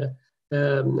work.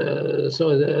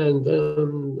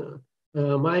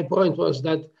 My point was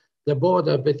that the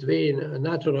border between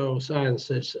natural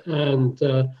sciences and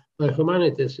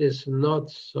humanities is not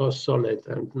so solid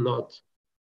and not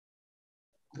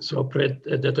so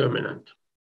predeterminant.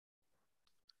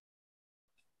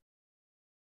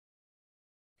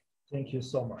 Thank you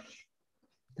so much.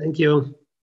 Thank you.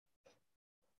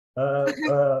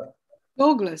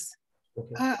 Douglas,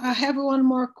 okay. I have one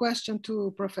more question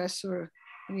to Professor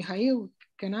Mikhail.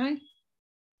 Can I?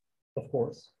 Of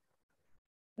course.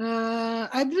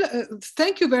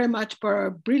 Thank you very much for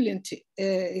a brilliant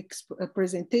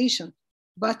presentation,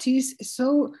 but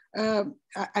so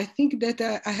I think that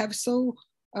I have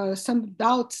some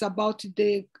doubts about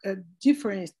the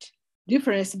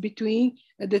difference between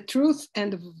the truth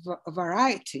and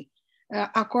variety.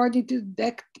 According to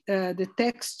the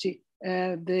text,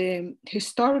 the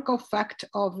historical fact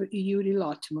of Iuri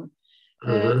Lotman.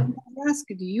 I asked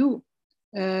you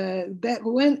that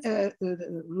when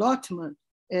Lotman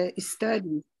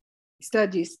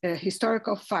studies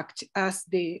historical fact as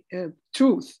the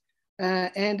truth,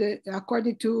 and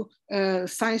according to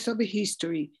science of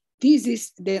history, this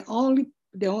is the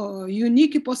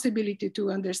unique possibility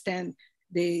to understand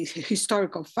the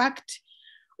historical fact.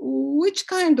 Which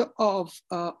kind of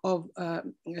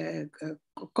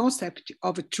concept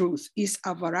of truth is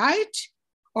a variety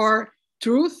or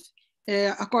truth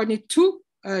according to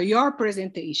your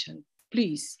presentation,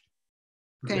 please?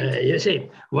 You see,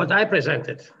 what I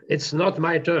presented, it's not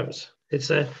my terms.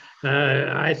 It's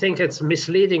I think it's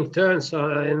misleading terms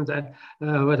in the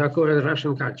what I call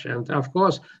Russian culture. And of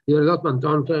course, Iuri Lotman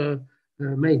don't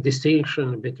make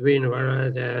distinction between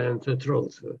variety and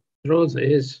truth. Truth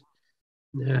is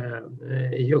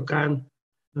you can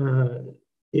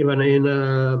even in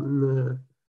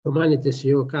humanities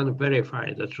you can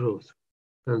verify the truth,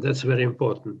 and that's very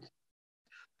important.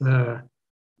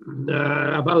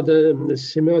 About the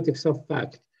semiotics of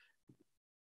fact,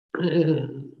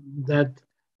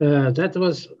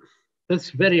 that's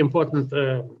very important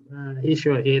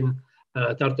issue in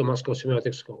Tartu Moscow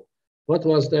Semiotics School. What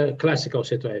was the classical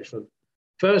situation?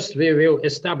 First, we will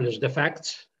establish the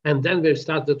facts, and then we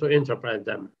started to interpret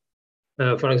them.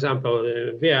 For example,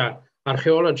 we are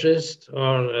archaeologists,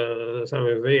 or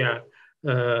we are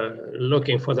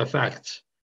looking for the facts,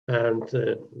 and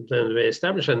then we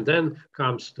establish, and then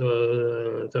comes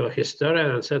to a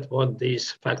historian and said what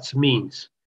these facts means.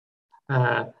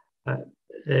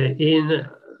 In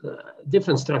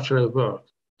different structural work,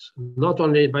 not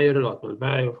only by Iuri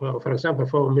Lotman, for example,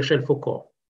 for Michel Foucault.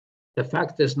 The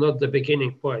fact is not the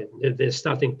beginning point, the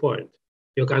starting point.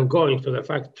 You can go into the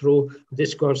fact through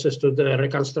discourses to the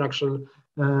reconstruction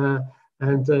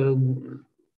and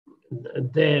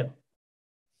the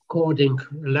coding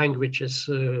languages,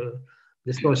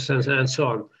 discourses, and so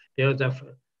on. The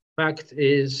fact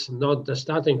is not the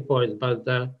starting point, but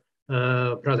the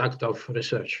product of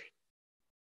research.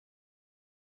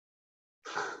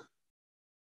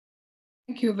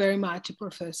 Thank you very much,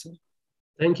 Professor.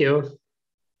 Thank you.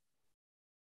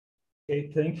 Okay,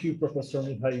 thank you, Professor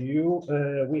Mikhail.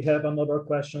 We have another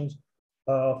question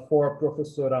for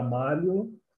Professor Amalio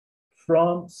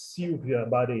from Silvia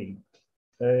Barei.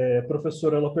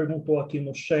 Professora, ela perguntou aqui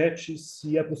no chat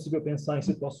se é possível pensar em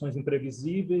situações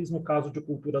imprevisíveis no caso de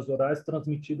culturas orais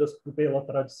transmitidas pela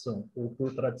tradição ou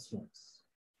por tradições.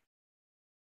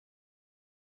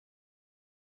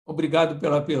 Obrigado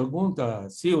pela pergunta,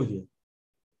 Silvia.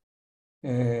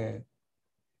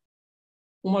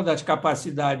 Uma das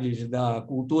capacidades da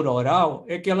cultura oral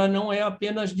é que ela não é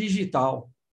apenas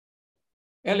digital.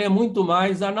 Ela é muito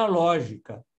mais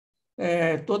analógica.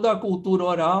 Toda a cultura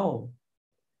oral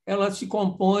ela se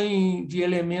compõe de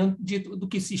elementos do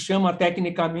que se chama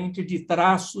tecnicamente de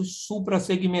traços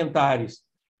suprassegmentares,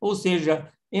 ou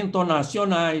seja,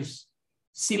 entonacionais,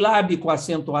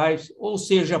 silábico-acentuais, ou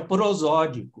seja,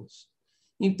 prosódicos.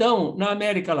 Então, na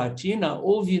América Latina,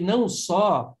 houve não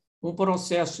só um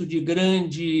processo de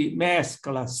grande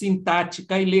mescla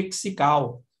sintática e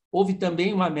lexical, houve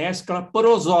também uma mescla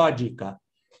prosódica.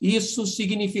 Isso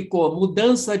significou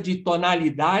mudança de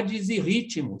tonalidades e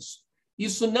ritmos.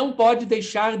 Isso não pode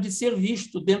deixar de ser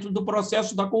visto dentro do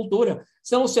processo da cultura,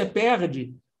 senão você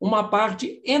perde uma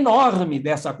parte enorme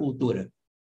dessa cultura,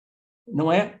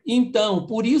 não é? Então,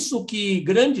 por isso que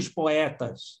grandes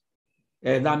poetas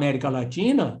da América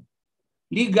Latina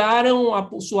ligaram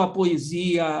a sua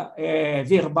poesia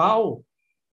verbal,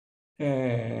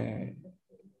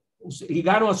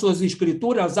 ligaram as suas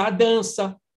escrituras à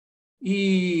dança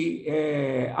e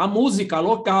à música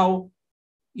local,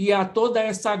 e a toda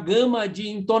essa gama de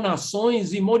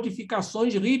entonações e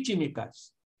modificações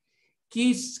rítmicas,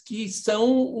 que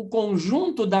são o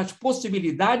conjunto das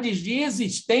possibilidades de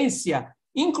existência,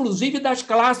 inclusive das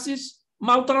classes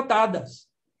maltratadas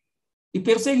e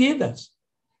perseguidas.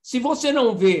 Se você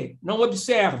não vê, não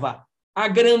observa a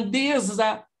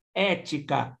grandeza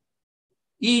ética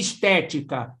e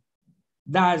estética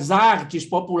das artes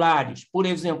populares, por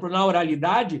exemplo, na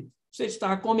oralidade, você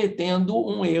está cometendo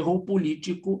um erro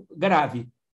político grave,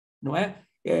 não é?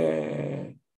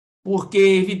 Porque,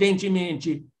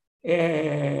 evidentemente,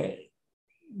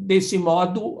 desse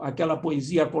modo, aquela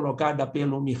poesia colocada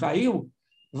pelo Mikhail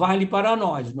vale para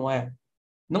nós, não é?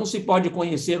 Não se pode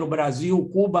conhecer o Brasil,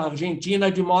 Cuba,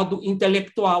 Argentina de modo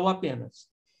intelectual apenas.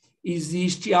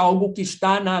 Existe algo que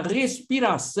está na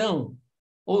respiração,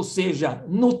 ou seja,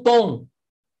 no tom,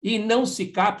 e não se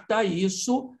capta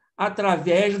isso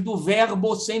através do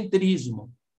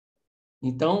verbocentrismo.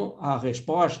 Então, a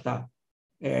resposta,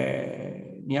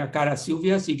 minha cara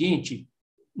Silvia, é a seguinte: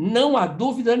 não há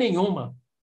dúvida nenhuma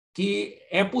que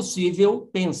é possível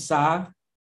pensar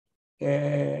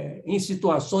em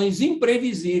situações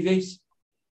imprevisíveis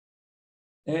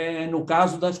no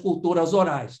caso das culturas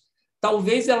orais.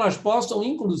 Talvez elas possam,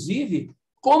 inclusive,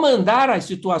 comandar as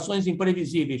situações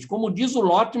imprevisíveis, como diz o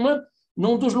Lotman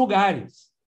num dos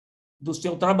lugares do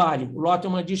seu trabalho. O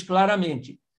Lotman diz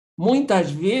claramente: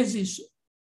 muitas vezes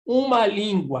uma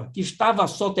língua que estava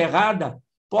soterrada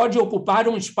pode ocupar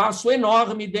um espaço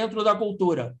enorme dentro da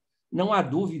cultura. Não há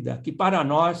dúvida que, para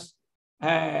nós,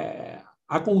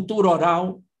 a cultura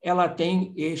oral ela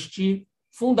tem este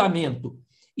fundamento.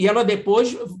 E ela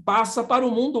depois passa para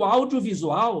o mundo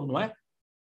audiovisual, não é?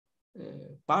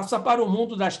 Passa para o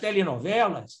mundo das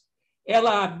telenovelas.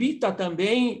 Ela habita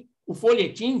também o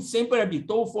folhetim, sempre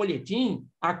habitou o folhetim,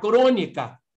 a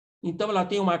crônica. Então, ela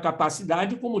tem uma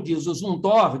capacidade, como diz o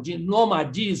Zunthor, de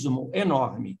nomadismo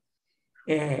enorme.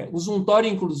 O Zunthor,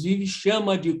 inclusive,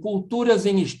 chama de culturas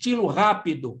em estilo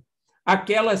rápido,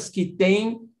 aquelas que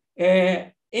têm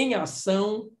em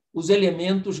ação os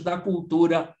elementos da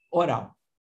cultura oral.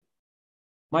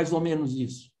 Mais ou menos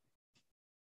isso.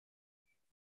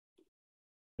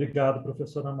 Obrigado,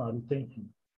 professor Amário. Thank you.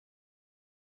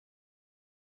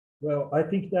 Well, I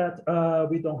think that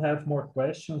we don't have more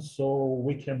questions, so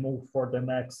we can move for the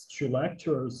next two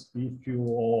lectures, if you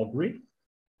all agree.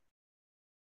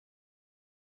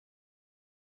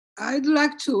 I'd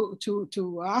like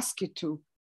to ask to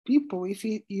people if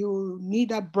you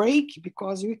need a break,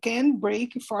 because we can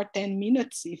break for 10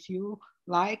 minutes if you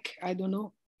like, I don't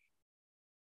know.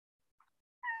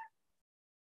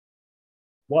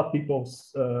 what people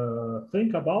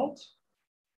think about.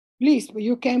 Please,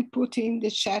 you can put in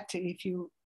the chat if you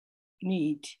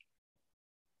need.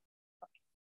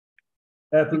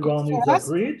 Everyone is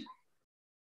agreed?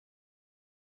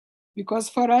 Because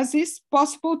for us, it's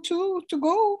possible to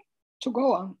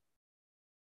go on.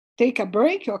 Take a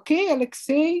break, okay,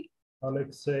 Aleksei?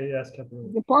 Aleksei, ask a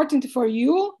break. Important for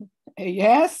you?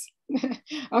 Yes?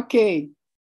 Okay.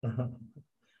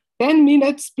 10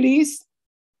 minutes, please.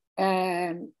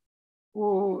 And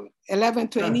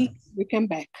 11:20, we come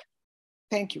back.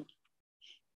 Thank you.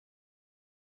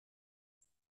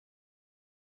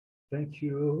 Thank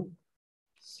you.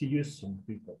 See you soon,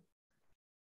 people.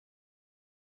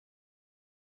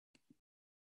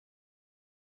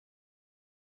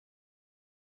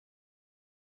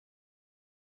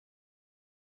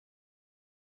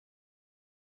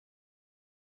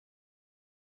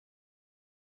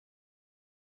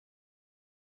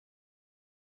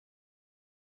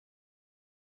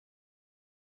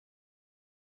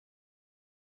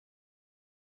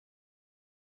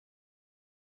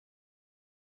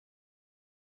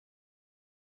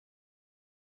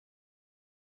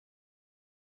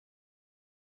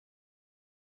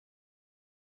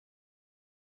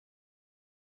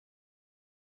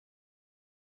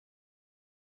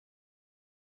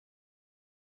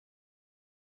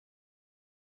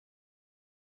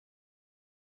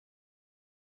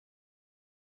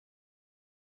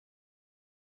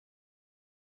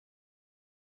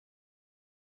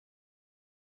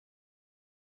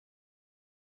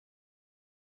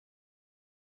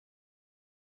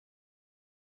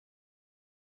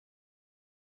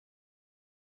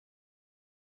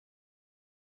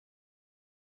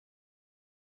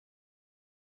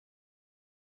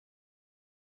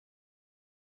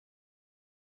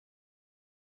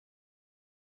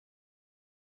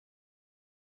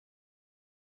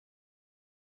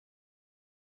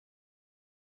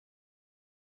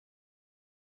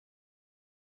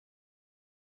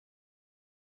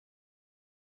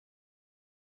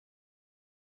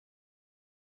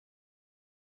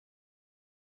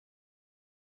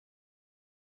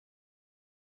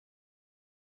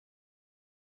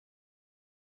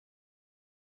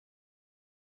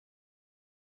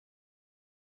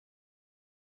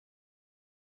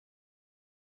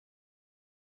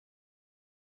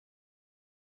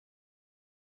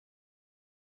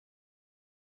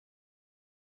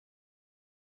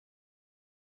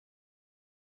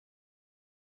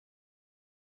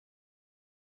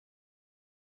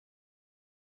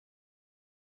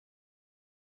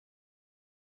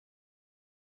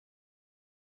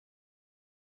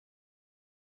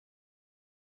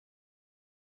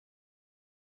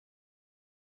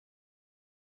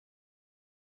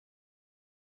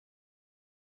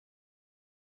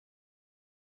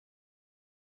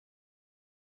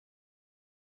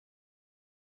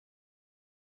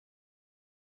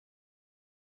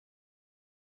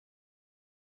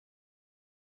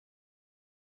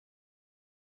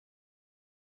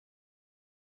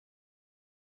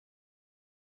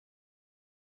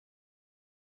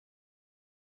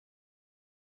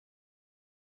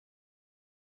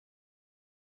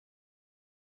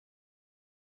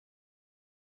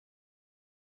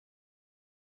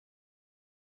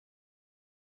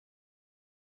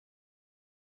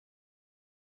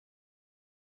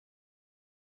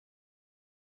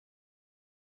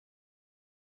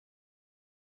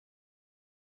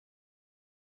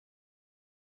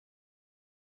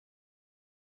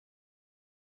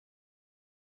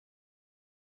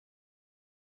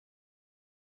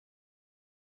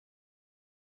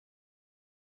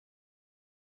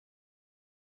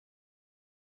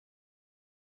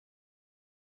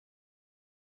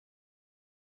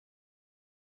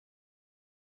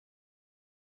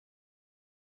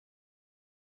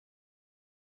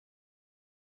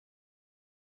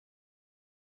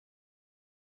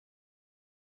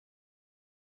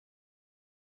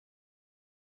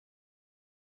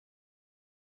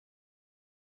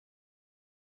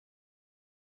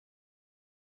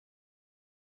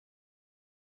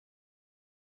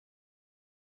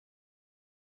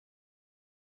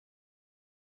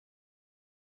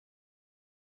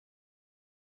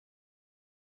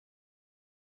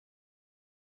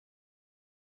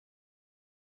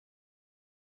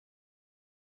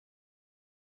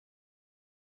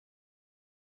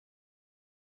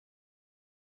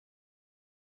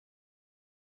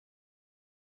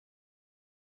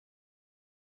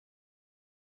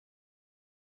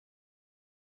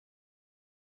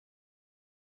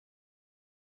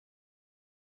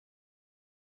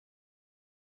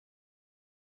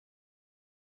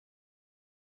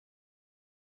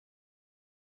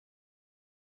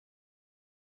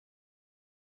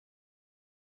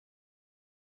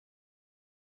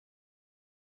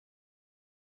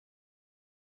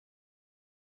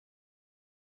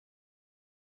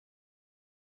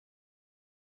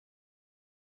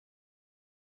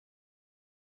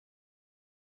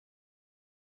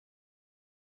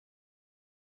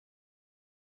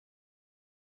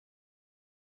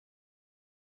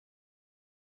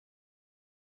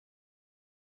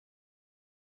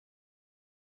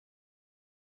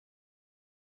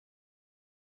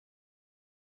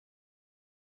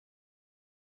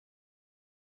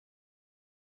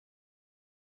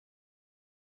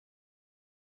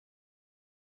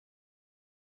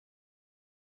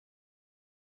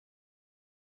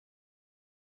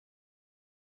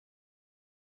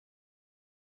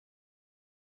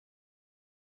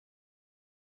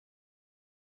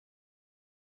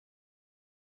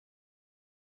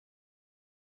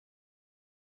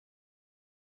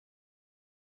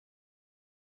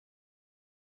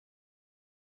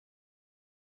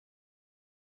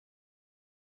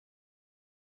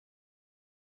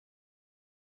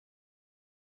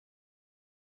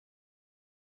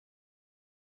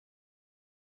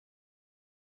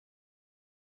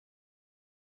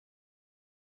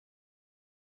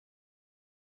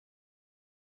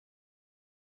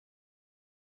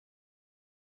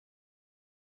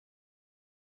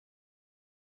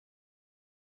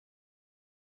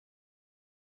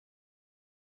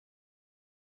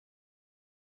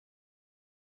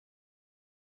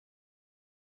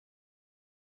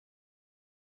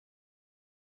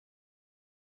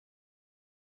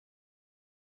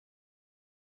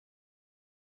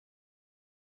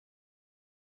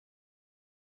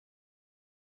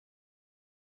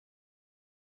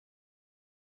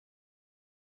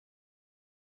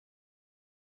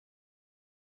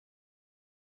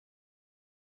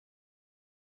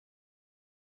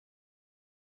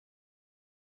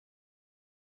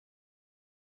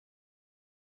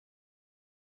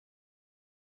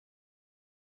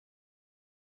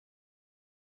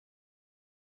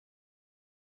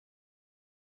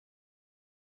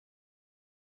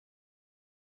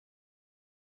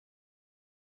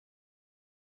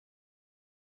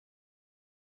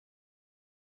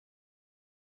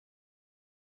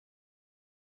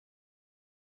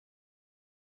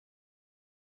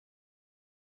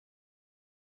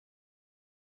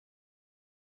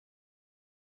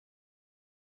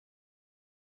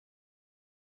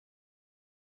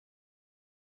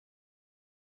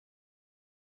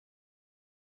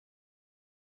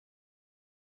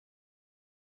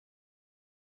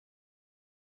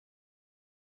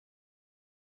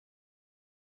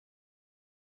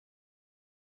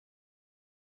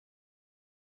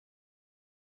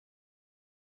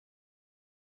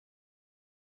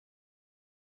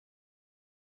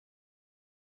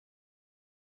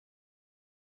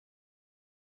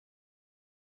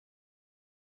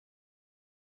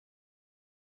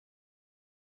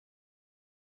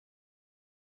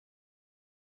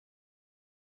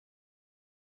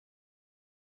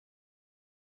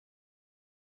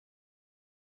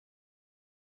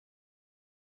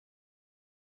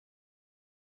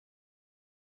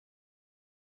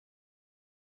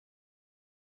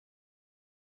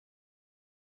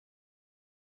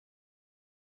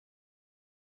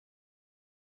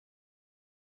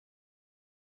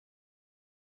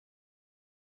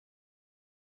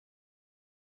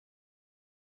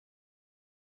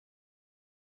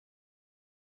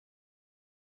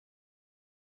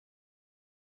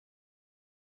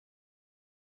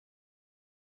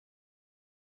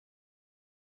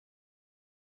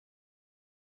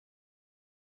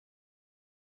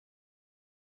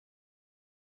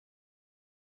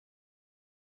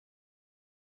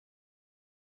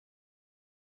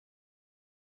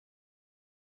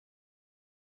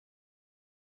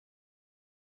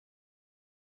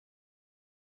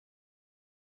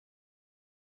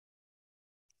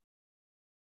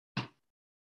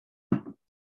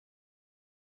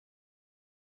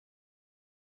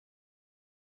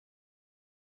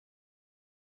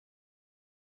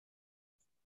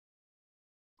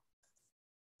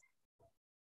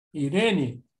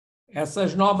 Irene,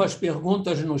 essas novas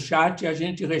perguntas no chat a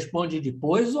gente responde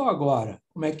depois ou agora?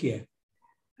 Como é que é?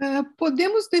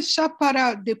 Podemos deixar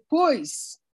para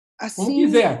depois? Assim, como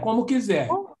quiser, como quiser.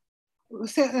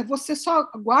 Você só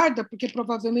aguarda, porque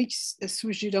provavelmente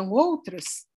surgirão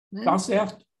outras, né? Tá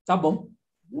certo, tá bom.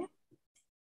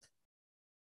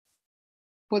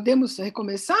 Podemos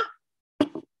recomeçar?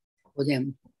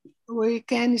 Podemos. We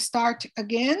can start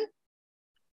again.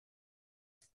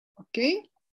 Okay.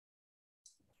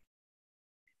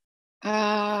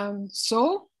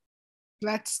 So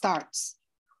let's start.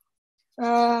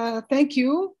 Thank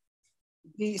you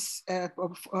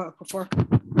for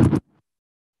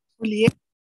Julieta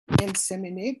and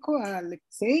Semenenko,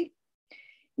 Aleksei.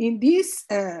 In this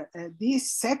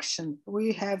section,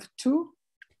 we have two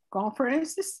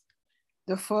conferences.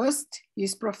 The first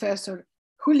is Professor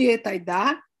Julieta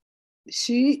Haidar.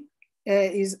 She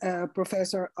is a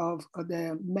professor of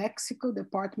the Mexico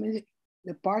Department,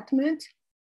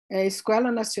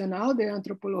 Escola Nacional de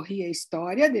Antropología e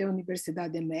História da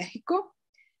Universidade de México.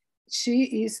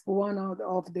 She is one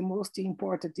of the most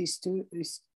important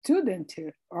students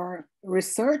or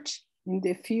research in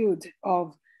the field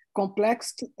of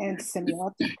complexity and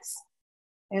semiotics.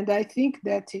 And I think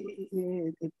that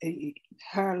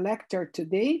her lecture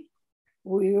today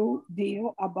will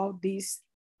deal about this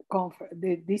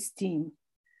theme.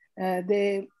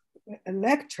 The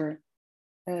lecture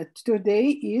today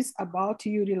is about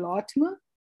Iuri Lotman,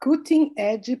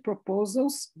 cutting-edge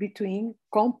proposals between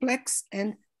complex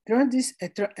and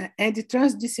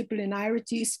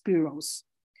transdisciplinarity spirals.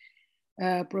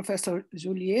 Professor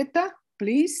Julieta,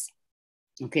 please.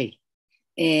 Ok.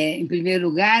 Em primeiro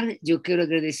lugar, eu quero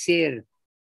agradecer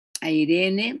a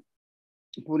Irene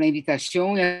por a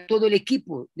invitação e a todo o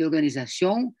equipo de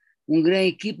organização, grande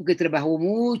equipo que trabalhou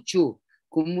muito,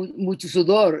 com muito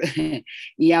sudor,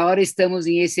 e agora estamos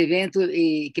em esse evento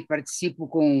que participo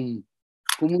com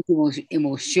muita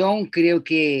emoção. Creio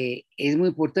que é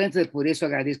muito importante, por isso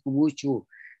agradeço muito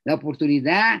a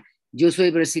oportunidade. Eu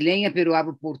sou brasileira, mas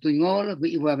falo portunhol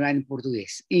e vou falar em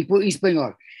português, em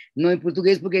espanhol. Não em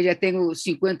português, porque já tenho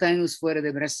 50 anos fora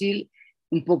do Brasil,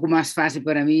 pouco mais fácil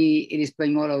para mim o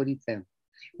espanhol ahorita,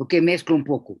 porque mesclo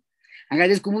pouco.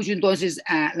 Agradeço muito, então,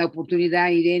 a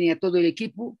oportunidade, Irene, a todo o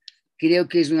equipo. Creio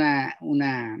que é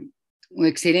um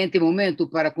excelente momento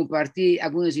para compartilhar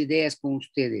algumas ideias com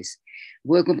vocês.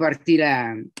 Vou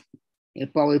compartilhar o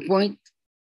PowerPoint.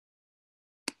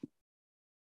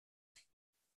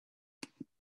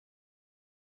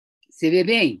 Se vê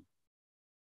bem,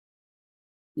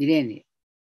 Irene?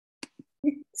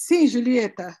 Sim,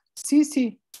 Julieta.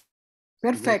 Sim.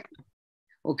 Perfecto.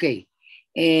 Ok.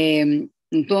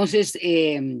 Entonces,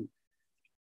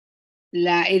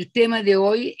 el tema de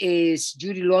hoy es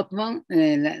Iuri Lotman,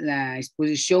 la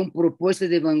exposición Propuestas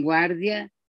de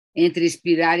Vanguardia entre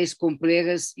Espirales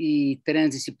Complejas y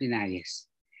Transdisciplinarias.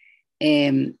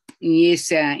 En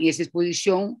esa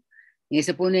exposición, en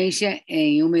esa ponencia,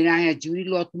 en homenaje a Iuri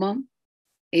Lotman,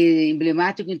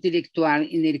 emblemático intelectual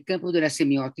en el campo de la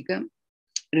semiótica,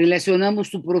 relacionamos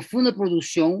su profunda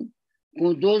producción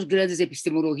con dos grandes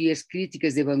epistemologías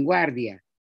críticas de vanguardia,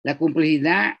 la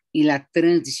complejidad y la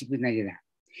transdisciplinaridad.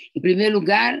 En primer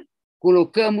lugar,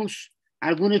 colocamos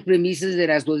algunas premisas de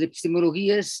las dos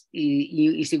epistemologías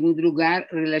y en segundo lugar,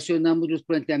 relacionamos los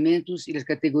planteamientos y las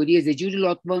categorías de Iuri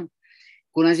Lotman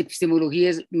con las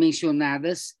epistemologías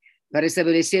mencionadas para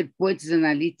establecer puentes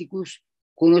analíticos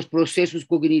con los procesos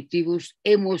cognitivos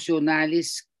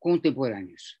emocionales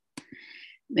contemporáneos.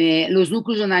 Los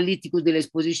núcleos analíticos de la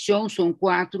exposición son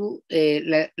cuatro: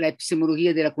 la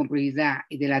epistemología de la complejidad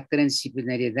y de la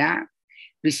transdisciplinariedad,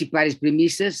 principales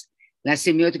premisas; la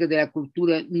semiótica de la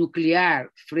cultura nuclear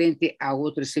frente a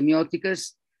otras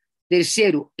semióticas;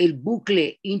 tercero, el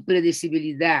bucle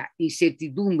impredecibilidad,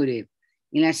 incertidumbre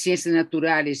en las ciencias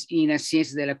naturales y en las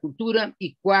ciencias de la cultura;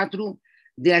 y cuatro,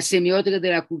 de la semiótica de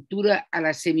la cultura a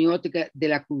la semiótica de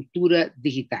la cultura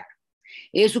digital.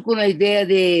 Eso con la idea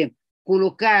de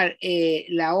colocar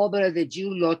la obra de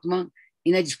Iuri Lotman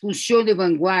en la discusión de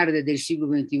vanguardia del siglo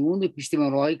XXI,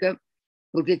 epistemológica,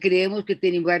 porque creemos que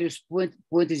tienen varios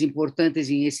puentes importantes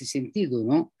en ese sentido,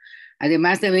 ¿no?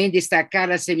 Además, también destacar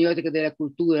la semiótica de la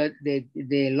cultura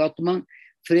de Lotman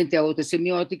frente a otras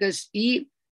semióticas y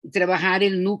trabajar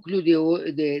el núcleo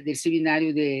del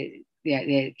seminario,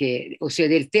 o sea,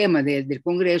 del tema del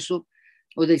congreso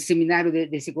o del seminario de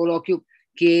ese coloquio,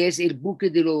 que es el bucle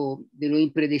de lo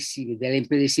impredecible, de la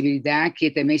impredecibilidad,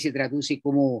 que también se traduce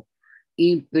como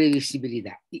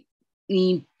imprevisibilidad. Sí.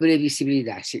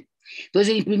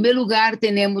 Entonces, en primer lugar,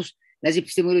 tenemos las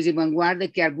epistemologías de vanguardia,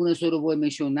 que algunas solo voy a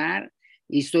mencionar,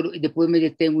 y después me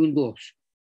detengo en dos.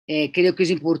 Creio que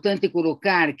é importante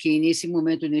colocar que, nesse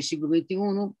momento, no século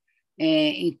XXI,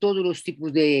 em todos os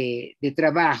tipos de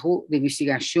trabalho, de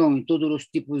investigação, em todos os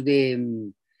tipos de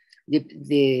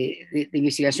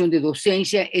investigação, de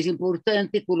docência, é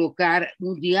importante colocar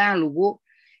um diálogo,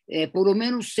 por lo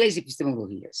menos 6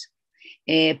 epistemologias.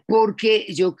 Porque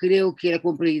eu creio que a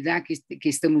complexidade que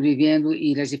estamos vivendo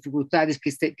e as dificuldades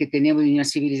que temos na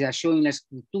civilização e nas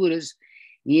culturas,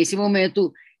 nesse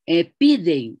momento,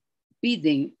 pedem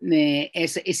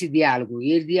esse diálogo.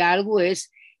 E o diálogo é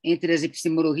entre as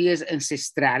epistemologias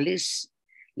ancestrales,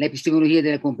 a epistemologia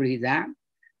da complexidade,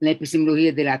 a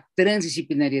epistemologia da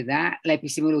transdisciplinariedade, a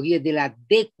epistemologia da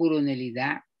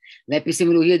decolonialidade, a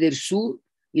epistemologia do sul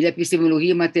e a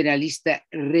epistemologia materialista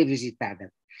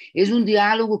revisitada. É um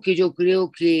diálogo que eu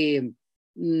creio que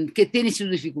tem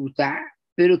sua dificuldade,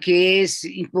 mas que é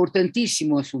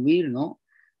importantíssimo assumir, não?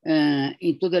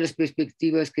 Em todas as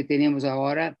perspectivas que temos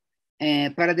agora,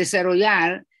 para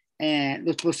desenvolver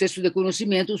os processos de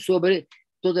conhecimento sobre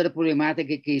toda a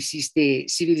problemática que existe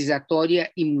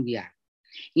civilizatória e mundial.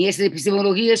 Em essas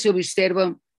epistemologias se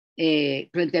observam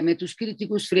planteamentos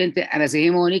críticos frente às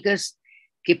hegemônicas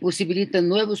que possibilitam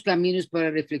novos caminhos para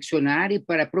reflexionar e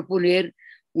para proponer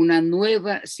uma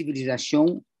nova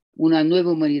civilização, uma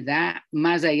nova humanidade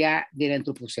mais allá do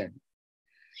antropoceno.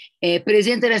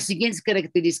 Apresentam as seguintes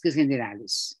características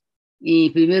generais.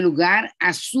 Em primeiro lugar,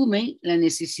 assumem a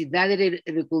necessidade de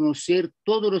reconhecer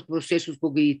todos os processos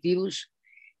cognitivos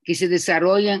que se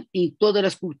desenvolvem em todas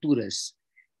as culturas,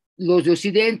 os de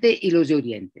Ocidente e os de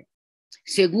Oriente.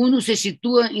 Segundo, se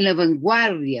situam na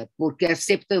vanguardia porque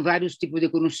aceitam vários tipos de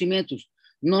conhecimentos,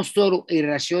 não só o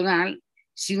racional,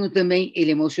 sino também o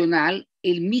emocional,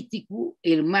 o mítico,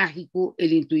 o mágico, o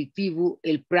intuitivo,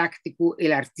 o prático,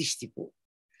 o artístico.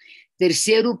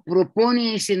 Terceiro,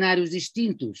 propõem cenários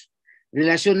distintos,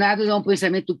 relacionados a um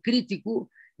pensamento crítico,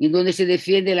 em onde se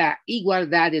defende a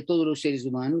igualdade de todos os seres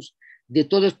humanos, de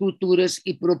todas as culturas,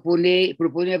 e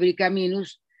propõe abrir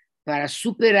caminhos para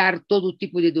superar todo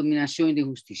tipo de dominação e de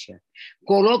injustiça.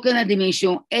 Colocam a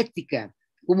dimensão ética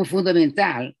como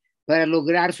fundamental para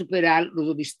lograr superar os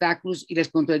obstáculos e as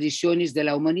contradições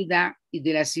da humanidade e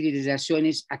das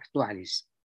civilizações atuais.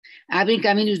 Abrem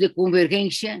caminhos de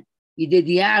convergência e de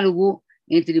diálogo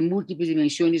entre múltiplas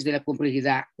dimensões da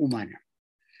complexidade humana.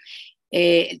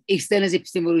 Estão as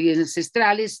epistemologias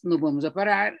ancestrales, não vamos a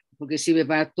parar, porque se me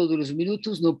vai todos os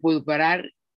minutos, não posso parar,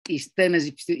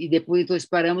 e depois então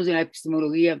paramos na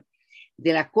epistemologia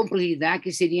da complexidade,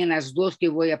 que seriam as duas que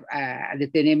vou a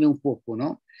deter-me um pouco,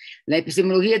 não? A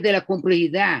epistemologia da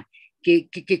complexidade,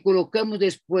 que colocamos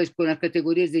depois com as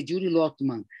categorias de Iuri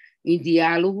Lotman em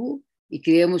diálogo, e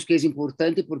creemos que é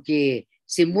importante porque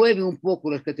se mueve um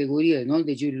pouco as categorias, não,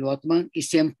 de Iuri Lotman, e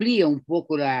se amplia um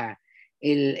pouco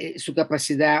sua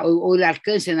capacidade ou o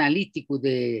alcance analítico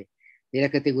de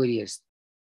las categorias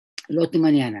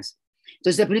lotmanianas.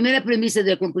 Então, a primeira premissa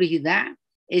da complexidade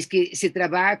é que se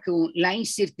trabalha com a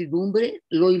incertidumbre,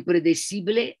 lo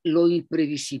impredecible, lo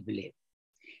imprevisível.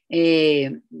 E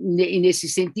nesse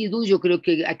sentido, eu creio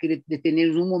que há que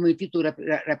detener um momentito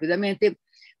rapidamente,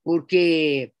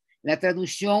 porque a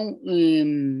tradução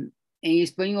em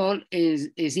espanhol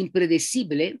é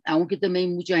impredecible, aunque também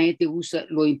muita gente usa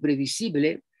lo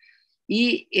imprevisível,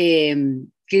 e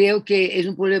creio que é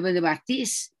um problema de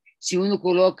matiz se uno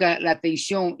coloca a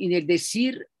atenção em el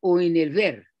decir ou em el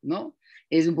ver, não?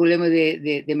 É um problema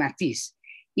de matiz.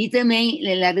 E também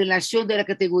a relação da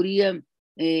categoria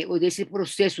ou desse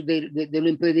processo de lo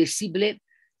impredecible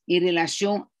em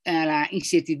relação à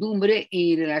incertidumbre,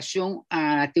 em relação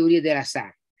à teoria do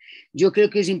azar. Eu creio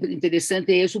que é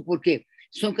interessante isso porque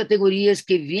são categorias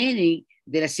que vêm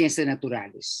das ciências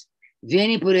naturais.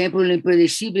 Vêm, por exemplo, o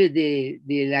impredecible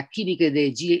da química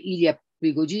de Ilya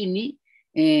Prigogine,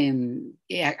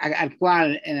 al qual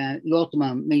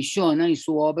Lotman menciona em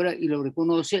sua obra e lo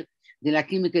reconoce, da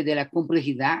química da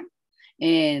complexidade.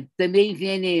 Também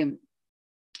vem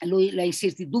a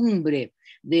incertidumbre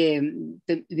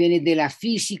vem da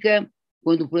física,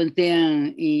 quando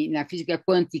planteiam na física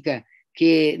quântica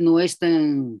que não é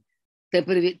tão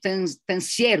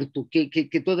certo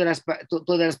que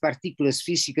todas as partículas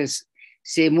físicas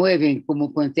se movem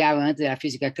como planteava antes da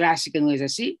física clássica, não é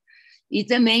assim? E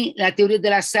também a teoria do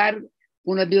azar,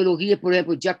 com a biologia, por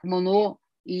exemplo, Jacques Monod,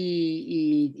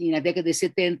 e na década de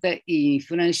 70 em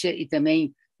França, e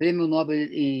também prêmio Nobel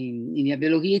em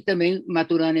biologia, e também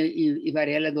Maturana e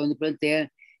Varela, onde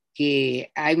planteia que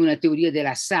há uma teoria do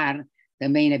azar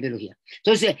também na biologia.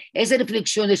 Então, essa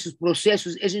reflexão desses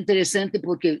processos é interessante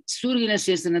porque surgem nas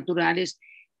ciências naturais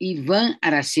e vão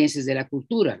às ciências da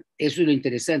cultura. Isso é o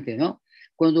interessante, não?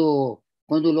 Quando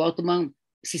Lotman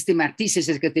sistematiza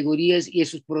essas categorias e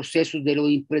esses processos de lo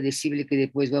impredecible que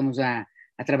depois vamos a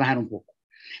trabalhar um pouco.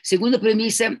 Segunda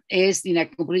premissa é, na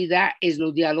complexidade, é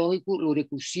o dialógico, o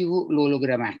recursivo, o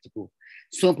hologramático.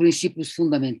 São princípios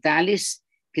fundamentais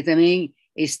que também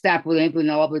está, por exemplo,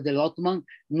 na obra de Lotman,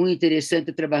 muito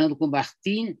interessante, trabalhando com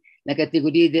Bartin, na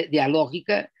categoria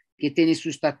dialógica, que tem seu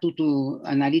estatuto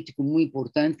analítico muito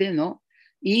importante, não?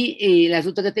 E as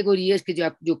outras categorias que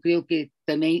eu creio que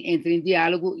também entram em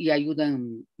diálogo e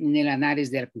ajudam na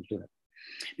análise da cultura.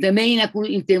 Também,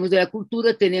 em termos da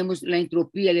cultura, temos a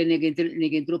entropia, a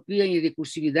negentropia e a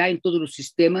recursividade em todos os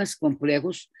sistemas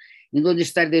complexos, em onde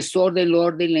está o desordem, a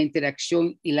ordem, a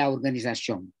interação e a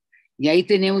organização. E aí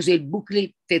temos o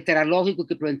bucle tetralógico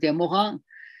que plantea Morin,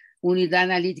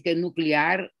 unidade analítica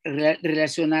nuclear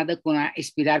relacionada com a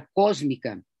espiral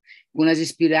cósmica, com as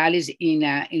espirales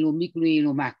no micro e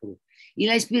no macro. E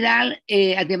a espiral,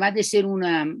 además de ser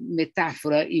uma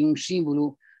metáfora e um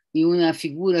símbolo e uma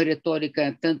figura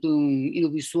retórica, tanto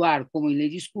no visual como no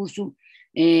discurso,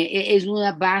 é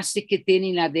uma base que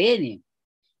tem no ADN.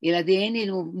 O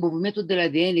ADN, o movimento do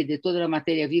ADN, de toda a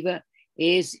matéria viva,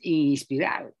 é em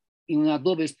espiral, em uma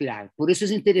doble espiral. Por isso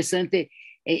é interessante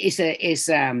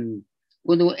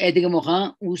quando Edgar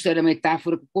Morin usa a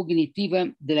metáfora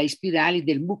cognitiva da espiral e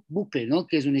do bucle, não?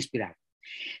 Que é uma espiral.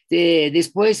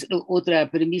 Depois, outra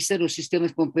premissa, os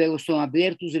sistemas complexos são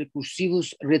abertos,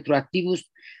 recursivos, retroativos,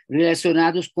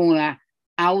 relacionados com a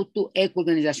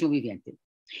auto-eco-organização vivente.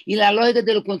 E a lógica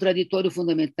do contraditório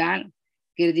fundamental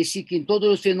quer dizer que em todos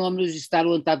os fenômenos está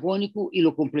o antagônico e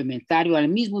o complementário ao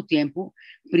mesmo tempo,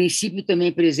 princípio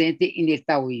também presente no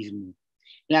taoísmo.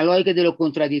 A lógica do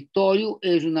contraditório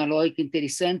é uma lógica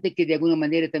interessante que, de alguma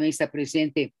maneira, também está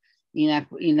presente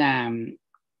na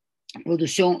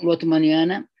produção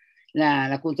lotmaniana,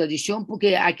 a contradição,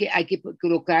 porque há que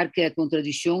colocar que a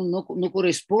contradição não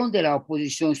corresponde à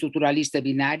oposição estruturalista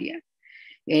binária,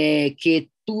 que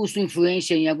tuvo sua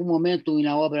influência em algum momento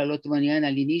na obra lotmaniana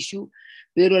ao início,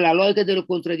 mas a lógica do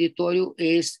contraditório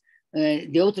é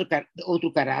de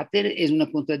outro caráter, é uma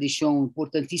contradição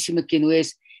importantíssima que não é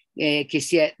que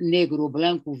seja negro ou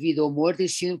branco, vida ou morte,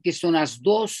 sino que são as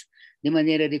duas de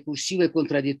maneira recursiva,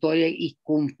 contraditória e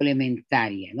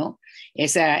complementária, não?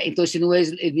 Então, não é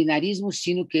o binarismo,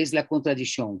 sino que é a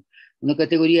contradição. Uma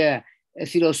categoria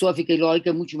filosófica e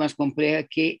lógica muito mais complexa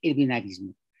que o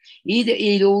binarismo. E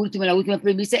a última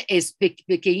premissa é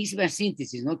pequeníssima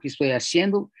síntese, não? Que estou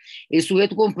fazendo, o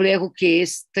sujeito complexo que é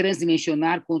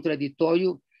transdimensional,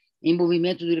 contraditório, em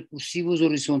movimentos recursivos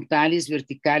horizontais,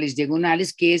 verticais,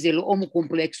 diagonais, que é o homo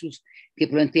complexus que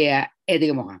plantea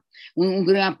Edgar Morin. Um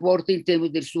grande aporte em termos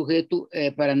do sujeito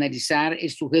para analisar o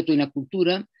sujeito na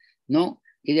cultura, não?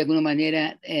 Que de alguma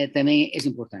maneira também é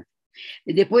importante.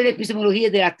 E depois a epistemologia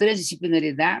da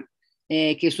transdisciplinaridade,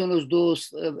 que são os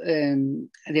dois,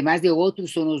 además de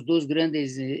outros, são os dois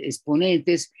grandes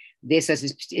exponentes dessas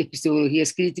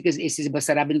epistemologias críticas, esse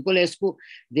Basarab Nicolescu,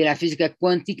 da física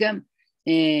quântica,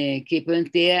 que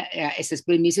plantea essas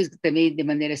premissas também de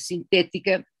maneira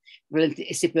sintética,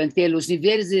 se plantea os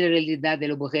níveis de realidade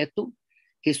do objeto,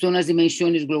 que são as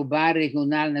dimensões global,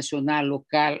 regional, nacional,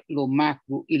 local, lo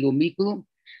macro e lo micro,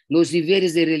 os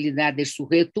níveis de realidade do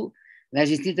sujeito, as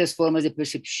distintas formas de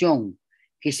percepção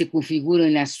que se configuram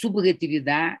na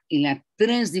subjetividade e na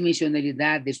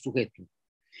transdimensionalidade do sujeito.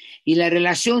 E a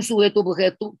relação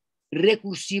sujeito-objeto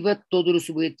recursiva, todos os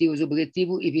subjetivos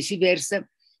objetivos e vice-versa,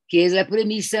 que é a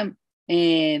premissa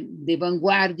de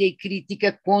vanguardia e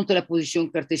crítica contra a posição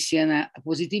cartesiana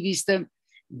positivista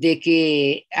de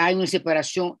que há uma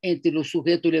separação entre o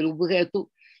sujeito e o objeto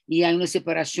e há uma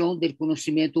separação do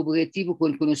conhecimento objetivo com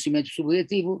o conhecimento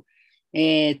subjetivo,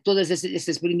 todas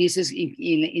essas premissas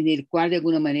em qual, de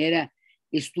alguma maneira,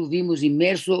 estivemos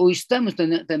imersos ou estamos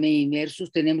também imersos,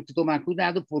 temos que tomar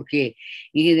cuidado porque,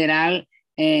 em geral,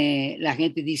 a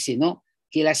gente diz, não?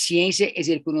 Que a ciência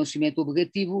é o conhecimento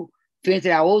objetivo frente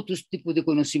a outros tipos de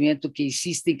conhecimento que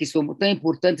existem, que são tão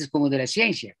importantes como o da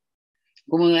ciência,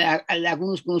 como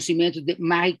alguns conhecimentos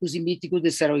mágicos e míticos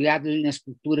desenvolvidos nas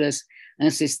culturas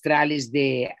ancestrais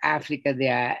de África, de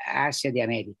Ásia, de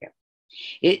América.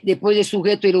 E depois, o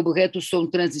sujeito e o objeto são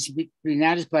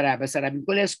transdisciplinares para Basarab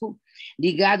Nicolescu,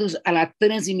 ligados à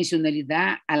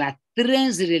transdimensionalidade, à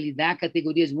transrealidade,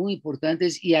 categorias muito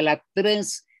importantes, e à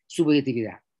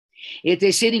transsubjetividade. El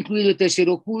terceiro incluye el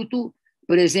tercero oculto,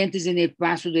 presentes en el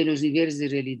paso de los niveles de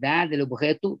realidad del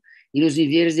objeto y los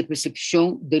niveles de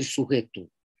percepción del sujeto.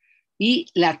 Y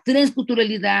la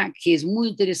transculturalidad, que es muy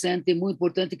interesante, muy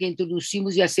importante, que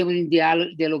introducimos y hacemos en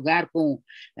dialogar con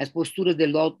las posturas de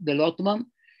Lotman,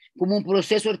 como un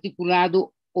proceso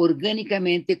articulado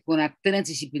orgánicamente con la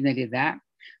transdisciplinaridad,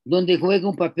 donde juega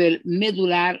un papel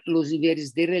medular los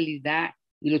niveles de realidad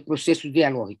y los procesos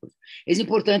dialógicos. Es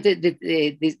importante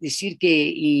decir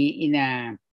que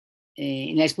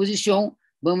en la exposición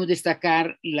vamos a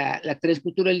destacar la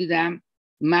transculturalidad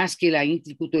más que la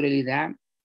interculturalidad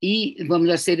y vamos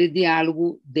a hacer el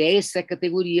diálogo de esa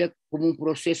categoría como un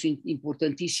proceso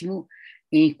importantísimo,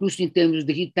 incluso en términos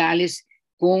digitales,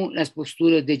 con las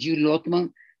posturas de Iuri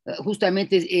Lotman,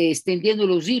 justamente extendiendo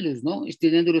los hilos, ¿no?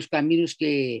 Extendiendo los caminos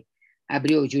que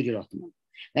abrió Iuri Lotman.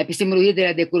 La epistemología de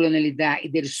la decolonialidad y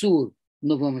del sur,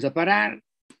 no vamos a parar.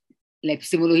 La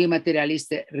epistemología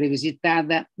materialista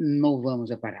revisitada, no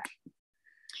vamos a parar.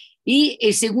 Y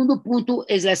el segundo punto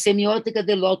es la semiótica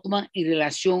de Lotman en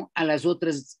relación a las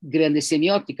otras grandes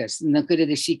semióticas. No quiere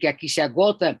decir que aquí se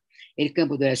agota el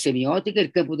campo de la semiótica.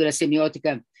 El campo de la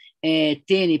semiótica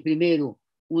tiene primero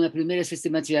una primera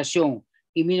sistematización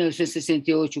en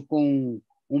 1968 con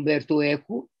Humberto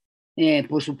Eco,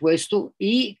 por supuesto,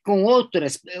 y con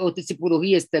otras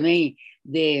tipologías también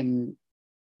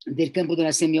del campo de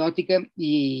la semiótica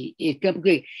y el campo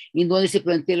en donde se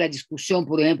plantea la discusión,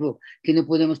 por ejemplo, que no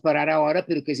podemos parar ahora,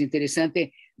 pero que es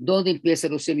interesante, dónde empieza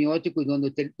lo semiótico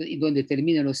y dónde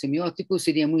termina lo semiótico.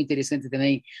 Sería muy interesante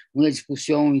también una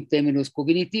discusión en términos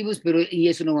cognitivos, pero y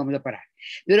eso no vamos a parar.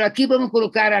 Pero aquí vamos a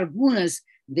colocar algunas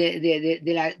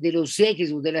de los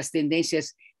ejes o de las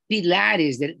tendencias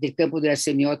pilares del campo de la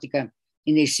semiótica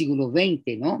en el siglo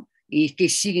XX, ¿no? Y que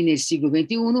siguen en el siglo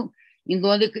XXI, en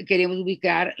donde queremos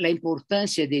ubicar la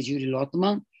importancia de Iuri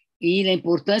Lotman y la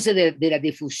importancia de la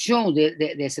difusión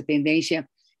de esa tendencia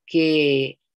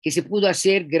que se pudo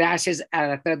hacer gracias a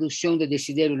la traducción de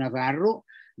Desiderio Navarro,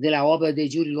 de la obra de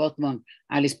Iuri Lotman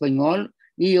al español,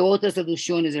 y otras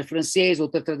traducciones al francés,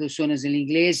 otras traducciones al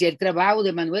inglés, y el trabajo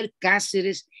de Manuel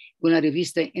Cáceres con la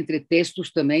revista Entre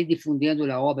Textos también difundiendo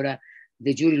la obra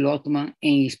de Iuri Lotman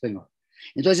en español.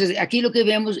 Entonces, aquí lo que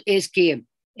vemos es que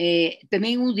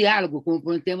también un diálogo, como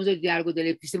planteamos el diálogo de la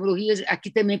epistemología, aquí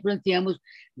también planteamos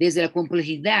desde la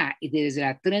complejidad y desde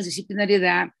la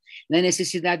transdisciplinariedad la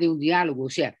necesidad de un diálogo. O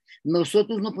sea,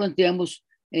 nosotros no planteamos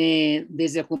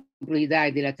desde la complejidad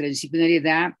y de la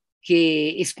transdisciplinariedad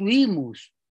que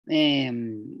excluimos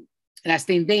las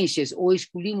tendencias o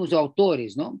excluimos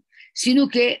autores, ¿no? Sino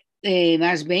que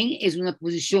más bien es una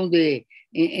posición de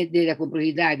la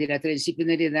complejidad, de la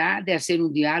transdisciplinariedad, de hacer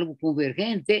un diálogo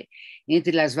convergente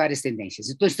entre las varias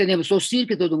tendencias. Entonces tenemos OSIR,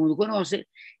 que todo el mundo conoce,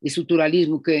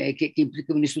 estructuralismo que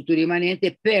implica una estructura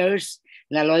inmanente, Peirce,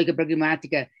 la lógica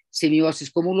pragmática,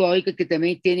 semiosis como lógica, que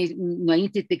también tiene una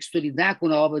intertextualidad con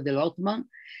la obra de Lotman,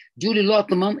 Iuri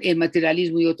Lotman, el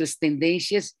materialismo y otras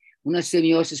tendencias, una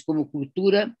semiosis como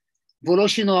cultura,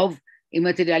 Voloshinov, el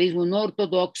materialismo no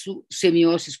ortodoxo,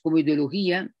 semiosis como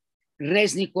ideología,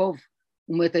 Reznikov,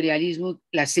 un materialismo,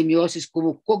 la semiosis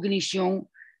como cognición,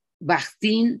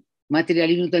 Bakhtin,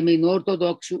 materialismo también no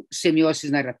ortodoxo, semiosis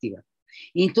narrativa.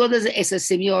 Y en todas esas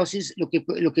semiosis, lo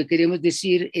que queremos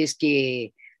decir es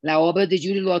que la obra de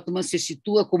Iuri Lotman se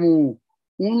sitúa como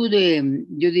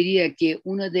yo diría que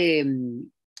una de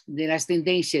las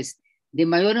tendencias de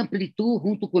mayor amplitud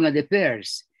junto con la de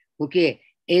Peirce, porque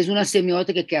es una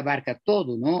semiótica que abarca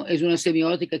todo, ¿no? Es una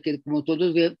semiótica que, como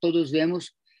todos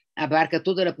vemos, abarca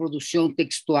toda la producción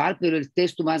textual, pero el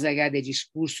texto más allá del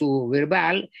discurso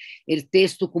verbal, el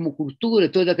texto como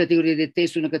cultura, toda la categoría de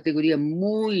texto es una categoría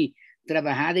muy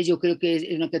trabajada, y yo creo que es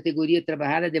una categoría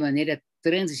trabajada de manera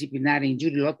transdisciplinar en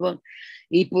Iuri Lotman,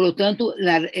 y por lo tanto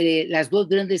las dos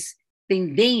grandes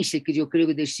tendencias que yo creo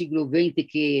que del siglo XX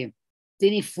que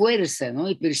tienen fuerza, ¿no?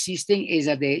 Y persisten es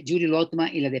la de Iuri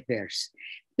Lotman y la de Peirce,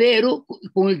 pero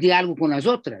con el diálogo con las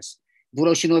otras.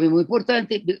 Voloshinov es muy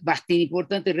importante, Bakhtin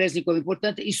importante, Reznikov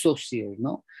importante y Saussure,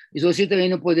 ¿no? Y Saussure también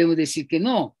no podemos decir que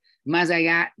no, más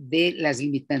allá de las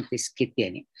limitantes que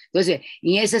tiene. Entonces,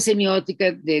 en esa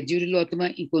semiótica de Iuri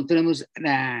Lotman encontramos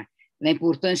la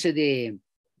importancia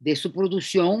de su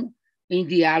producción en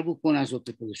diálogo con las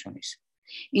otras producciones.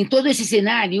 En todo ese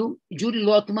escenario, Iuri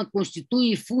Lotman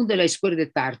constituye y funda la Escuela de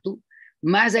Tartu,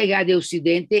 más allá de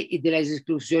Occidente y de las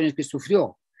exclusiones que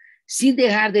sufrió, sin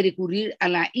dejar de recurrir a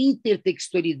la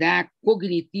intertextualidad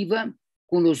cognitiva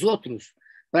con los otros,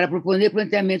 para proponer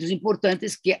planteamientos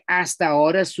importantes que hasta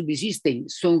ahora subsisten,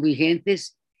 son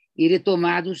vigentes y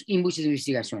retomados en muchas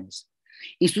investigaciones.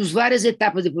 En sus varias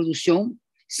etapas de producción,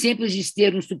 siempre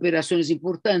existieron superaciones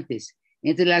importantes,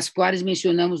 entre las cuales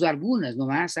mencionamos algunas, no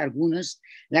más, algunas,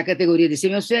 la categoría de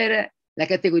semiosfera, la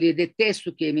categoría de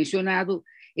texto que he mencionado,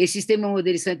 el sistema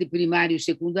modelizante primario y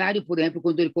secundario, por ejemplo,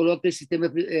 cuando él coloca el sistema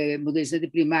modelizante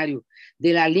primario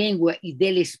de la lengua y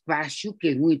del espacio,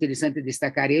 que es muy interesante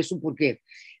destacar eso, porque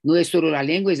no es solo la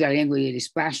lengua, es la lengua y el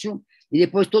espacio, y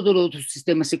después todos los otros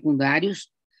sistemas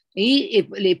secundarios. Y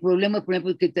el problema, por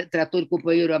ejemplo, que trató el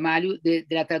compañero Amalio de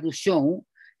la traducción,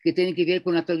 que tiene que ver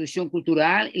con la traducción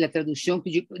cultural y la traducción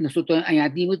que nosotros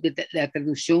añadimos de la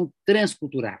traducción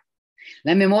transcultural.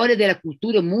 La memoria de la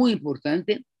cultura es muy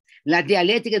importante, la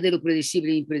dialéctica de lo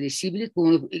predecible e impredecible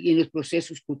en los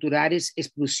procesos culturales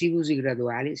explosivos y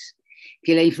graduales,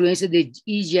 que la influencia de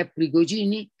Ija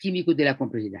Prigogine, químico de la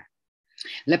complejidad.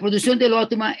 La producción de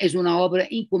Lotman es una obra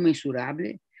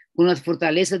inconmensurable, con las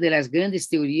fortalezas de las grandes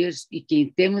teorías y que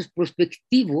en términos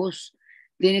prospectivos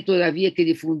tiene todavía que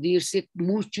difundirse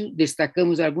mucho.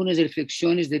 Destacamos algunas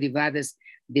reflexiones derivadas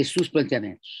de sus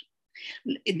planteamientos.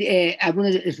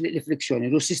 Algunas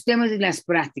reflexiones. Los sistemas y las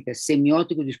prácticas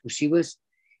semióticos discursivas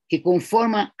que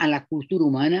conforman a la cultura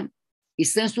humana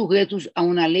están sujetos a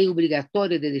una ley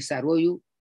obligatoria de desarrollo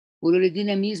por el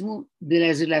dinamismo de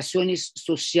las relaciones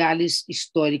sociales,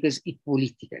 históricas y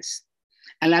políticas.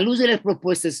 A la luz de las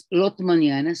propuestas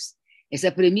lotmanianas,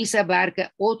 esa premisa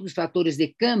abarca otros factores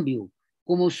de cambio,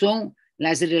 como son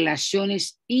las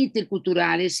relaciones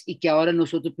interculturales y que ahora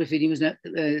nosotros preferimos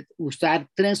usar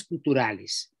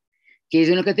transculturales, que es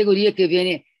una categoría que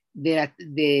viene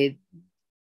de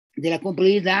la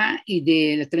complejidad y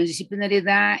de la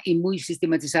transdisciplinariedad y muy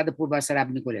sistematizada por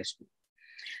Basarab Nicolescu.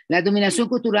 La dominación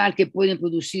cultural que pueden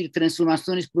producir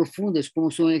transformaciones profundas, como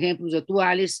son ejemplos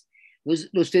actuales,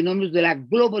 los fenómenos de la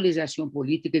globalización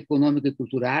política, económica y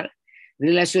cultural,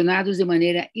 relacionados de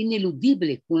manera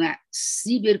ineludible con la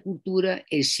cibercultura,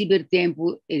 el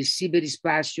cibertiempo, el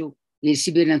ciberespacio y el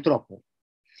ciberantropo.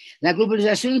 La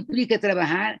globalización implica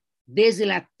trabajar desde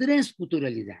la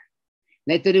transculturalidad,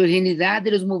 la heterogeneidad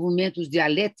de los movimientos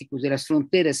dialécticos de las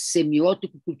fronteras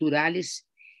semiótico-culturales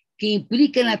que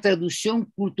implican la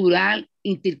traducción cultural,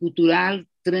 intercultural,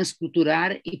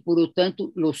 transcultural y, por lo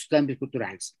tanto, los cambios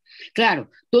culturales.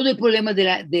 Claro, todo el problema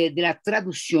de la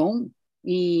traducción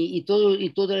y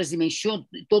todas las dimensiones,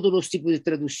 todos los tipos de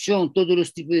traducción,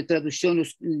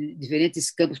 los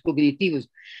diferentes campos cognitivos,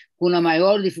 con la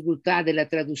mayor dificultad de la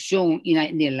traducción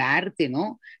en el arte,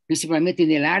 ¿no? Principalmente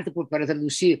en el arte, para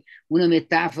traducir una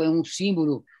metáfora, un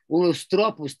símbolo, o los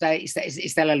tropos,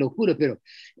 está la locura, pero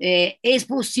es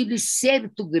posible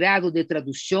cierto grado de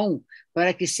traducción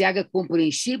para que se haga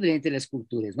comprensible entre las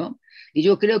culturas, ¿no? Y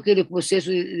yo creo que el proceso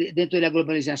dentro de la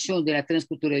globalización, de la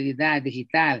transculturalidad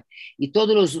digital y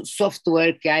todos los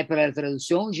software que hay para la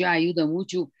traducción ya ayuda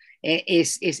mucho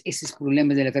esos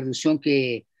problemas de la traducción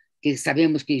que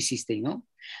sabemos que existen, ¿no?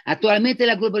 Actualmente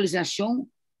la globalización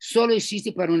solo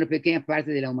existe para una pequeña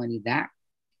parte de la humanidad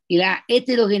y la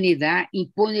heterogeneidad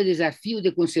impone el desafío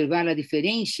de conservar la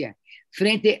diferencia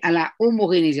frente a la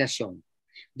homogeneización.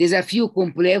 Desafío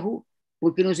complejo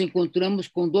porque nos encontramos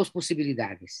con dos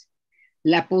posibilidades.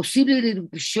 La posible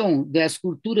irrupción de las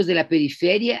culturas de la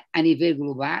periferia a nivel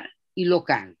global y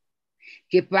local,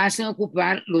 que pasan a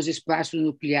ocupar los espacios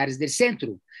nucleares del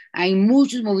centro. Hay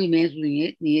muchos movimientos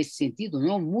en ese sentido,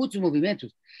 ¿no? Muchos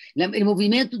movimientos. El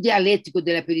movimiento dialéctico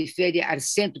de la periferia al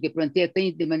centro, que plantea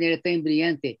de manera tan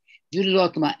brillante Iuri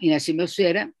Lotman en la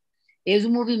semiosfera, es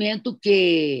un movimiento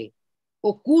que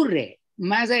ocurre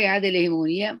más allá de la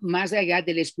hegemonía, más allá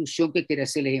de la exclusión que quiere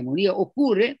hacer la hegemonía,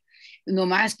 ocurre, no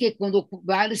más que cuando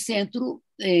va al centro,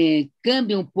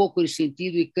 cambia un poco el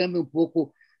sentido y cambia un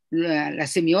poco la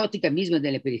semiótica misma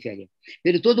de la periferia.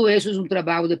 Pero todo eso es un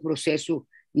trabajo de proceso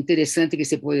interesante que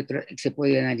se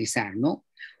puede analizar, ¿no?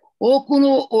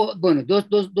 Bueno,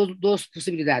 dos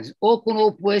posibilidades. O con lo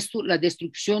opuesto, la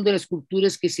destrucción de las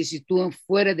culturas que se sitúan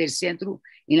fuera del centro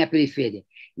en la periferia.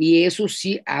 Y eso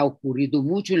sí ha ocurrido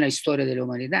mucho en la historia de la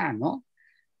humanidad, ¿no?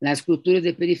 Las culturas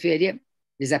de periferia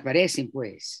desaparecen,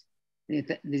 pues.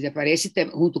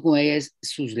 Desaparecen junto con ellas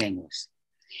sus lenguas.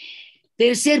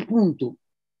 Tercer punto,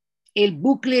 el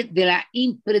bucle de la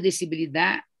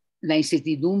impredecibilidad, la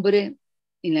incertidumbre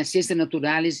en las ciencias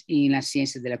naturales y en las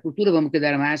ciencias de la cultura. Vamos a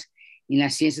quedar más en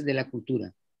las ciencias de la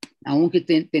cultura, aunque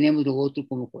tenemos lo otro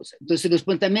como cosa. Entonces, los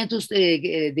planteamientos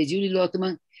de Iuri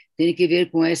Lotman tienen que ver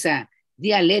con esa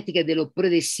dialéctica de lo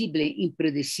predecible e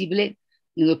impredecible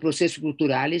en los procesos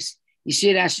culturales y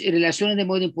se relaciona de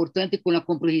modo importante con la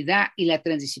complejidad y la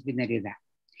transdisciplinariedad.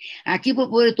 Aquí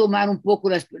puedo tomar un poco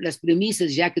las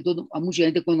premisas, ya que mucha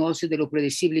gente conoce de lo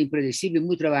predecible e impredecible,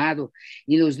 muy trabajado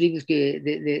en los libros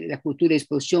de la cultura de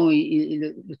explosión y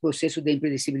los procesos de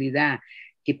impredecibilidad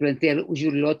que plantea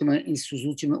Iuri Lotman en sus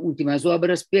últimas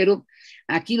obras, pero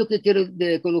aquí lo que quiero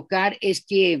colocar es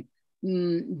que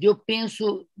yo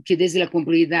pienso que desde la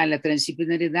complejidad y la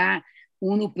transdisciplinariedad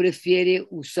uno prefiere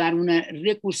usar una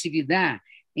recursividad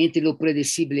entre lo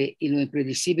predecible y lo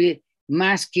impredecible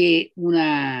más que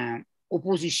una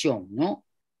oposición, ¿no?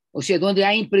 O sea, donde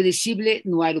hay impredecible,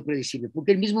 no hay lo predecible.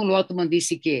 Porque el mismo Lotman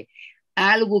dice que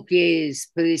algo que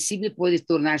es predecible puede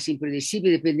tornarse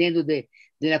impredecible dependiendo de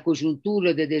la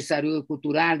coyuntura, de desarrollo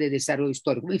cultural, de desarrollo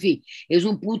histórico. En fin, es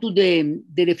un punto de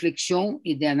reflexión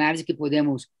y de análisis que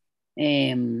podemos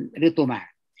retomar.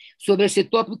 Sobre ese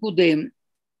tópico de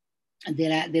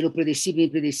lo predecible e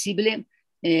impredecible,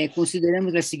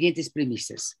 consideramos las siguientes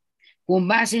premisas. Con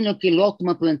base en lo que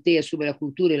Lotman plantea sobre la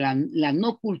cultura, la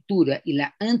no cultura y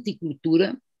la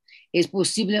anticultura, es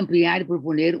posible ampliar y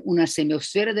proponer una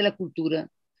semiosfera de la cultura,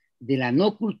 de la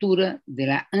no cultura, de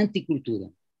la anticultura.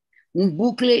 Un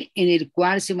bucle en el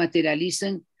cual se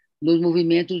materializan los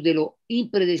movimientos de lo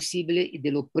impredecible y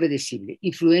de lo predecible.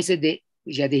 Influencia de,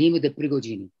 ya dijimos, de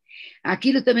Prigogine.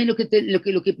 Aquí también lo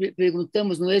que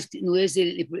preguntamos no es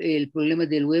el problema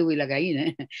del huevo y la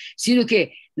gallina, sino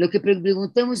que lo que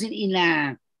preguntamos en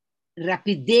la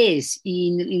rapidez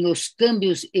y en los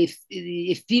cambios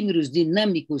efímeros,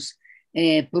 dinámicos,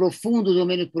 profundos o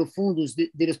menos profundos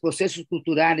de los procesos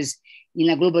culturales en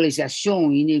la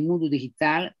globalización y en el mundo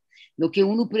digital, lo que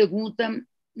uno pregunta,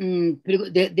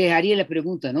 dejaría la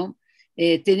pregunta, ¿no?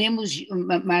 Tenemos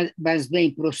más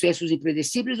bien procesos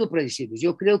impredecibles o predecibles.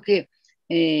 Yo creo que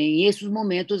en esos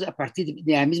momentos, a partir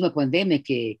de la misma pandemia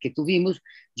que tuvimos,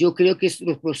 yo creo que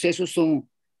los procesos son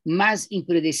más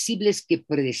impredecibles que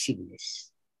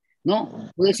predecibles,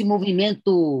 ¿no? Por ese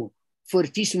movimiento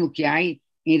fuertísimo que hay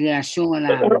en relación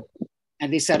al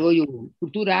desarrollo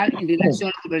cultural, en relación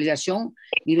a la globalización,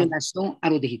 en relación a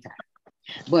lo digital.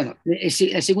 Bueno,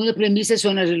 la segunda premisa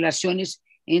son las relaciones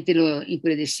entre lo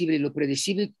impredecible y lo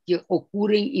predecible que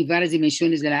ocurren en varias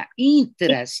dimensiones de la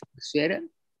intrasemiosfera,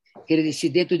 quiere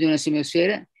decir dentro de una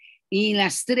semiosfera, y en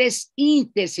las tres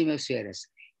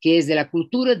intersemiosferas, que es de la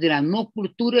cultura, de la no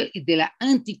cultura y de la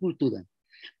anticultura,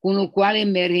 con lo cual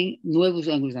emergen nuevos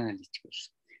ángulos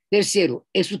analíticos. Tercero,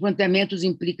 estos planteamientos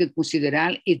implican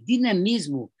considerar el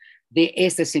dinamismo de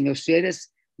estas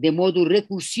semiosferas de modo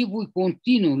recursivo y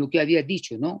continuo, lo que había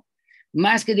dicho, ¿no?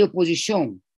 Más que de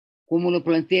oposición, como lo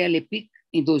plantea Lepic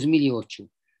en 2008.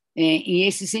 En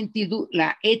ese sentido,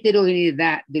 la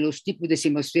heterogeneidad de los tipos de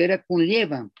semiosfera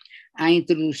conlleva a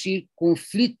introducir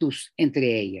conflictos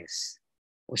entre ellas.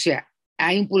 O sea,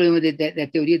 hay un problema de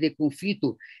teoría de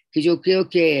conflicto que yo creo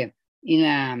que en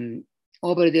la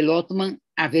obra de Lotman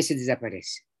a veces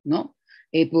desaparece, ¿no?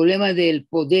 El problema del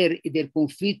poder y del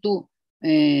conflicto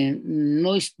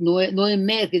no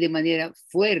emerge de manera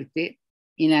fuerte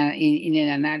en el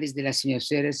análisis de las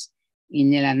semiosferas,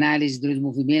 en el análisis de los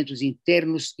movimientos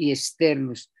internos y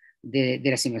externos de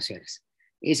las semiosferas.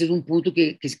 Ese es un punto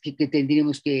que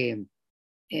tendríamos que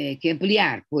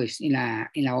ampliar, pues, en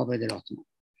la obra de Lotman.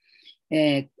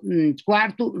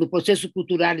 Cuarto, los procesos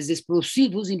culturales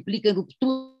explosivos implican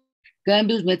ruptura,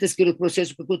 cambios, mientras que los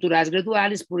procesos culturales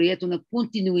graduales proyectan una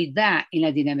continuidad en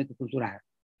la dinámica cultural.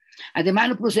 Además,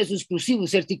 los procesos explosivos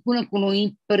se articulan con lo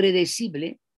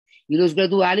impredecible y los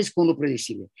graduales con lo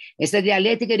predecible. Esta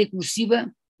dialéctica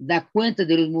recursiva da cuenta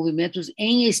de los movimientos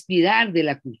en espiral de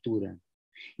la cultura,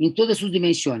 en todas sus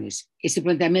dimensiones. Este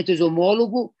planteamiento es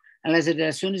homólogo a las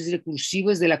relaciones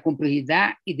recursivas de la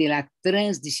complejidad y de la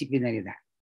transdisciplinaridad.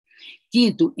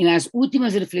 Quinto, en las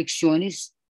últimas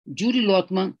reflexiones, Iuri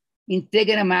Lotman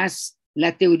integra más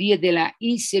la teoría de la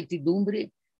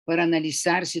incertidumbre para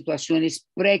analizar situaciones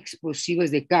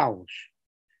preexplosivas de caos,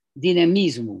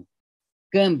 dinamismo,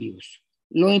 cambios.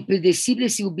 Lo impredecible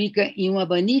se ubica en un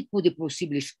abanico de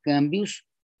posibles cambios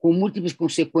con múltiples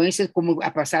consecuencias, como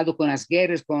ha pasado con las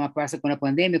guerras, como pasa con la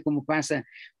pandemia, como pasa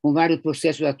con varios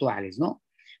procesos actuales, ¿no?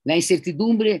 La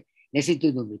incertidumbre,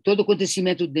 todo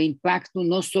acontecimiento de impacto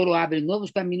no solo abre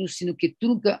nuevos caminos, sino que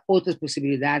trunca otras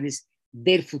posibilidades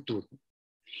del futuro.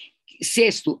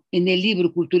 Sexto, en el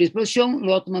libro Cultura y Explosión,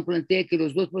 Lotman plantea que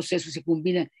los dos procesos se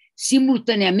combinan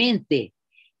simultáneamente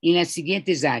en las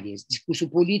siguientes áreas: discurso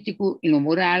político, en lo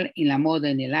moral, en la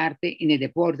moda, en el arte, en el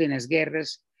deporte, en las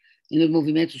guerras, en los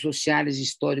movimientos sociales,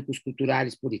 históricos,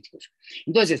 culturales, políticos.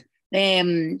 Entonces,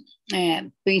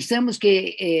 pensamos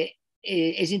que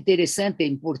es interesante,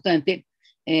 importante,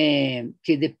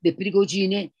 que de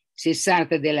Prigogine se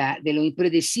salta de lo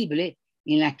impredecible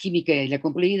en la química y la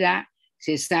complejidad,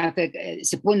 se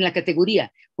pone en la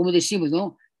categoría, como decimos,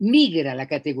 ¿no? Migra una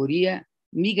categoría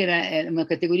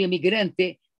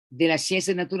migrante de las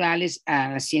ciencias naturales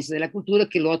a las ciencias de la cultura,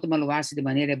 que Lotman lo hace de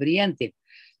manera brillante.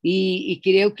 Y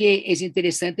creo que es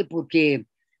interesante porque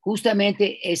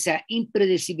justamente esa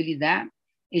impredecibilidad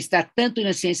está tanto en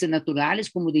las ciencias naturales,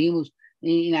 como dijimos,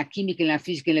 en la química, en la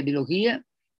física, en la biología,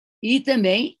 y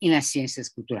también en las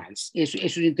ciencias culturales. Eso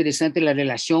es interesante, la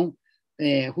relación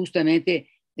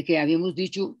justamente que habíamos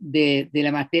dicho de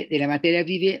la materia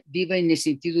viva en el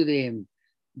sentido de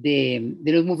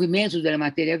los movimientos de la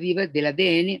materia viva, del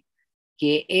ADN,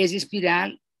 que es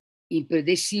espiral,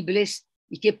 impredecibles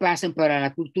y que pasan para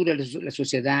la cultura, la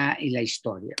sociedad y la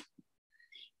historia.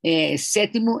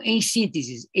 Sétimo, en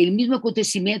síntesis, el mismo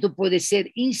acontecimiento puede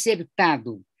ser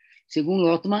insertado, según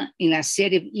Lotman, en la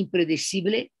serie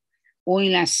impredecible o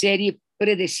en la serie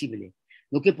predecible,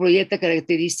 lo que proyecta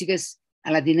características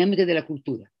a la dinámica de la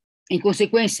cultura. En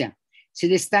consecuencia, se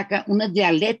destaca una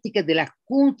dialéctica de la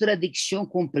contradicción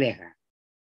compleja.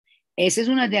 Esa es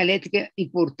una dialéctica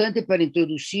importante para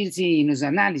introducirse en los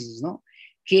análisis, ¿no?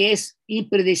 Que es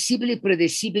impredecible y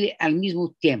predecible al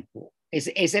mismo tiempo.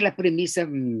 Esa es la premisa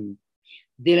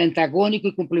del antagónico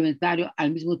y complementario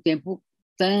al mismo tiempo,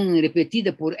 tan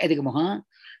repetida por Edgar Morin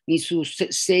en sus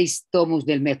 6 tomos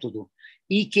del método.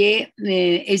 Y que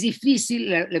es difícil,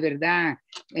 la verdad,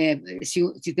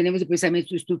 si tenemos el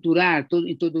pensamiento estructural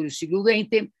en todo el siglo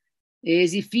XX,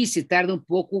 es difícil, tarda un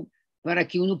poco para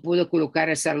que uno pueda colocar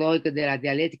esa lógica de la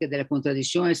dialéctica de la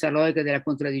contradicción, esa lógica de la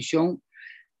contradicción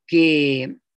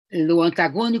que lo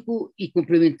antagónico y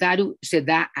complementario se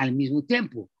da al mismo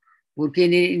tiempo, porque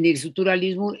en el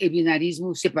estructuralismo el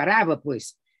binarismo separaba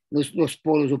pues los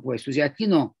polos opuestos, y aquí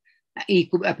no. Y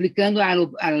aplicando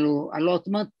a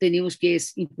Lotman, tenemos que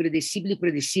es impredecible y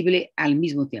predecible al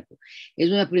mismo tiempo. Es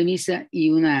una premisa y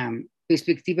una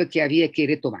perspectiva que había que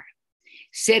retomar.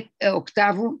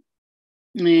 Octavo,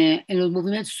 en los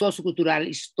movimientos socioculturales,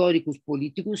 históricos,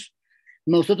 políticos,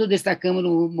 nosotros destacamos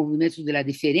los movimientos de la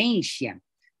diferencia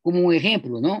como un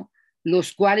ejemplo, ¿no?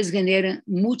 Los cuales generan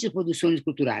muchas producciones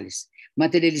culturales,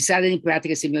 materializadas en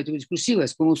prácticas semióticas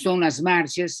discursivas, como son las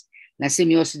marchas, la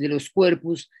semiosis de los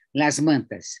cuerpos, las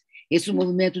mantas. Estos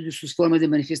movimientos de sus formas de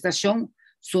manifestación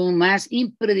son más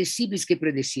impredecibles que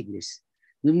predecibles.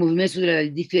 Los movimientos de la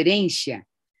diferencia,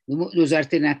 los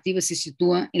alternativos se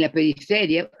sitúan en la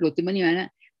periferia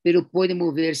lotmaniana, pero pueden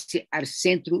moverse al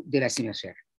centro de la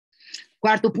semiosfera.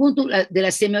 Cuarto punto, de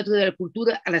la semiótica de la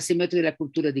cultura a la semiótica de la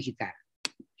cultura digital.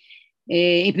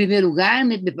 En primer lugar,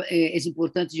 es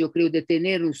importante, yo creo,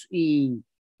 detenernos en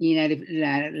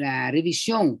la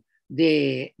revisión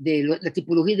de la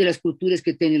tipología de las culturas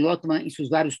que tiene Lotman en sus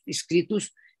varios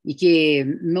escritos, y que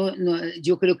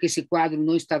yo creo que ese cuadro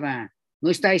no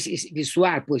está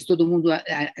visual, pues todo el mundo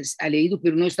ha leído,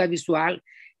 pero no está visual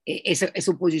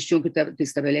esa oposición que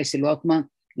establece Lotman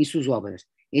en sus obras.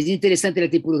 Es interesante la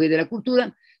tipología de la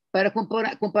cultura para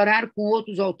comparar con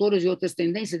otros autores y otras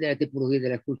tendencias de la tipología de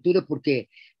la cultura, porque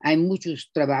hay muchos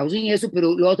trabajos en eso,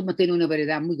 pero Lotman tiene una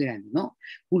variedad muy grande, ¿no?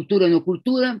 Cultura, no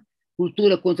cultura,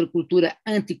 cultura contra cultura,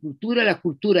 anticultura, la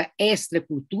cultura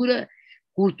extracultura,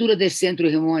 cultura de centro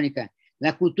hegemónica,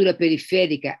 la cultura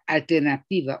periférica,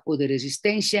 alternativa o de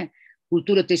resistencia,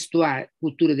 cultura textual,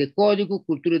 cultura de código,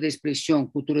 cultura de expresión,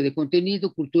 cultura de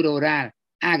contenido, cultura oral,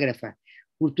 ágrafa,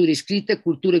 cultura escrita,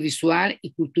 cultura visual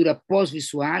y cultura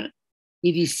posvisual,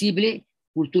 invisible,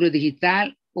 cultura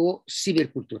digital o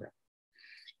cibercultura.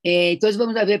 Entonces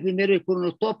vamos a ver primero el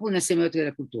cronotopo en la semiótica de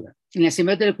la cultura. En la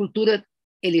semiótica de la cultura,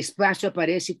 el espacio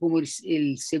aparece como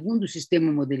el segundo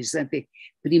sistema modelizante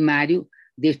primario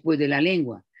después de la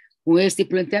lengua. Con este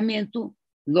planteamiento,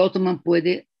 Lotman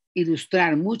puede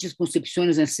ilustrar muchas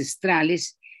concepciones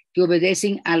ancestrales que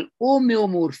obedecen al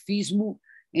homeomorfismo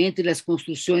entre las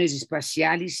construcciones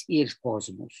espaciales y el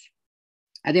cosmos.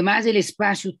 Además, el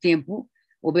espacio-tiempo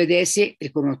obedece,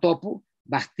 el cronotopo,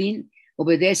 Bakhtin,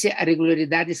 obedece a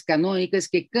regularidades canónicas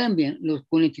que cambian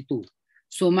con lentitud.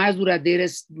 Son más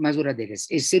duraderas.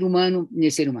 El ser humano,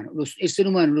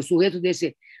 los sujetos de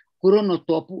ese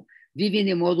cronotopo viven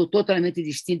de modo totalmente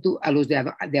distinto a los de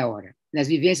ahora. Las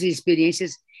vivencias y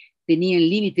experiencias tenían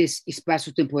límites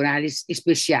espacio-temporales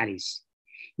especiales.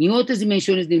 En otras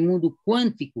dimensiones del mundo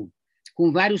cuántico,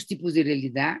 con varios tipos de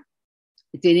realidad,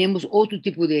 tenemos otro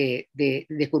tipo de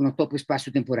cronotopo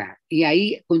espacio-temporal. Y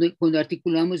ahí, cuando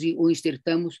articulamos o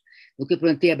insertamos lo que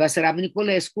plantea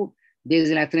Basarab-Nicolescu,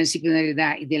 desde la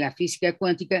transdisciplinaridad y de la física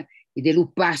cuántica, y de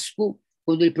Lupasco,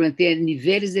 cuando él plantea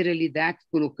niveles de realidad que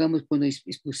colocamos cuando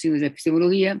expusimos la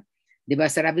epistemología de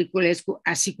Basarab-Nicolescu,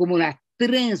 así como la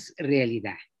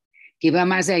transrealidad, que va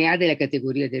más allá de la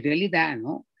categoría de realidad,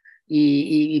 ¿no?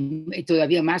 Y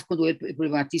todavía más cuando él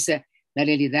problematiza la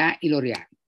realidad y lo real.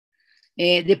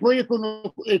 Después el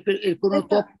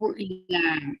cronotopo y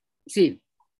la... Sí,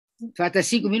 falta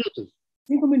 5 minutos.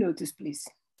 5 minutos,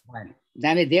 please. Bueno,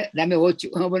 dame 8.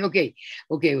 Bueno, ok.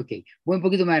 Voy un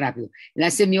poquito más rápido. La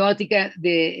semiótica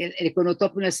el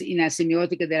cronotopo en la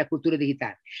semiótica de la cultura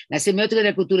digital. La semiótica de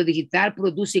la cultura digital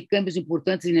produce cambios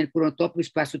importantes en el cronotopo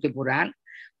espacio-temporal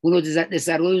con los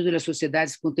desarrollos de las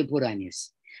sociedades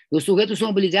contemporáneas. Los sujetos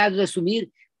son obligados a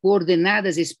asumir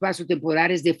coordenadas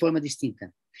espacio-temporales de forma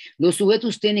distinta. Los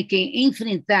sujetos tienen que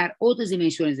enfrentar otras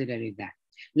dimensiones de realidad.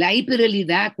 La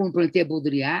hiperrealidad, como plantea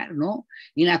Baudrillard, ¿no?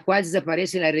 En la cual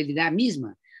desaparece la realidad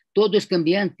misma. Todo es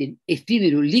cambiante,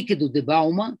 efímero, líquido de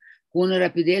Bauman, con una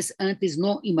rapidez antes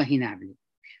no imaginable.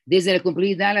 Desde la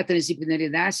complejidad, la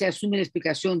transdisciplinaridad se asume la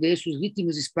explicación de esos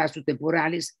ritmos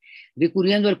espacio-temporales,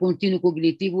 recurriendo al continuo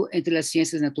cognitivo entre las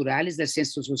ciencias naturales, las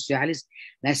ciencias sociales,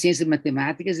 las ciencias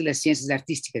matemáticas y las ciencias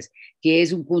artísticas, que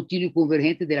es un continuo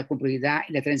convergente de la complejidad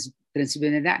y la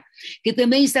transdisciplinaridad, que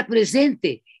también está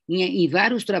presente en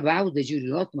varios trabajos de Iuri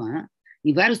Lotman.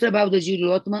 En varios trabajos de Iuri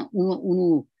Lotman,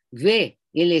 uno ve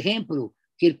el ejemplo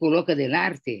que él coloca del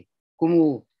arte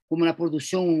como la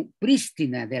producción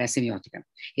prístina de la semiótica.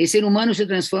 El ser humano se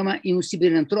transforma en un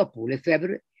ciberantropo,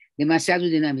 Lefebvre, demasiado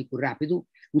dinámico, rápido,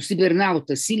 un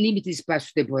cibernauta sin límites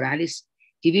espacio-temporales,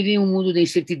 que vive en un mundo de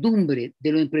incertidumbre,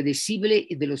 de lo impredecible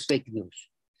y de los fake news.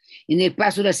 En el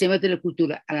paso de la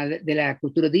semiótica de la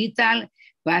cultura digital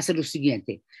pasa lo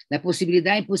siguiente: la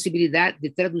posibilidad e imposibilidad de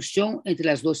traducción entre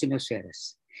las dos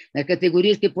semiosferas, las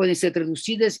categorías que pueden ser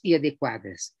traducidas y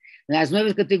adecuadas, las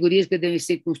nuevas categorías que deben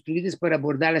ser construidas para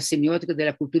abordar la semiótica de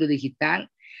la cultura digital,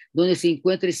 donde se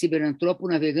encuentra el ciberantropo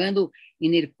navegando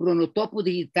en el cronotopo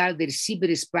digital del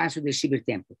ciberespacio del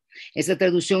cibertiempo. Esta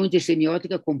traducción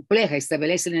intersemiótica compleja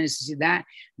establece la necesidad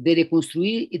de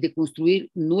reconstruir y de construir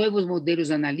nuevos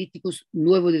modelos analíticos,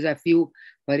 nuevo desafío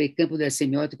para el campo de la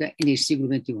semiótica en el siglo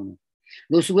XXI.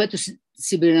 Los sujetos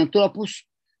ciberantropos,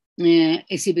 el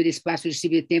ciberespacio, el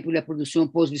cibertiempo y la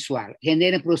producción postvisual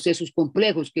generan procesos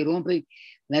complejos que rompen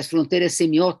las fronteras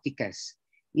semióticas,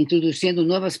 introduciendo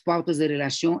nuevas pautas de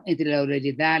relación entre la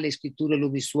oralidad, la escritura,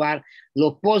 lo visual,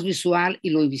 lo postvisual y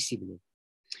lo invisible.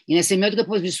 En la semiótica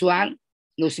postvisual,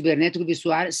 lo cibernético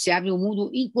visual, se abre un mundo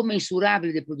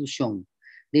inconmensurable de producción,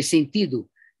 de sentido,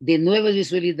 de nuevas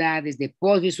visualidades, de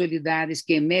postvisualidades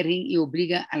que emergen y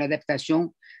obligan a la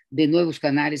adaptación de nuevos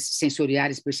canales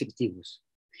sensoriales perceptivos.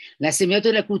 La semiótica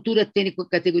de la cultura tiene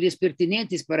categorías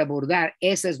pertinentes para abordar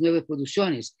esas nuevas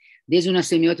producciones, desde una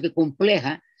semiótica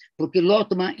compleja, porque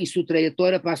Lotman en su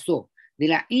trayectoria pasó de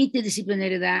la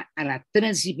interdisciplinaridad a la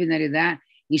transdisciplinaridad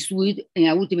en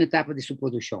la última etapa de su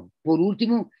producción. Por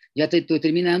último, ya estoy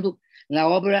terminando, la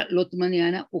obra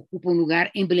lotmaniana ocupa un lugar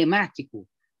emblemático,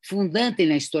 fundante en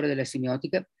la historia de la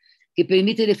semiótica, que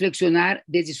permite reflexionar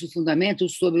desde sus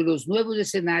fundamentos sobre los nuevos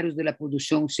escenarios de la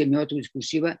producción semiótica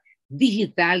discursiva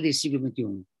digital del siglo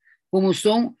XXI, como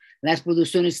son las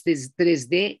producciones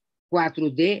 3D,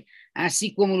 4D,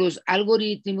 así como los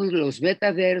algoritmos, los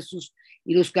metaversos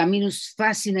y los caminos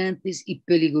fascinantes y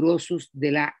peligrosos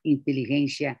de la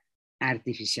inteligencia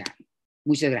artificial.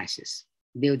 Muchas gracias.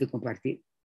 Debo de compartir.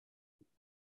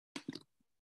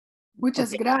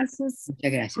 Muchas gracias.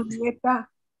 Muchas gracias.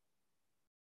 Julieta.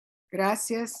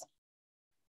 Gracias.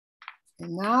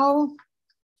 And now,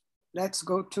 let's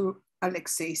go to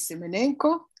Aleksei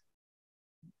Semenenko.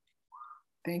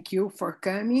 Thank you for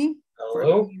coming.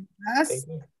 Hello.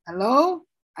 Hello,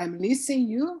 I'm listening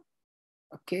you.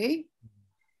 Okay.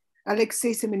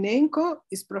 Aleksei Semenenko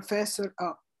is professor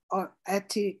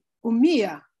at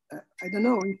UMIA. I don't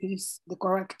know if it's the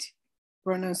correct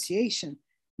pronunciation.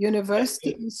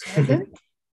 University in Sweden.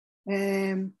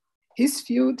 His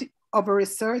field of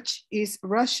research is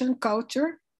Russian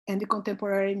culture and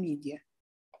contemporary media.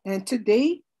 And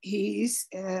today his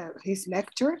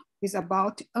lecture is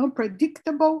about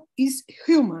unpredictable is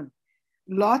human,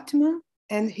 Lotman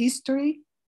and history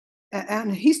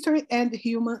and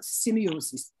human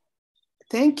semiosis.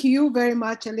 Thank you very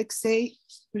much, Aleksei.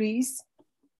 Please.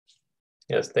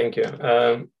 Yes, thank you.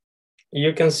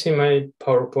 You can see my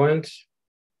PowerPoint.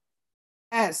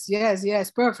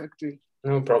 Yes, perfectly.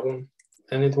 No problem.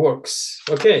 And it works.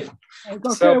 Okay.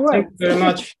 So thank you very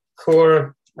much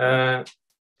for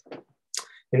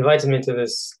inviting me to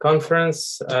this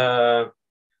conference.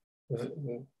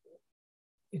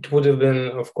 It would have been,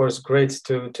 of course, great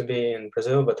to be in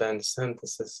Brazil, but I understand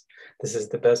this is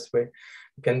the best way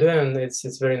we can do it, and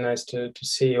it's very nice to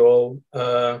see all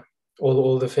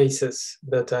the faces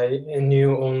that I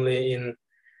knew only in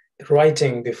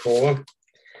writing before.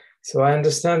 So I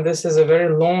understand this is a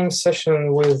very long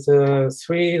session with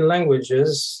 3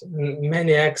 languages,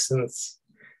 many accents.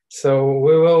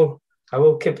 So I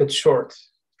will keep it short.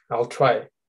 I'll try.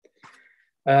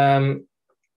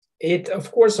 It,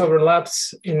 of course,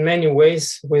 overlaps in many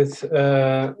ways with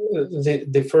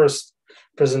the first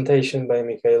presentation by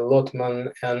Mikhail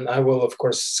Lotman, and I will, of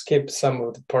course, skip some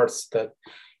of the parts that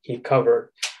he covered.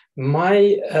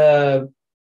 My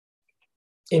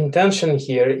intention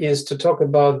here is to talk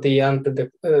about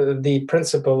the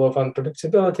principle of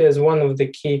unpredictability as one of the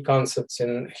key concepts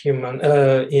in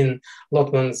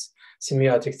Lotman's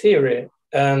semiotic theory,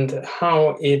 and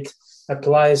how it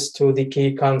applies to the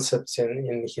key concepts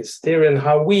in his theory, and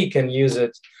how we can use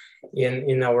it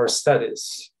in our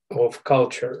studies of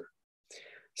culture.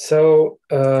 So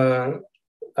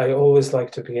I always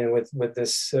like to begin with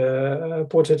this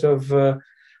portrait of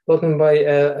Lotman by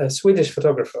a Swedish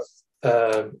photographer,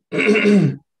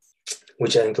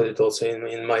 which I included also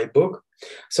in my book.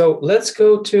 So let's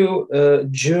go to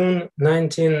June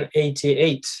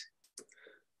 1988,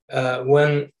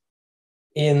 when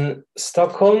in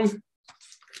Stockholm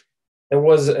there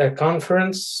was a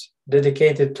conference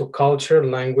dedicated to culture,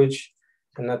 language,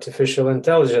 and artificial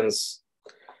intelligence.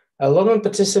 Lotman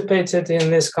participated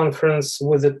in this conference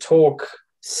with the talk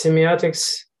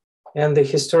Semiotics and the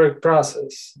Historic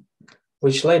Process,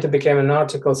 which later became an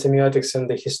article, Semiotics and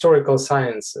the Historical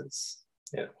Sciences,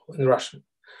 in Russian.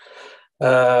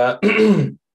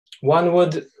 One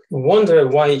would wonder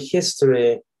why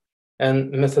history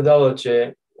and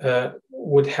methodology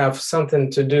would have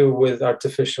something to do with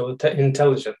artificial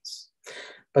intelligence.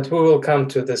 But we will come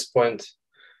to this point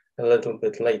a little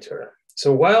bit later.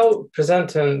 So while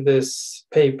presenting this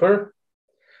paper,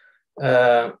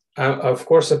 I of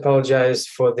course apologize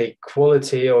for the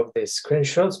quality of the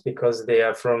screenshots because they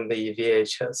are from the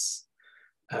VHS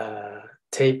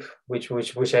tape,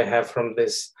 which I have from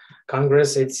this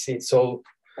Congress. It's all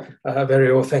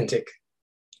very authentic.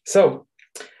 So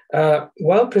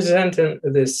while presenting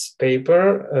this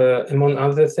paper, among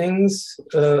other things,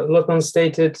 Lotman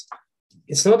stated,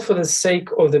 "It's not for the sake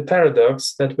of the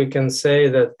paradox that we can say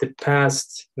that the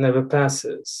past never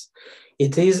passes.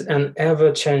 It is an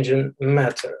ever-changing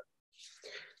matter."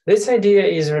 This idea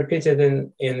is repeated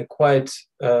in quite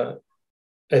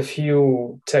a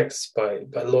few texts by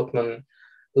Lotman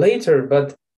later,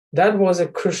 but that was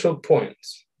a crucial point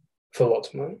for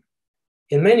Lotman.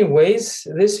 In many ways,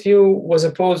 this view was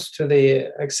opposed to the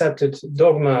accepted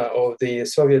dogma of the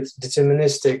Soviet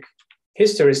deterministic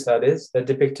history studies that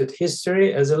depicted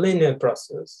history as a linear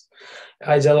process,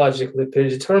 ideologically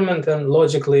predetermined and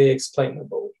logically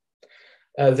explainable.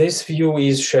 This view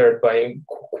is shared by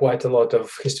quite a lot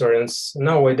of historians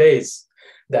nowadays,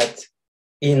 that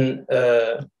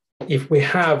if we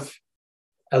have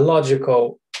a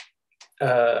logical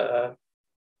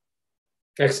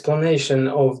explanation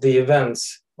of the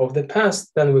events of the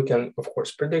past, then we can, of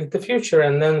course, predict the future,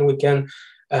 and then we can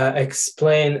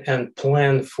explain and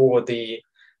plan for the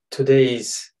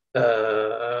today's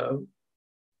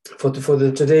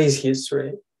today's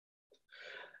history.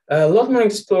 Lotman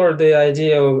explored the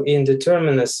idea of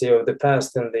indeterminacy of the past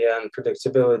and the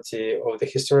unpredictability of the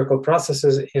historical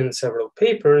processes in several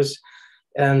papers,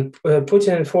 and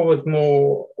putting forward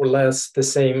more or less the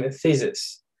same thesis.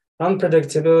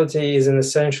 Unpredictability is an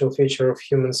essential feature of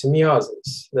human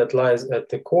semiosis that lies at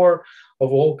the core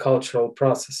of all cultural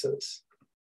processes.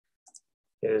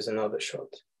 Here's another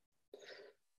shot.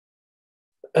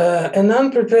 An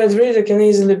unprepared reader can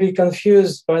easily be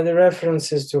confused by the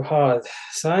references to hard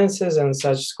sciences and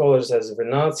such scholars as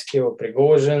Vernadsky or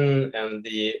Prigozhin and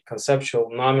the conceptual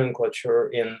nomenclature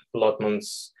in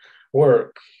Lotman's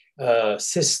work.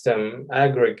 System,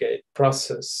 aggregate,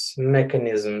 process,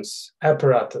 mechanisms,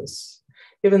 apparatus.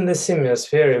 Even the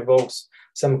semiosphere evokes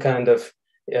some kind of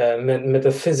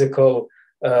metaphysical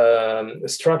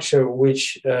structure which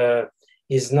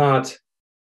is not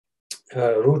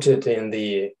rooted in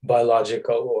the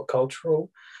biological or cultural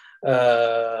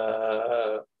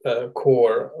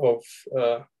core of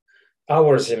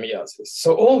our semiosis.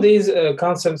 So all these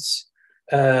concepts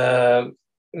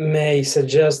may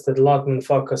suggest that Lotman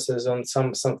focuses on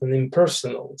something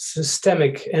impersonal,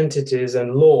 systemic entities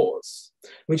and laws,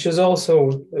 which is also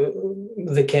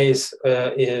the case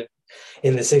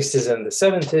in the 60s and the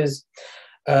 70s.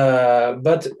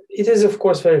 But it is, of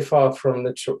course, very far from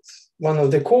the truth. One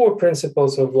of the core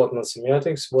principles of Lotman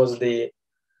semiotics was the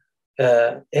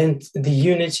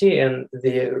unity and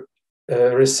the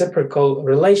reciprocal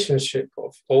relationship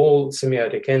of all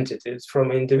semiotic entities,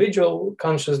 from individual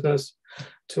consciousness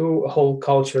to whole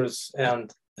cultures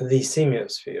and the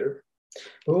semiosphere.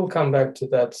 We will come back to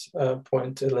that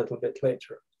point a little bit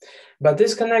later. But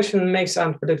this connection makes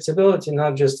unpredictability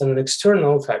not just an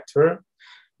external factor,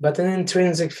 but an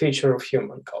intrinsic feature of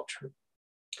human culture.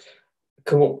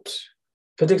 Quote,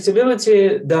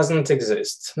 "Predictability doesn't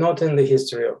exist, not in the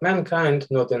history of mankind,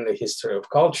 not in the history of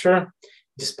culture,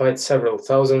 despite several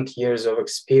thousand years of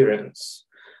experience,"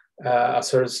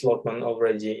 asserts Lotman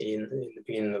already in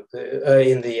the end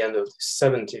of the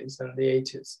 70s and the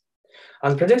 80s.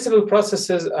 Unpredictable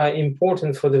processes are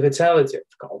important for the vitality of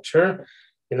culture.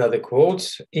 In other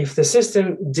quotes, if the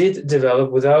system did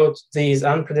develop without these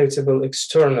unpredictable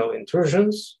external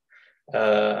intrusions,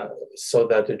 so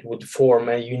that it would form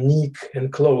a unique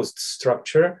and closed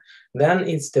structure, then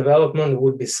its development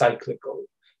would be cyclical.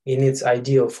 In its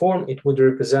ideal form, it would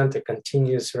represent a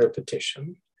continuous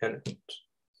repetition. And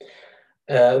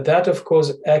that, of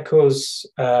course, echoes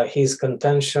his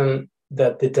contention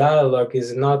that the dialogue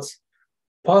is not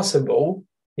possible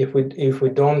if we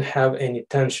don't have any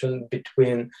tension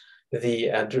between the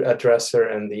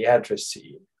addresser and the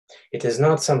addressee. It is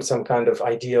not some kind of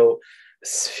ideal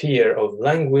sphere of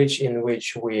language in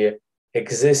which we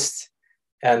exist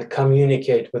and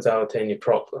communicate without any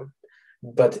problem.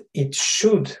 But it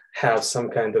should have some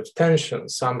kind of tension,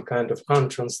 some kind of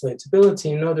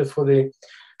untranslatability in order for the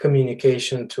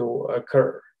communication to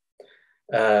occur.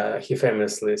 He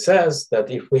famously says that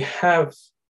if we have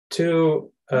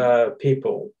two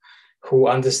people who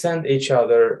understand each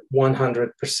other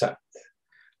 100%,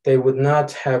 they would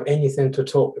not have anything to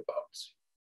talk about.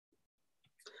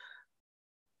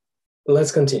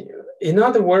 Let's continue. In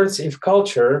other words, if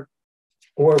culture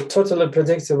were totally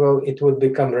predictable, it would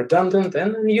become redundant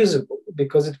and unusable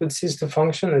because it would cease to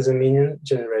function as a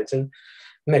meaning-generating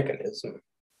mechanism.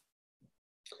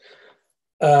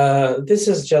 This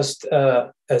is just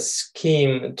a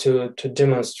scheme to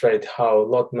demonstrate how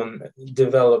Lotman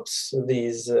develops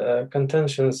these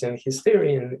contentions in his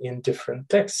theory in different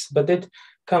texts, but it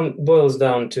boils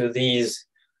down to these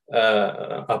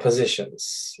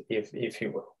oppositions, if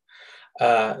you will.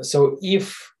 So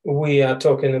if we are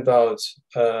talking about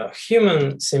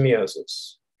human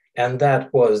semiosis, and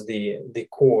that was the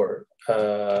core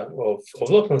of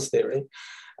Lotman's theory,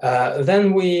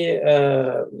 then we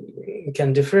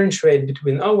can differentiate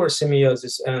between our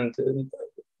semiosis and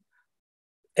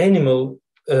animal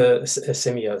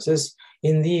semiosis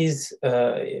in these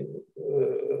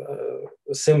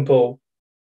simple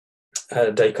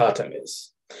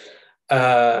dichotomies.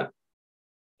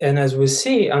 And as we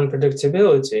see,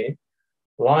 unpredictability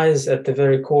lies at the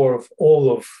very core of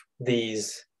all of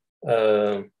these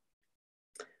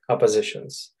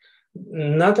oppositions.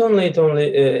 Not only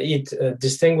it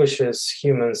distinguishes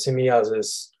human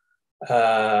semiosis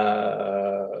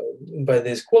by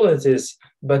these qualities,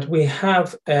 but we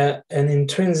have an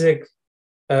intrinsic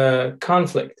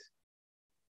conflict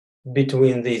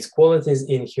between these qualities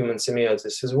in human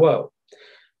semiosis as well.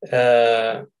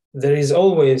 There is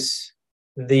always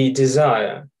the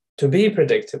desire to be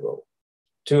predictable,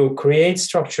 to create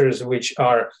structures which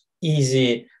are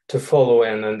easy to follow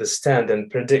and understand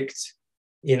and predict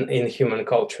in human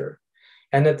culture.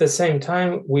 And at the same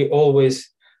time, we always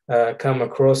come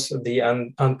across the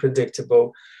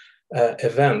unpredictable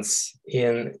events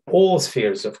in all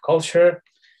spheres of culture.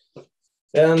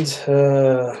 And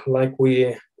like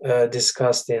we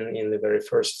discussed in the very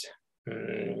first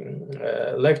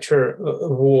lecture,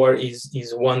 war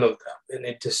is one of them, and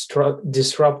it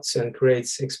disrupts and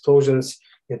creates explosions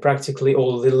in practically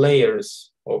all the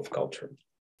layers of culture.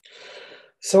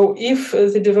 So if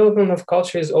the development of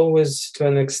culture is always to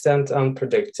an extent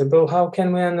unpredictable, how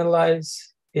can we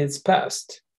analyze its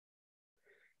past?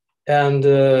 And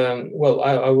well,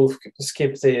 I will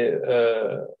skip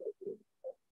the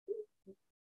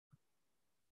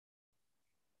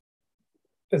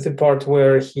part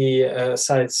where he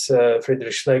cites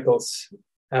Friedrich Schlegel's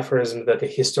aphorism that a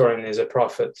historian is a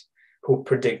prophet who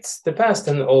predicts the past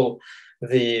and all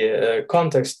the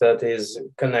context that is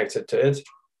connected to it.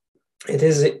 It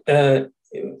is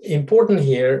important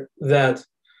here that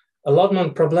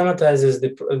Lotman problematizes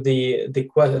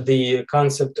the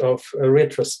concept of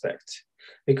retrospect,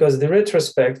 because the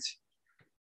retrospect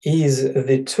is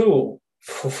the tool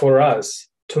for us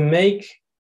to make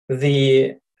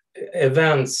the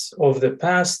events of the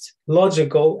past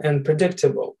logical and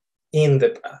predictable in the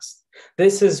past.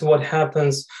 This is what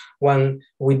happens when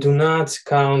we do not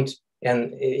count,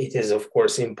 and it is of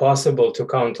course impossible to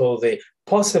count all the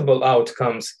possible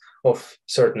outcomes of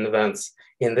certain events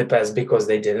in the past because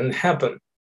they didn't happen.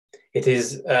 It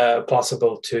is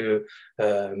possible to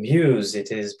muse,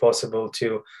 it is possible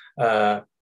to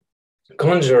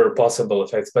conjure possible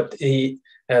effects, but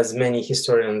as many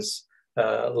historians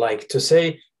like to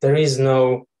say, there is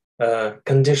no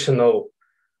conditional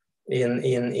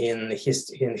in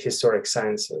historic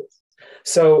sciences.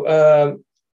 So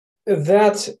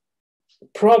that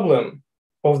problem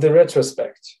of the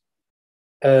retrospect,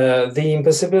 the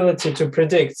impossibility to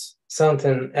predict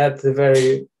something at the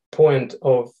very point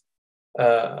of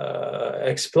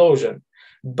explosion,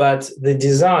 but the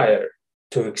desire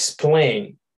to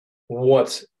explain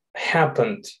what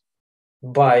happened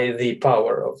by the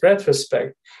power of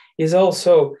retrospect is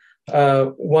also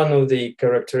one of the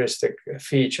characteristic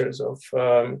features of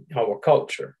our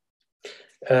culture.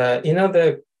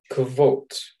 Another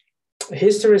quote: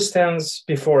 history stands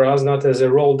before us not as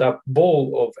a rolled up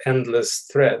ball of endless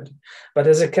thread, but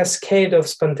as a cascade of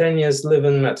spontaneous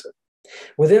living matter.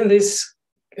 Within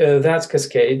that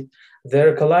cascade,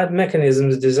 there collide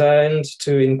mechanisms designed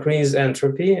to increase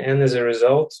entropy and, as a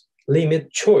result,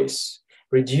 limit choice,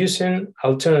 reducing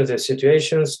alternative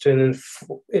situations to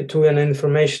an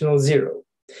informational zero.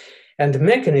 And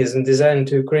mechanism designed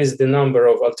to increase the number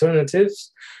of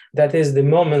alternatives, that is, the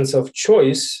moments of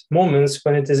choice, moments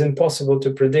when it is impossible to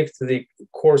predict the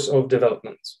course of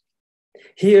development.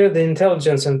 Here, the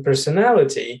intelligence and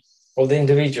personality of the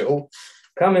individual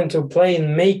come into play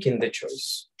in making the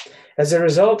choice. As a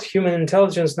result, human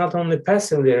intelligence not only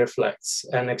passively reflects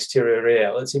an exterior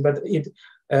reality, but it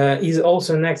is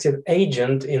also an active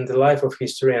agent in the life of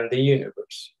history and the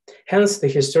universe. Hence, the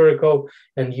historical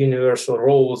and universal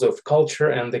roles of culture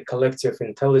and the collective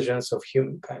intelligence of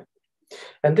humankind.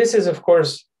 And this is, of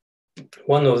course,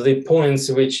 one of the points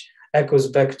which echoes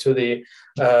back to the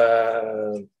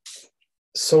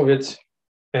Soviet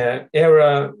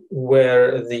era,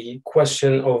 where the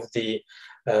question of the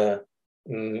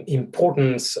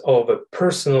importance of a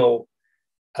personal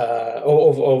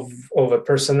of a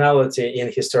personality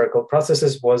in historical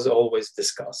processes was always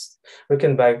discussed. We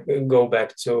can go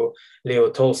back to Leo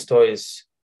Tolstoy's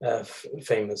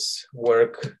famous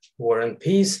work, War and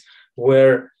Peace,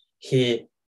 where he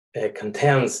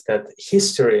contends that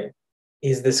history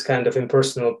is this kind of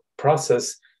impersonal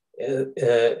process,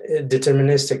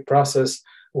 deterministic process,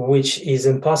 which is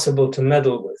impossible to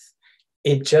meddle with.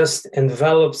 It just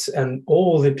envelops, and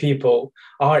all the people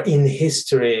are in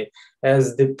history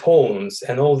as the pawns,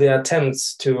 and all the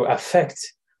attempts to affect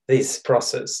this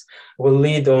process will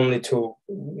lead only to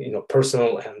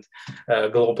personal and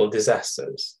global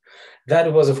disasters.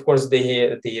 That was, of course,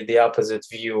 the opposite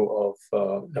view of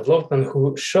Lotman,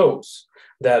 who shows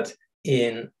that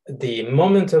in the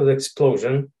moment of the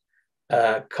explosion,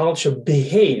 culture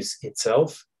behaves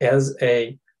itself as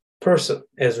a person,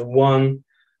 as one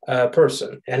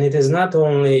person. And it is not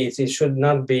only, it should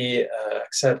not be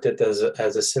accepted as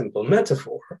a simple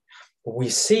metaphor. We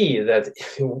see that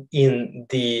in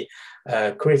the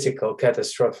critical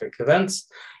catastrophic events,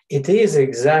 it is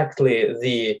exactly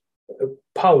the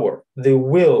power, the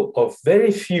will of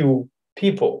very few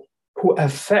people who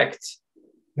affect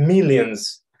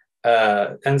millions.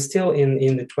 And still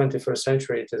in the 21st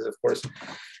century, it is, of course,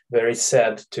 very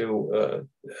sad to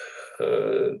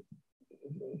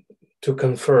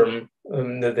confirm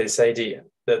this idea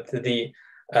that the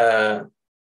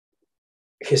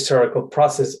historical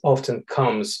process often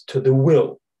comes to the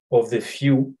will of the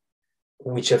few,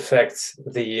 which affects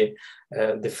the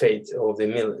fate of the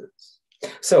millions.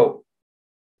 So,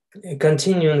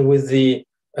 continuing with the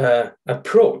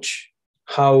approach,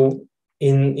 how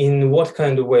in what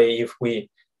kind of way, if we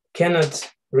cannot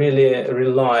really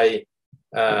rely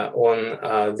on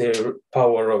the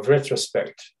power of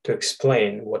retrospect to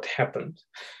explain what happened,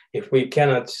 if we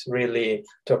cannot really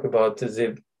talk about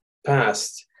the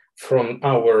past from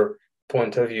our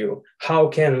point of view, how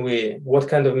can we, what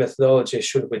kind of methodology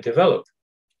should we develop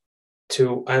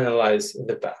to analyze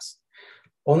the past?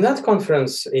 On that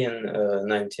conference in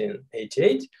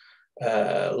 1988,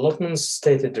 Lotman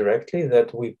stated directly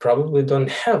that we probably don't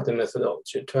have the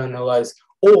methodology to analyze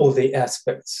all the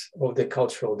aspects of the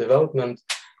cultural development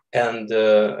and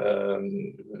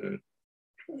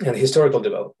historical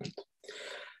development.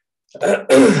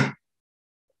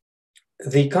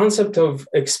 The concept of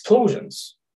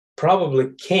explosions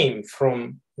probably came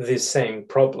from the same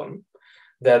problem,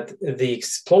 that the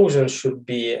explosion should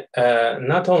be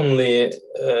not only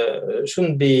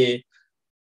shouldn't be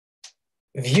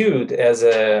viewed as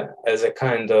a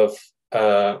kind of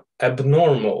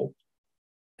abnormal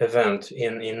event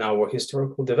in our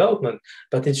historical development,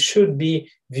 but it should be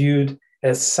viewed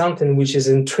as something which is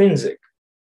intrinsic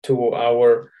to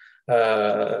our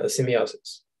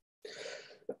semiosis.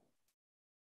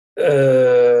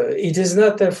 It is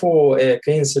not, therefore, a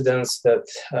coincidence that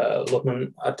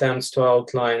Lotman attempts to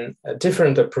outline a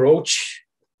different approach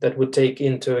that would take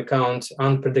into account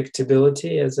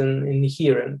unpredictability as an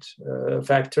inherent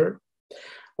factor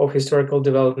of historical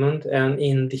development. And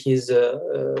in his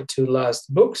two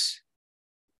last books,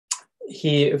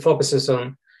 he focuses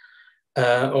on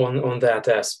that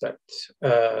aspect.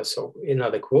 So,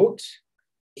 another quote: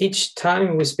 each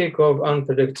time we speak of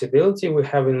unpredictability, we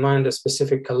have in mind a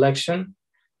specific collection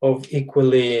of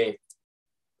equally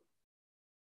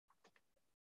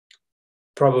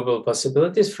probable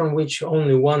possibilities from which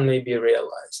only one may be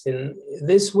realized. In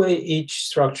this way, each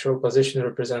structural position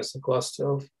represents a cluster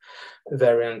of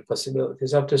variant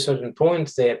possibilities. Up to a certain point,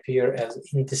 they appear as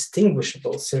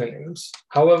indistinguishable synonyms.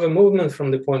 However, movement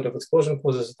from the point of explosion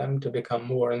causes them to become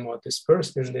more and more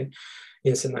dispersed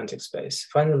in semantic space.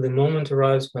 Finally, the moment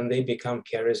arrives when they become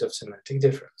carriers of semantic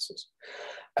differences.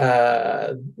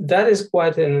 That is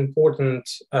quite an important,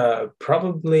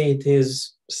 probably it is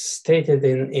stated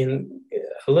in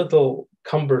a little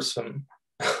cumbersome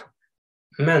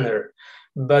manner,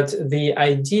 but the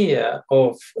idea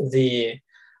of the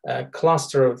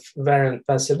cluster of variant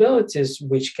possibilities,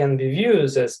 which can be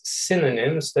viewed as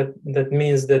synonyms, that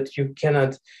means that you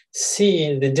cannot see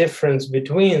the difference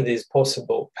between these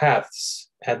possible paths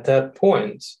at that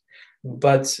point.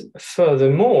 But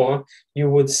furthermore, you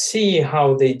would see how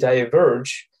they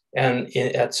diverge, and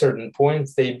at certain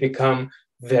points they become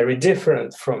very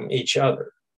different from each other.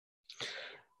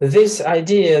 This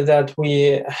idea that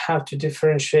we have to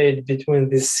differentiate between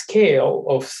the scale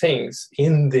of things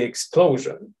in the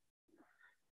explosion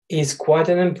is quite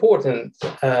an important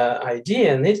idea,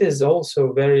 and it is also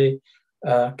very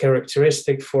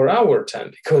characteristic for our time,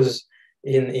 because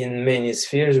in many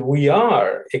spheres we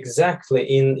are exactly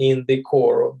in the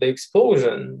core of the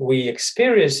explosion. We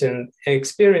experiencing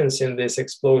this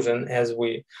explosion as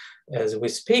we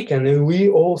speak, and we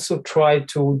also try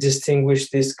to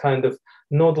distinguish this kind of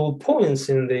nodal points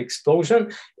in the explosion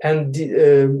and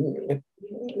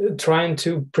trying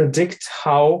to predict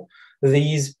how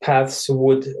these paths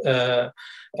would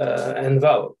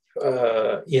envelop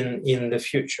in the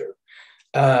future.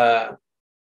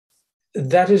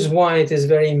 That is why it is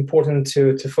very important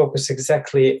to focus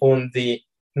exactly on the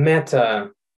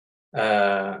meta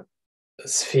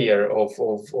sphere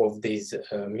of these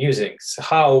musings,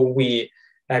 how we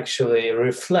actually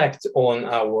reflect on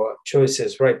our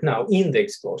choices right now in the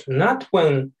explosion, not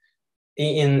when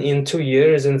in 2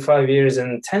 years, in 5 years,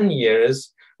 and 10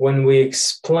 years, when we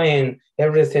explain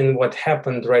everything what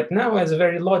happened right now as a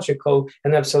very logical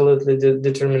and absolutely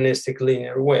deterministic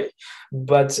linear way.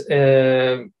 But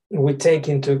we take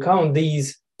into account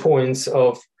these points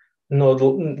of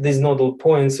nodal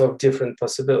points of different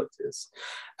possibilities.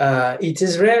 It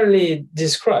is rarely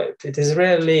described. It is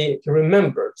rarely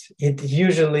remembered. It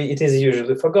is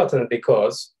usually forgotten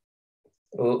because,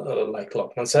 like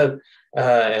Lotman said,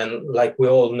 and like we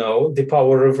all know, the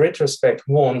power of retrospect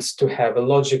wants to have a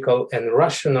logical and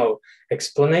rational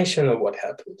explanation of what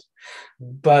happened.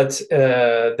 But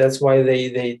that's why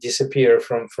they disappear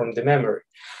from the memory,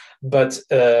 but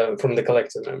from the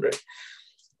collective memory.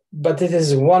 But it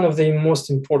is one of the most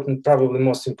important, probably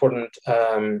most important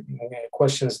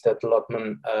questions that Lotman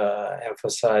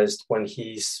emphasized when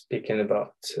he's speaking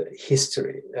about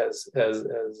history as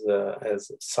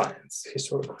science,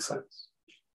 historical science.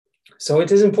 So it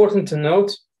is important to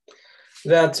note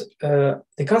that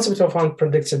the concept of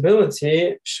unpredictability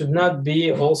should not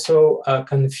be also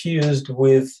confused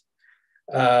with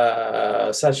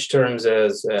such terms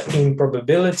as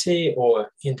improbability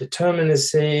or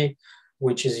indeterminacy,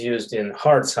 which is used in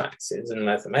hard sciences, in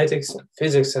mathematics and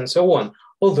physics and so on.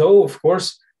 Although, of course,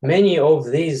 many of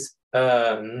these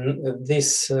this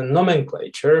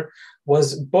nomenclature was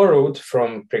borrowed from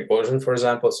Prigozhin, for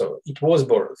example. So it was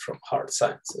borrowed from hard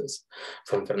sciences,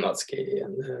 from Vernadsky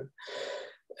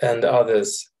and others.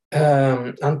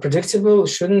 Unpredictable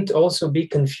shouldn't also be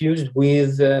confused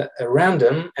with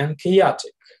random and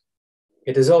chaotic.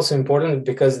 It is also important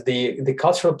because the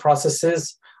cultural processes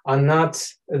are not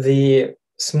the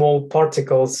small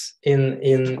particles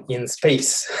in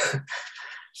space.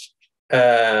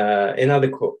 Another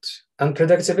quote: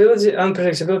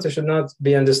 unpredictability should not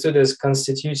be understood as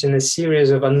constituting a series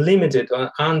of unlimited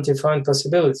or undefined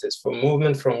possibilities for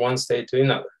movement from one state to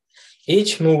another.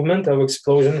 Each movement of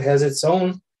explosion has its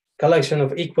own collection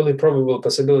of equally probable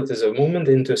possibilities of movement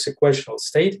into a sequential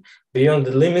state, beyond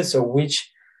the limits of which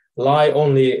lie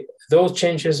only those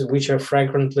changes which are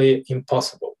frequently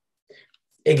impossible.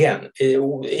 Again,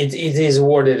 it is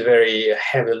worded very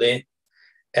heavily,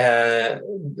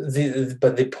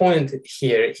 but the point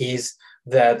here is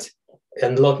that,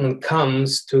 and Lotman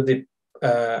comes to the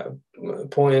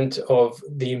point of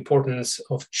the importance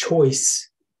of choice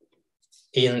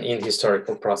in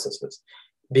historical processes,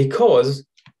 because,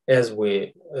 as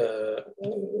we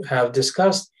have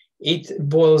discussed, it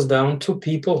boils down to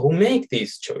people who make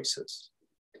these choices.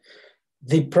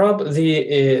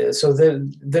 So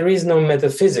there is no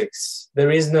metaphysics, there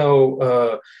is no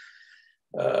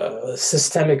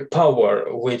systemic power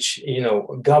which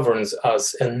governs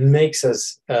us and makes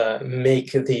us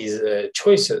make these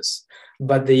choices.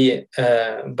 But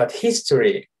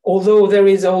history although there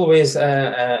is always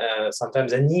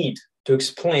sometimes a need to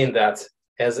explain that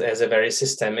as a very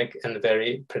systemic and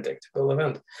very predictable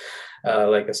event.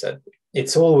 Like I said,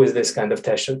 it's always this kind of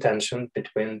tension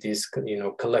between these,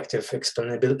 collective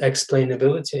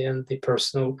explainability and the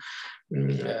personal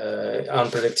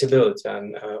unpredictability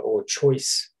or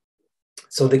choice.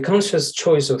 So the conscious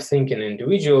choice of thinking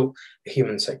individual,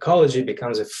 human psychology,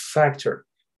 becomes a factor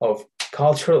of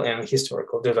cultural and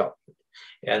historical development.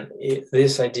 And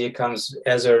this idea comes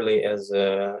as early as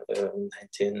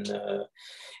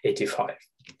 1985.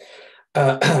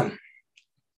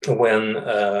 When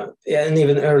and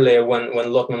even earlier, when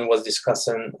Lotman was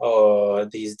discussing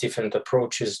these different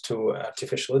approaches to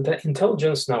artificial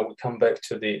intelligence. Now we come back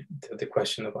to the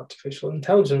question of artificial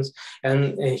intelligence,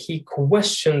 and he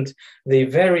questioned the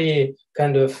very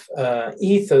kind of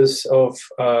ethos of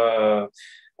the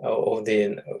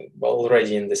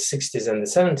already in the 60s and the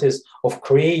 70s of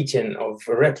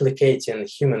replicating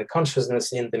human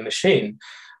consciousness in the machine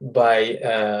by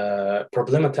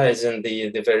problematizing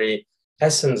the very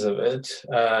essence of it.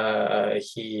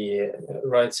 He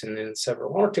writes in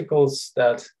several articles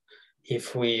that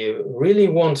if we really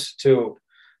want to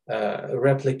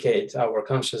replicate our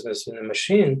consciousness in a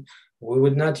machine, we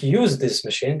would not use this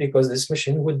machine because this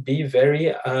machine would be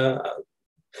very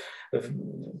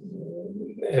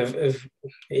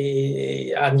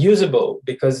unusable,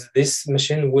 because this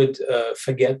machine would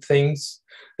forget things,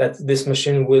 that this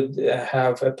machine would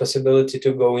have a possibility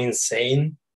to go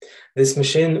insane. This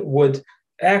machine would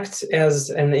act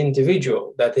as an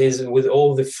individual, that is, with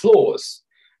all the flaws,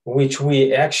 which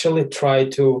we actually try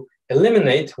to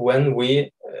eliminate when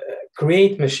we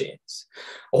create machines.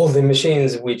 All the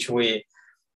machines which we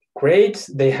create,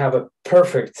 they have a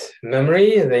perfect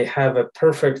memory, they have a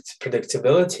perfect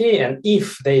predictability, and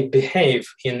if they behave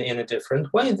in a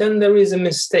different way, then there is a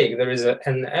mistake, there is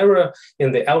an error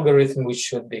in the algorithm which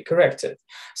should be corrected.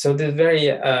 So the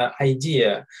very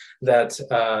idea that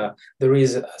there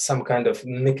is some kind of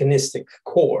mechanistic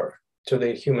core to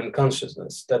the human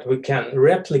consciousness that we can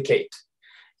replicate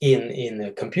in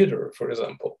a computer, for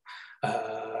example,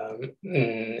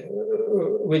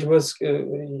 which was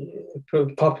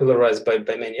popularized by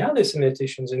many other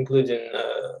semioticians, including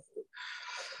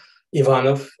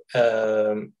Ivanov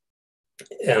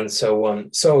and so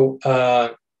on. So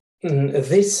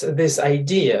this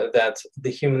idea that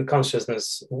the human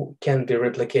consciousness can be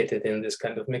replicated in this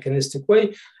kind of mechanistic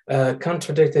way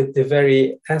contradicted the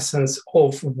very essence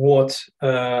of what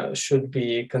should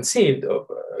be conceived of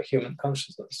human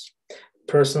consciousness,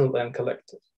 personal and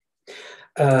collective.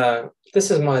 This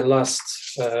is my last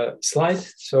slide,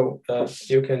 so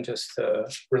you can just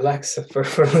relax for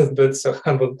a little bit. So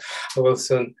I will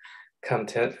soon come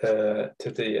to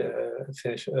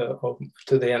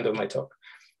the end of my talk.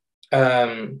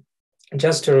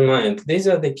 Just to remind, these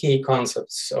are the key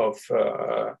concepts of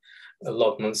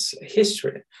Lotman's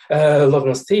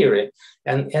Lotman's theory,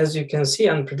 and as you can see,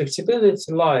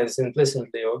 unpredictability lies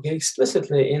implicitly or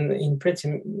explicitly in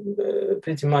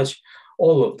pretty much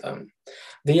all of them.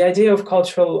 The idea of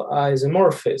cultural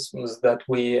isomorphisms, that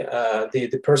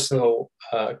the personal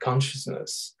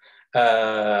consciousness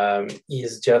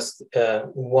is just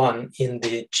one in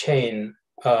the chain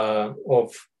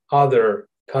of other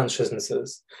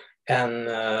consciousnesses, and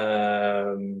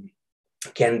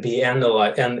can be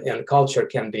analyzed, and culture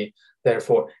can be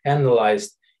therefore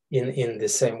analyzed in the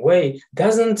same way,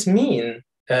 doesn't mean,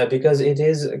 because it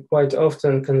is quite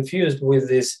often confused with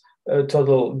this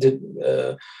total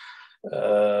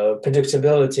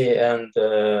predictability and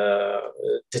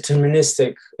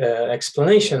deterministic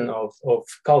explanation of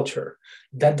culture.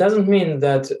 That doesn't mean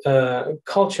that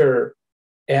culture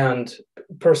and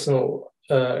personal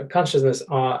consciousness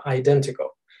are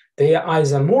identical. They are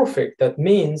isomorphic. That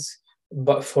means,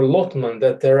 but for Lotman,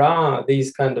 that there are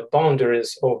these kind of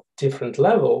boundaries of different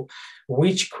level,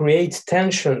 which create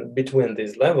tension between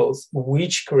these levels,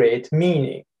 which create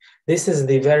meaning. This is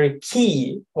the very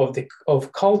key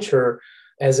of culture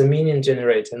as a meaning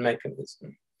generating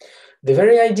mechanism. The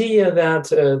very idea that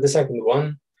the second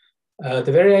one,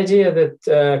 the very idea that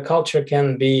culture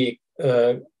can be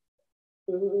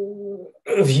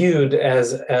viewed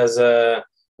as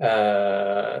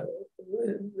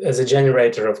a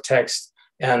generator of text,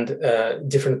 and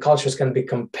different cultures can be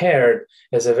compared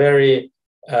as a very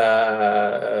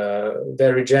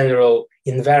general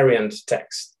invariant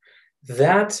text.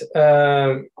 That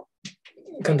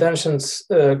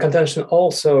contention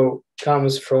also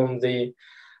comes from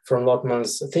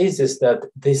Lotman's thesis that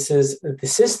the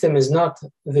system is not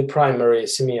the primary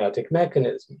semiotic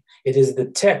mechanism. It is the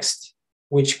text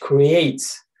which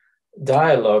creates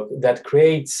dialogue, that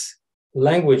creates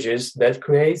languages that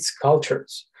creates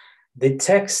cultures. The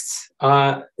texts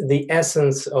are the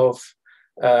essence of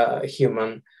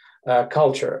human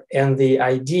culture, and the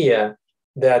idea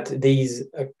that these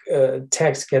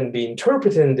texts can be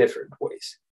interpreted in different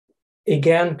ways,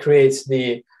 again, creates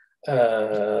the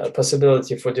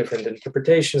possibility for different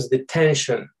interpretations, the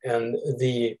tension, and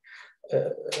the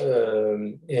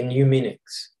new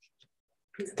meanings.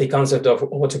 The concept of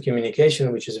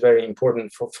auto-communication, which is very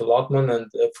important for Lotman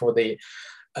and for the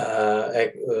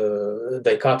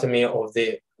dichotomy of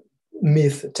the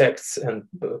myth texts and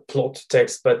plot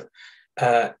text, but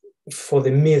for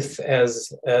the myth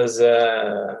as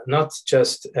not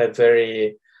just a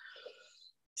very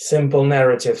simple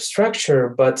narrative structure,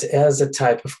 but as a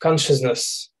type of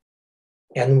consciousness.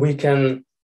 And we can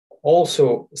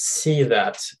also see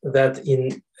that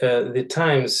in the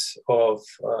times of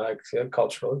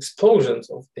cultural explosions,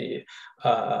 of the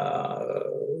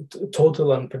total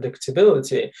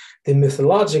unpredictability, the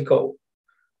mythological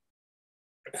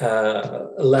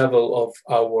level of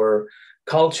our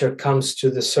culture comes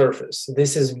to the surface.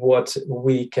 This is what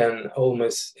we can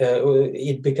almost,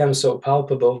 it becomes so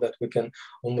palpable that we can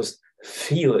almost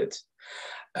feel it.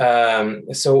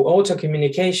 So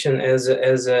auto-communication as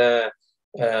a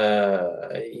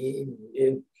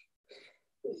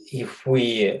if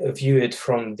we view it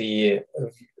from the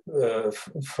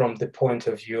point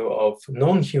of view of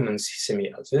non-human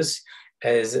semiosis,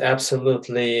 is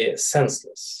absolutely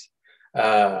senseless.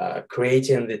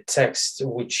 Creating the text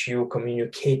which you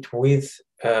communicate with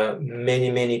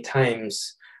many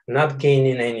times, not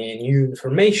gaining any new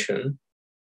information,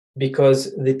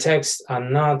 because the texts are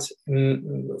not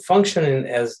functioning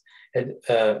as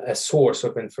a source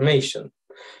of information.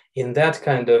 In that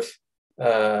kind of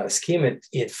scheme,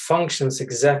 it functions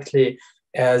exactly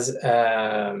as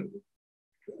a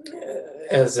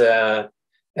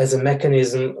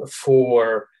mechanism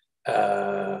for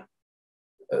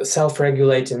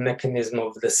self-regulating mechanism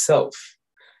of the self.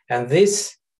 And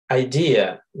this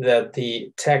idea that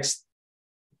the text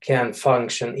can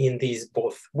function in these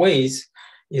both ways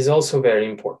is also very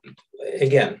important.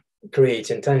 Again,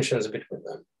 creating tensions between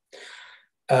them.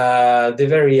 The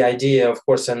very idea, of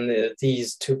course, and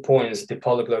these 2 points, the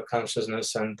polyglot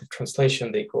consciousness and the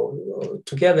translation, they go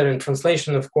together. And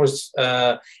translation, of course,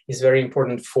 is very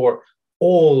important for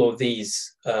all of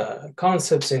these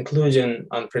concepts, including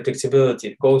unpredictability.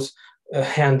 It goes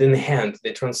hand in hand.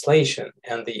 The translation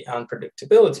and the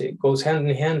unpredictability goes hand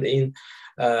in hand in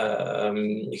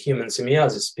human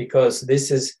semiosis, because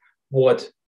this is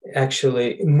what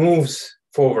actually moves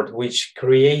forward, which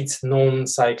creates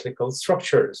non-cyclical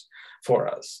structures for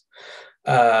us,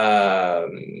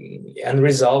 and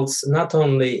results not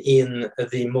only in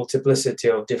the multiplicity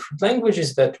of different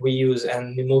languages that we use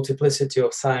and the multiplicity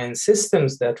of science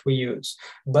systems that we use,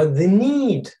 but the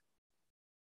need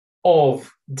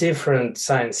of different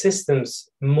science systems,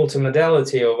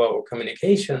 multimodality of our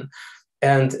communication,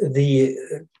 and the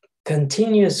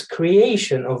continuous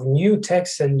creation of new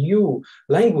texts and new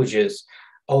languages,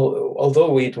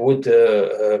 although it would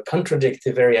contradict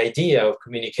the very idea of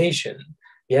communication,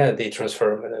 the transfer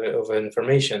of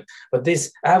information. But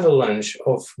this avalanche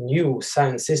of new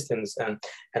science systems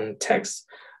and texts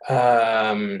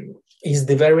is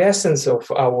the very essence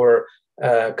of our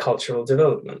cultural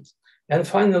development. And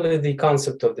finally, the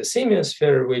concept of the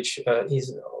semiosphere, which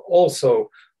is also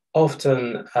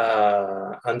often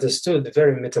understood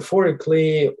very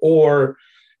metaphorically or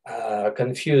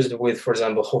confused with, for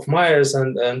example, Hofmeier's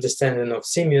understanding of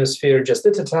semiosphere, just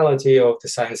the totality of the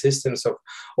science systems of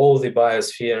all the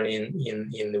biosphere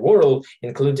in the world,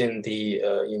 including the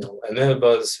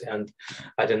amoebas and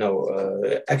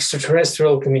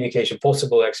extraterrestrial communication,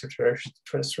 possible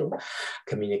extraterrestrial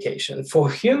communication. For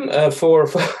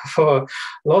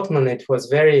Lotman, it was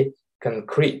very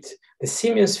concrete. The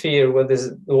semiosphere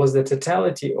was the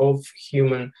totality of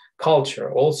human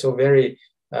culture, also very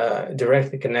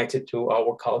directly connected to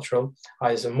our cultural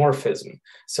isomorphism.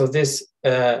 So this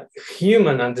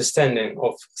human understanding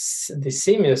of the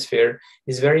semiosphere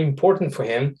is very important for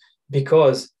him,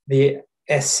 because the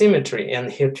asymmetry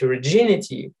and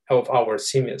heterogeneity of our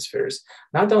semiospheres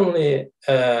not only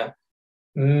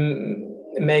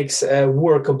makes a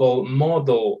workable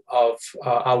model of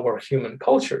our human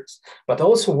cultures, but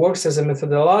also works as a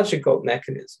methodological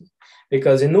mechanism.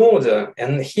 Because in order,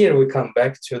 and here we come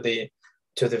back to the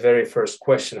very first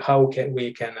question, how can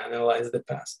we analyze the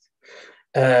past?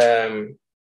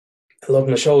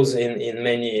 Lotman shows in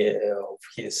many of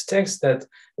his texts that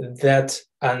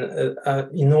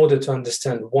in order to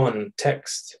understand one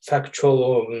text, factual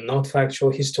or not factual,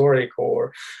 historic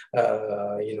or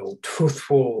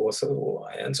truthful,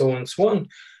 and so on,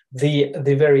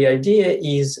 the very idea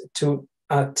is to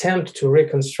attempt to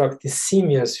reconstruct the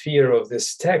semiosphere of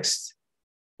this text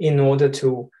in order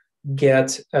to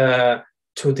get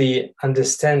to the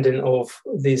understanding of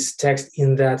this text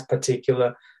in that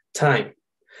particular time,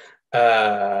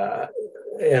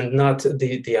 and not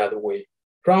the other way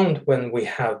around, when we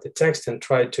have the text and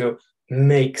try to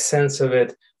make sense of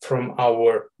it from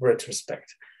our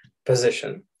retrospect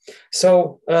position.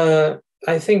 So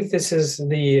I think this is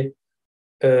a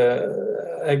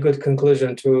good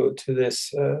conclusion to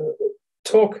this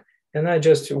talk. And I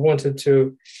just wanted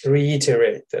to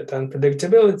reiterate that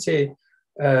unpredictability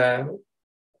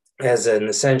as an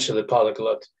essentially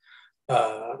polyglot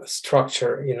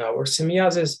structure in our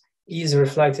semiosis is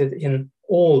reflected in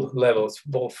all levels,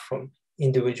 both from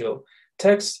individual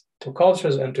texts to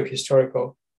cultures and to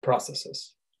historical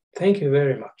processes. Thank you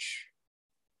very much.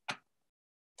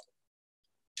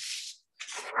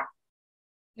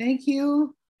 Thank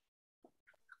you,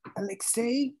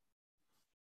 Aleksei.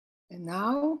 And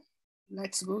now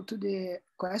let's go to the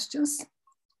questions.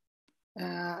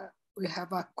 We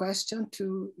have a question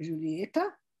to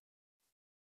Julieta.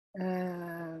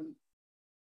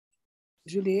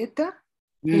 Julieta?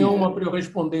 Tem uma para eu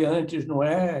responder antes, não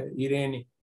é, Irene?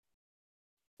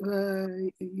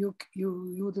 You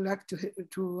would like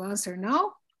to answer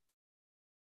now?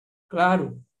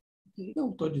 Claro.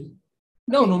 Não, estou dizendo.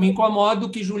 Não, não me incomodo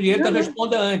que Julieta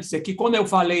responda antes. É que, como eu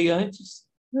falei antes...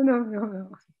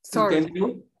 Não. Sorry.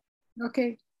 Entendeu?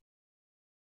 Ok.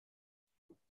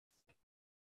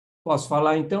 Posso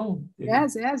falar, então?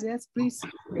 Yes, please.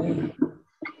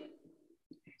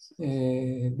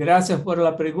 Gracias por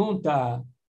la pregunta,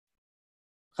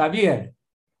 Javier.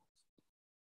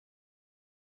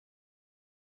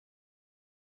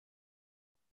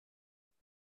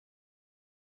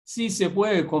 Sí se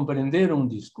puede comprender un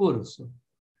discurso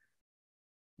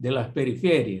de las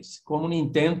periferias como un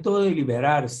intento de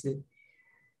liberarse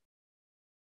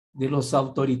de los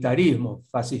autoritarismos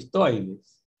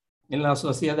fascistoides en la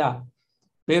sociedad,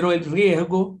 pero el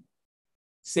riesgo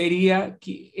sería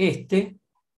que este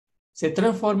se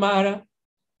transformara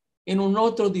en un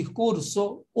otro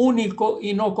discurso único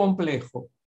y no complejo,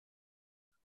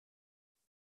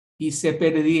 y se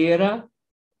perdiera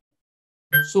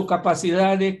su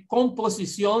capacidad de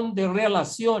composición de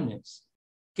relaciones,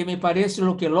 que me parece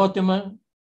lo que Lotman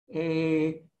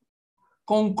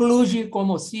concluye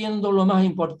como siendo lo más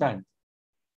importante.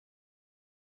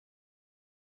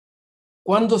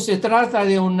 Cuando se trata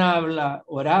de un habla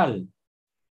oral,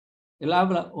 el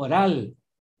habla oral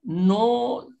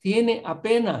no tiene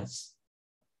apenas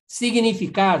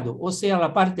significado, o sea,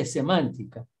 la parte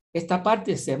semántica. Esta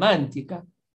parte semántica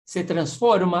se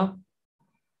transforma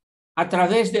a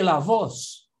través de la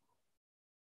voz,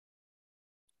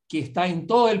 que está en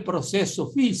todo el proceso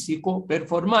físico,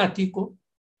 performático.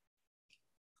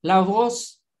 La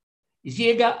voz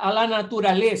llega a la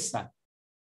naturaleza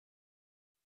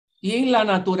y en la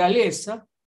naturaleza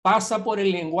pasa por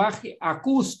el lenguaje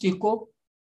acústico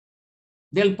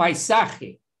del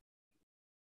paisaje,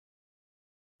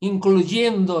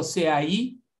 incluyéndose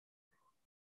ahí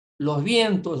los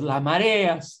vientos, las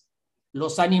mareas,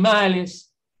 los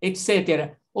animales,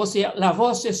 etc. O sea, la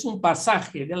voz es un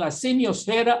pasaje de la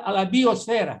semiosfera a la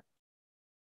biosfera.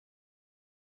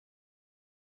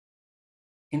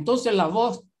 Entonces la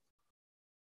voz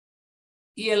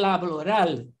y el habla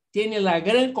oral tienen la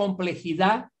gran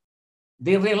complejidad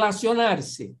de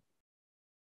relacionarse,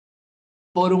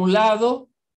 por un lado,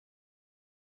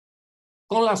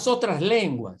 con las otras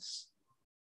lenguas,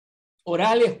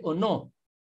 orales o no,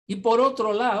 y por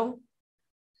otro lado,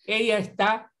 ella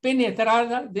está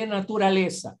penetrada de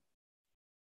naturaleza.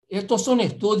 Estos son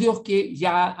estudios que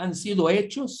ya han sido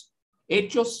hechos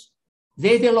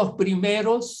desde los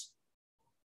primeros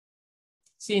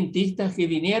cientistas que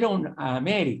vinieron a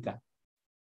América,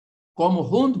 como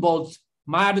Humboldt,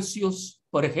 Marcius,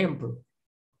 por ejemplo.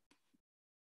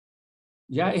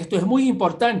 Ya, esto es muy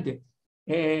importante.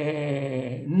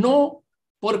 No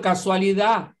por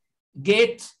casualidad,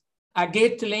 a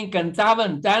Goethe le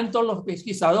encantaban tanto los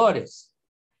pesquisadores,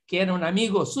 que eran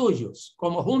amigos suyos,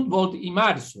 como Humboldt y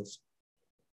Marcius.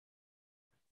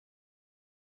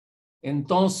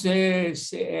 Entonces,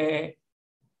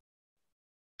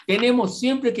 tenemos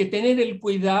siempre que tener el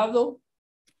cuidado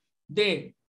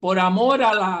de, por amor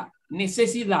a la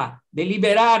necesidad de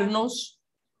liberarnos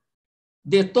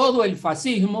de todo el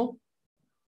fascismo,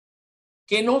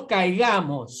 que no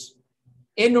caigamos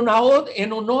en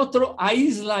un otro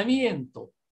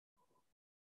aislamiento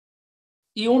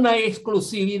y una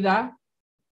exclusividad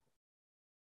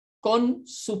con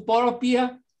su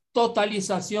propia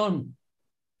totalización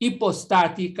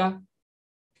hipostática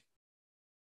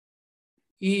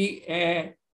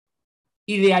e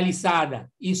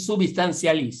idealizada e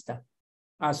substancialista.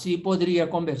 Assim poderia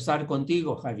conversar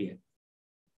contigo, Javier.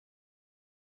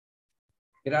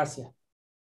 Gracias.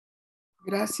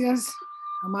 Gracias,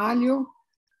 Amalio.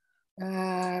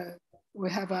 We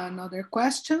have another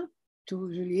question to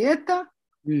Julieta.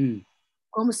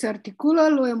 ¿Cómo se articula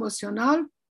lo emocional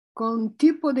con un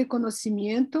tipo de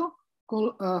conocimiento,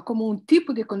 como un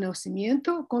tipo de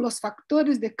conocimiento con los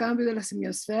factores de cambio de la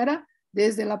semiosfera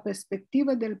desde la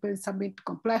perspectiva del pensamiento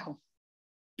complejo?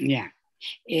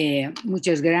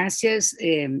 Muchas gracias.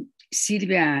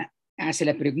 Silvia hace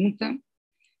la pregunta.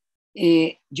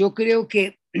 Yo creo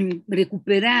que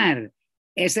recuperar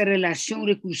esa relación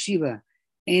recursiva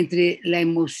entre la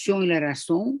emoción y la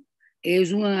razón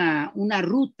es una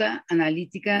ruta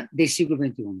analítica del siglo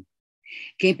XXI,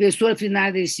 que empezó al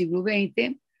final del siglo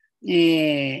XX,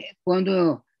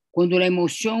 cuando la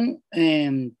emoción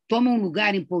toma un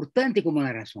lugar importante como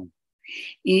la razón.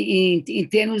 Y en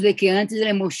términos de que antes la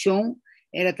emoción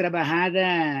era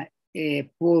trabajada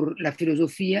por la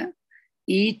filosofía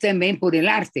y también por el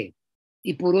arte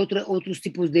y por otros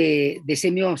tipos de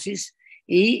semiosis,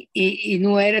 y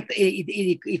no era,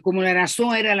 y como la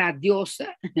razón era la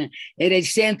diosa, era el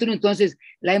centro, entonces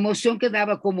la emoción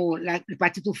quedaba como el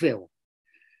patito feo.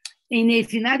 En el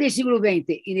final del siglo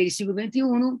XX y en el siglo XXI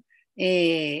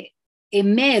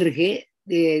emerge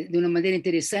de una manera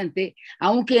interesante,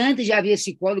 aunque antes ya había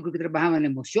psicólogos que trabajaban en la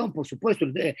emoción, por supuesto,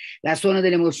 la zona de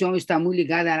la emoción está muy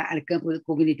ligada al campo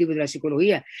cognitivo de la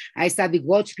psicología. Ahí está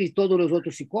Vygotsky y todos los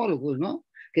otros psicólogos, ¿no?,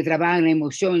 que trabajan en la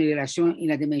emoción en relación en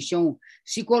la dimensión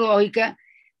psicológica,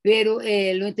 pero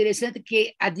lo interesante es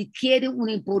que adquiere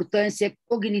una importancia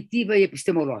cognitiva y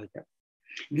epistemológica.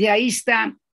 De ahí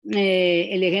está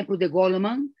el ejemplo de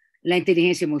Goleman, la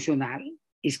inteligencia emocional.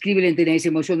 Escribe la inteligencia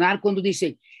emocional cuando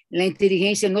dice la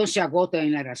inteligencia no se agota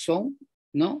en la razón,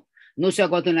 ¿no? No se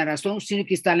agota en la razón, sino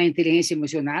que está en la inteligencia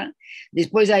emocional.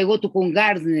 Después hay otro con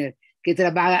Gardner, que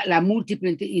trabaja la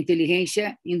múltiple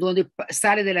inteligencia, en donde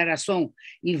sale de la razón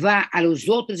y va a los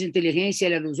otros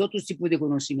inteligencias, a los otros tipos de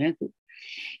conocimiento.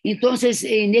 Entonces,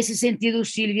 en ese sentido,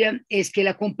 Silvia, es que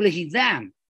la complejidad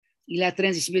y la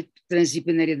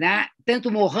transdisciplinaridad, tanto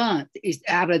Morin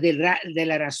habla de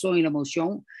la razón y la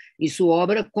emoción en su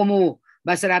obra, como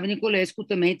Basarab Nicolescu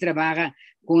también trabaja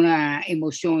con la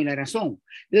emoción y la razón,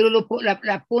 pero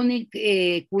la pone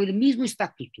con el mismo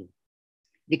estatuto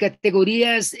de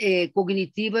categorías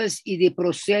cognitivas y de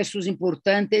procesos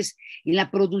importantes en la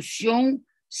producción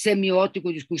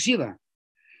semiótico-discursiva.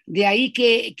 De ahí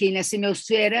que en la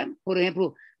semiosfera, por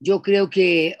ejemplo, yo creo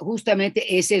que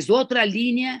justamente esa es otra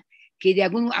línea que a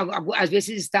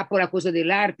veces está por la cosa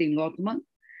del arte en Lotman,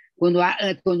 cuando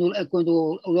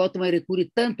Lotman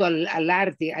recurre tanto al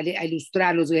arte, a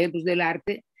ilustrar los ejemplos del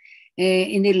arte.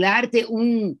 En el arte,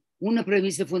 una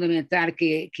premisa fundamental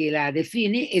que la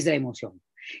define es la emoción.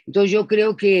 Entonces, yo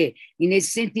creo que en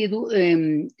ese sentido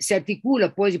se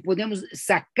articula, pues, y podemos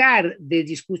sacar del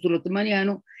discurso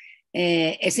lotmaniano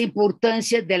esa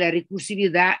importancia de la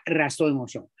recursividad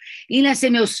razón-emoción. En la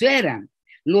semiosfera,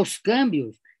 los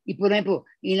cambios, y por ejemplo,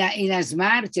 en las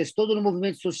marchas, todos los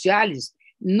movimientos sociales,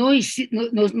 no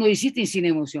existen sin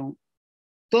emoción.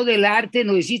 Todo el arte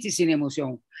no existe sin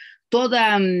emoción.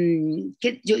 Podemos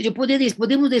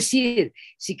decir,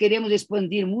 si queremos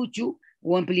expandir mucho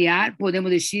o ampliar,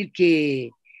 podemos decir que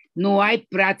no hay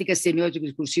práctica semiótica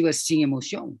discursiva sin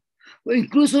emoción. O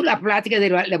incluso la práctica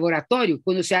del laboratorio,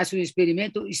 cuando se hace un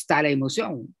experimento, está la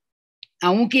emoción.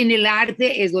 Aunque en el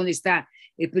arte es donde está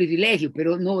el privilegio,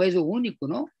 pero no es lo único,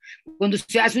 ¿no? Cuando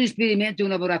se hace un experimento en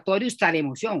un laboratorio, está la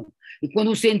emoción. Y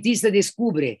cuando un cientista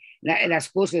descubre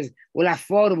las cosas, o la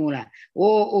fórmula,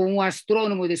 o un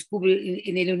astrónomo descubre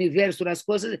en el universo las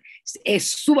cosas, es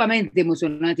sumamente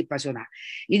emocionante y pasional.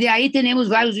 Y de ahí tenemos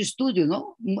varios estudios,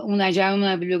 ¿no? Ya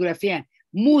una bibliografía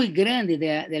muy grande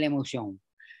de la emoción,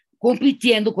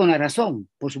 compitiendo con la razón,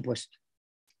 por supuesto.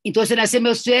 Entonces, en la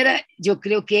semiosfera, yo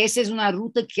creo que esa es una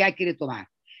ruta que hay que retomar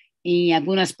en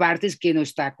algunas partes que no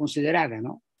está considerada,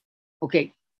 ¿no? Ok,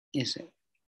 eso.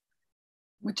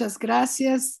 Muchas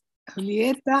gracias,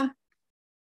 Julieta.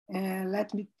 Let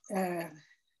me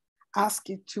ask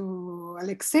it to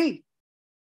Aleksei.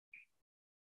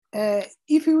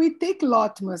 If we take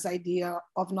Lotman's idea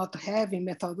of not having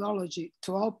methodology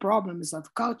to all problems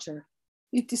of culture,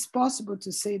 it is possible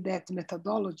to say that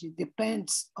methodology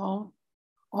depends on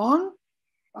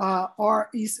or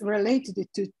is related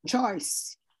to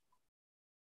choice.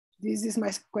 This is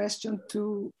my question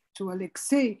to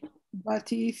Aleksei,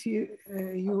 but if you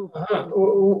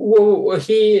well,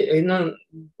 he,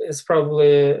 it's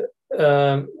probably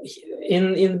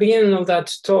in the beginning of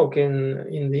that talk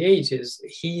in the 80s,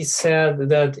 he said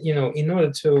that, you know, in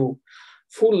order to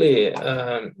fully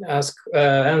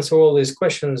answer all these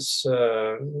questions,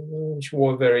 which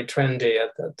were very trendy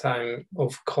at that time,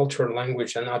 of culture,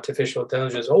 language, and artificial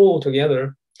intelligence all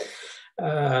together,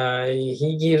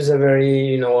 he gives a very,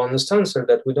 you know, honest answer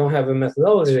that we don't have a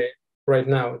methodology right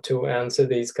now to answer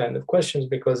these kind of questions,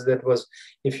 because that was,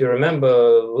 if you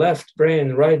remember, left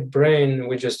brain, right brain,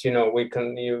 we just, you know, we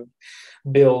can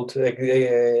build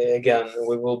again,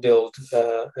 we will build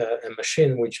a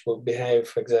machine which will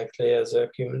behave exactly as a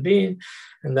human being.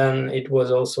 And then it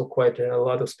was also quite a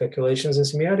lot of speculations in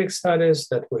semiotic studies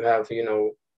that we have, you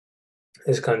know,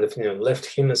 this kind of, you know, left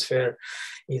hemisphere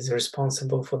is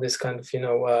responsible for this kind of, you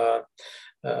know,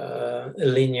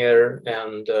 linear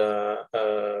and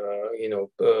you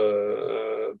know,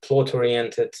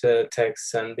 plot-oriented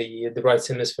texts, and the right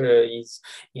hemisphere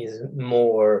is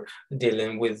more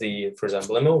dealing with the, for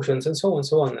example, emotions and so on and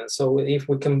so on. And so if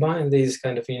we combine these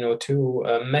kind of, you know, two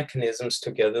mechanisms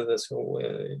together,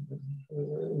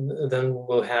 then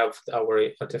we'll have our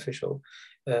artificial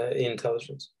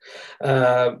intelligence.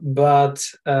 But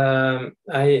then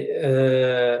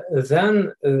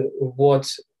what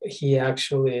he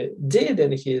actually did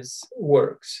in his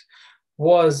works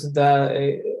was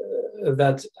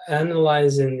that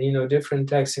analyzing, you know, different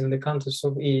texts in the context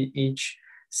of each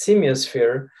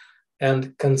semiosphere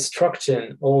and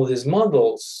constructing all these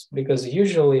models, because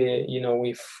usually, you know,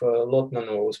 if Lotman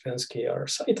or Uspensky are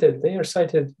cited, they are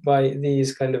cited by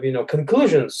these kind of, you know,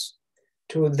 conclusions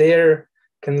to their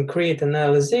concrete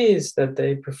analyses that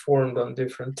they performed on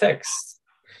different texts.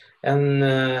 And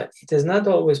it is not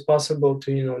always possible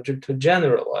to, you know, to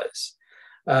generalize.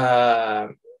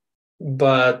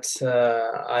 But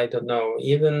I don't know,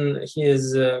 even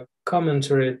his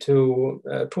commentary to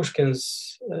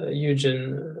Pushkin's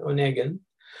Eugen Onegin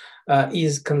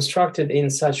is constructed in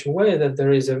such a way that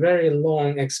there is a very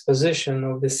long exposition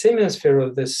of the semiosphere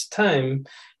of this time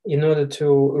in order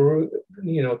to,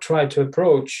 you know, try to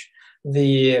approach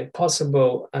the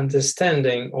possible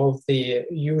understanding of the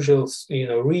usual, you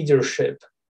know, readership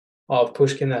of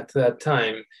Pushkin at that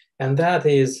time. And that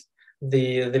is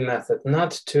the method,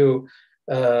 not to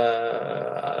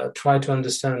try to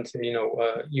understand, you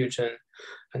know, Eugen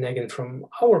Onegin from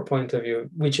our point of view,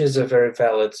 which is a very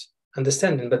valid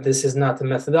understanding, but this is not a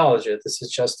methodology. This is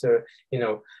just a, you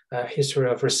know, a history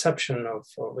of reception of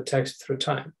a text through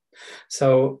time.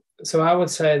 So I would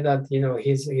say that, you know,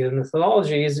 his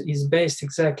methodology is based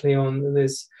exactly on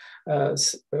this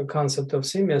concept of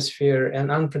semiosphere, and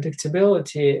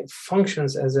unpredictability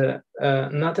functions as a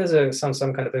not as a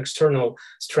some kind of external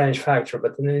strange factor,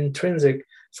 but an intrinsic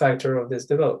factor of this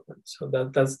development. So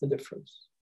that's the difference.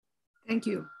 Thank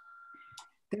you.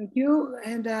 Thank you.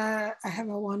 And I have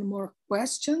one more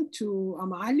question to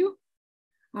Amalio.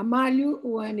 Amalio,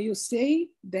 when you say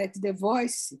that the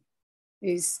voice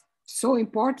is so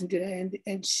important and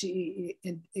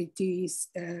it is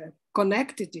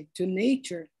connected to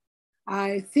nature,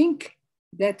 I think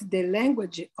that the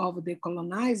language of the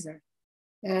colonizer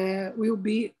will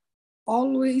be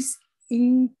always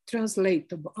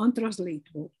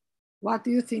untranslatable. What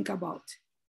do you think about?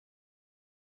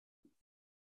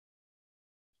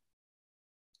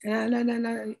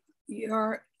 No.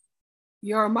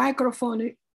 Your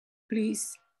microphone,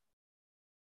 please.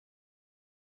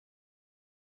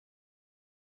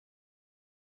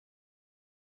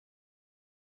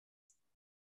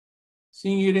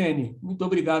 Sim, Irene, muito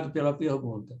obrigado pela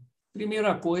pergunta.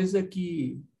 Primeira coisa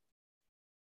que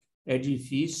é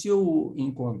difícil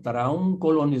encontrar um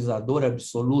colonizador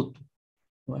absoluto,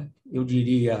 não é? Eu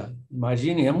diria,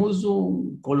 imaginemos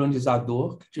um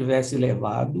colonizador que tivesse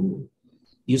levado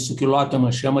isso que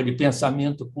Lotman chama de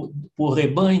pensamento por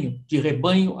rebanho, de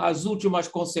rebanho às últimas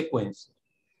consequências.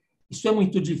 Isso é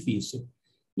muito difícil.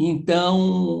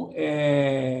 Então,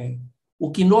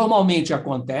 o que normalmente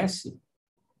acontece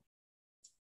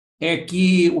é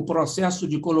que o processo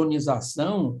de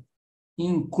colonização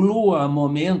inclua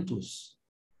momentos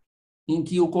em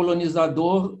que o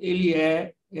colonizador ele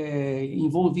é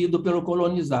envolvido pelo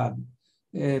colonizado.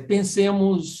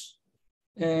 Pensemos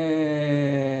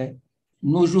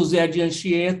no José de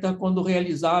Anchieta, quando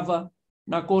realizava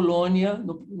na colônia,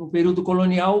 no período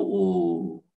colonial,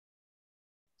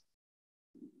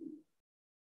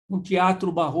 um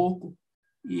teatro barroco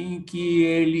em que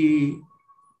ele,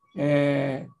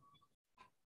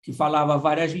 que falava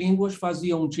várias línguas,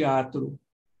 fazia um teatro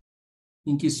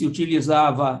em que se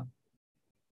utilizava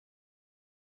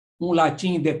um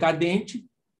latim decadente,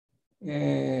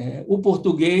 o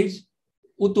português,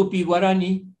 o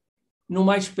tupi-guarani,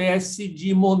 numa espécie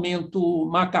de momento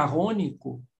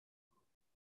macarrônico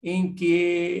em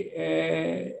que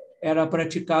era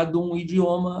praticado um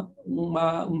idioma,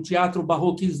 um teatro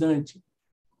barroquizante.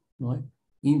 Não é?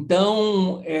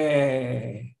 Então,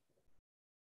 é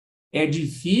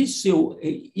difícil.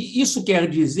 Isso quer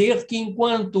dizer que,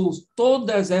 enquanto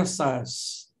todas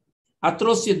essas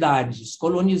atrocidades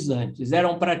colonizantes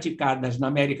eram praticadas na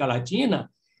América Latina,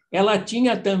 ela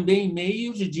tinha também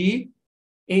meios de,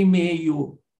 em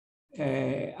meio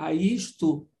a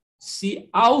isto, se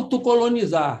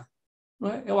autocolonizar. Não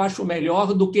é? Eu acho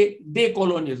melhor do que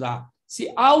decolonizar,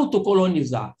 se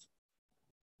autocolonizar.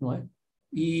 Não é?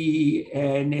 E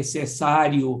é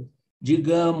necessário,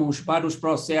 digamos, para os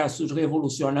processos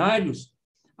revolucionários,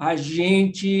 a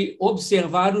gente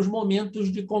observar os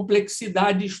momentos de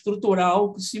complexidade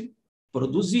estrutural que se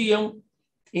produziam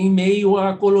em meio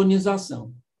à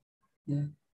colonização.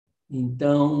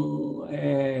 Então,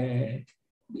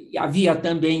 havia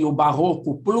também o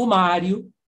barroco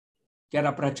plumário, que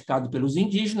era praticado pelos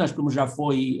indígenas, como já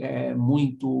foi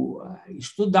muito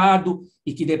estudado,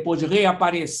 e que depois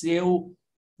reapareceu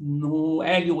no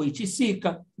Hélio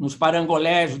Oiticica, nos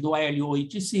parangolés do Hélio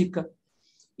Oiticica,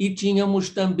 e tínhamos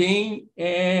também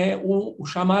o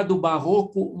chamado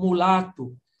barroco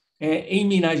mulato, em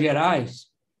Minas Gerais,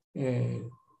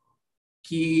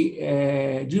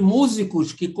 de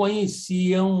músicos que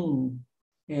conheciam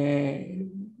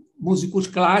músicos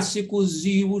clássicos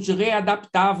e os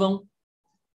readaptavam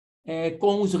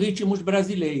com os ritmos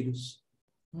brasileiros.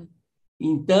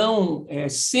 Então,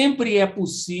 sempre é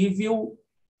possível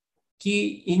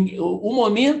que o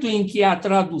momento em que a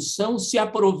tradução se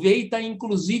aproveita,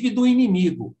 inclusive, do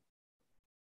inimigo,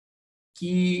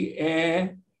 que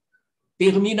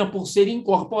termina por ser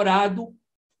incorporado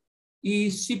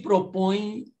e se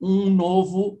propõe um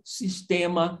novo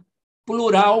sistema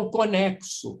plural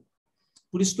conexo.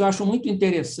 Por isso que eu acho muito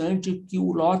interessante que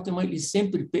o Lotman ele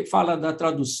sempre fala da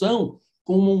tradução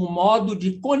como um modo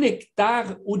de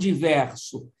conectar o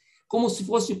diverso, como se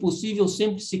fosse possível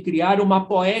sempre se criar uma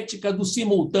poética do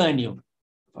simultâneo.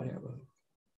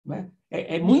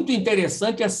 É muito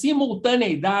interessante a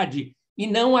simultaneidade e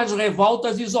não as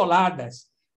revoltas isoladas,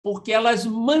 porque elas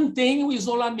mantêm o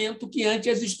isolamento que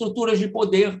antes as estruturas de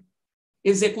poder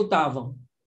executavam.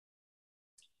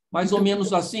 Mais ou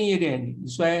menos assim, Irene.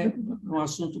 Isso é um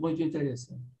assunto muito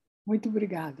interessante. Muito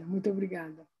obrigada, muito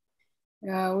obrigada.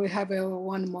 We have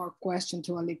one more question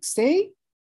to Aleksei.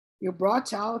 You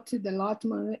brought out the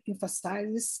Lotman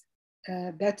emphasizes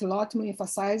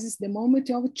the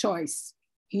moment of choice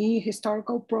in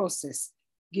historical process,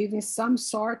 giving some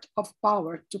sort of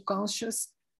power to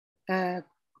conscious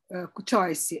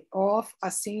choice of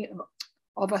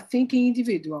a thinking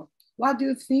individual. What do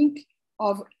you think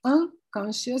of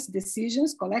unconscious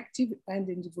decisions, collective and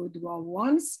individual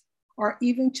ones, or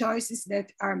even choices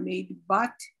that are made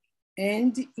but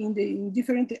end in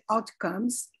different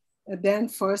outcomes than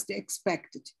first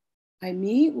expected? I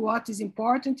mean, what is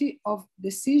important of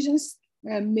decisions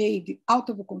made out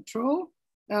of control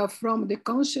from the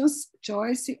conscious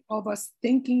choice of a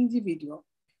thinking individial?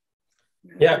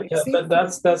 But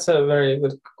that's a very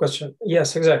good question.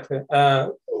 Yes, exactly.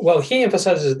 Well, he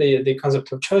emphasizes the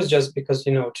concept of choice just because,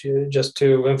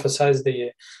 to emphasize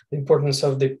the importance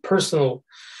of the personal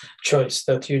choice,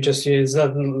 that you just use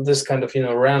not this kind of,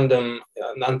 random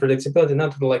unpredictability,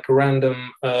 not like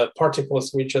random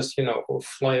particles we just,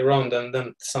 fly around and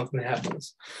then something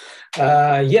happens.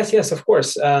 Yes, of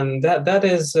course. And that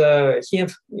is,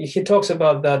 he talks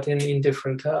about that in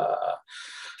different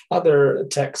other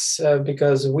texts,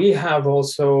 because we have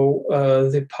also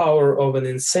the power of an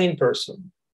insane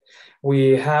person.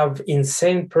 We have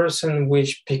insane person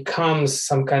which becomes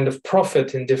some kind of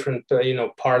prophet in different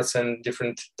parts and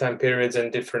different time periods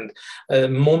and different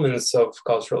moments of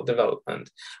cultural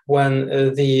development.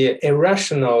 When the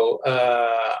irrational,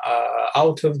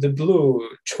 out of the blue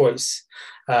choice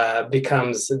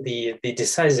becomes the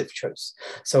decisive choice.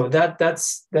 So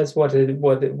that's what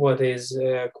is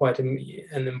quite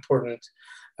an important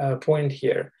point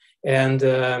here. And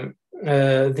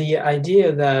the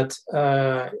idea that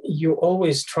you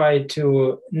always try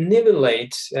to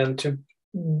nivellate and to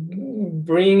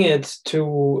bring it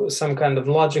to some kind of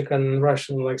logic and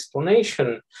rational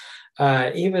explanation,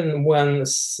 even when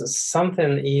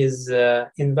something is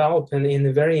enveloped in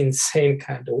a very insane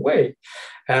kind of way.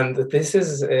 And this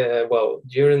is,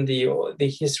 during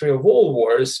the history of all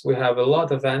wars, we have a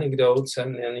lot of anecdotes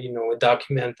and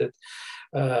documented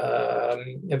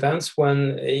events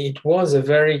when it was a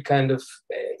very kind of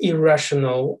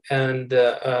irrational and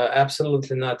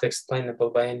absolutely not explainable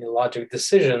by any logic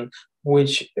decision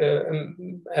which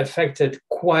affected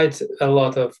quite a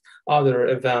lot of other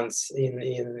events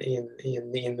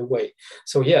in the way.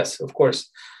 So yes, of course.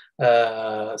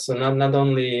 So not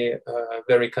only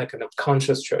very kind of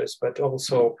conscious choice, but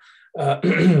also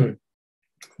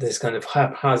this kind of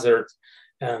haphazard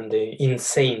and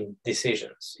insane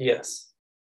decisions. Yes.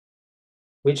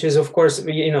 Which is, of course,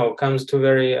 comes to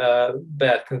very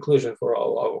bad conclusion for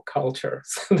all our culture.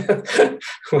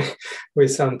 we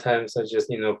sometimes are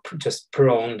just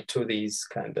prone to these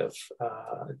kind of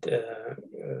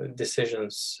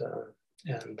decisions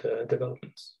and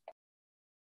developments.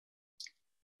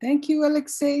 Thank you,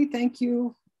 Aleksei. Thank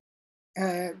you.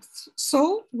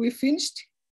 So we finished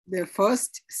the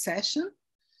first session.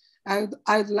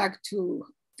 I'd like to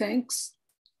thank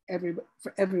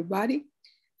everybody.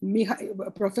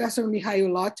 Professor Mikhail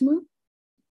Lotman,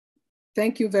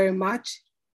 thank you very much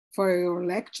for your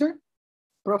lecture.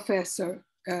 Professor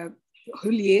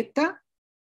Julieta,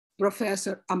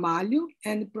 Professor Amalio,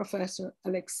 and Professor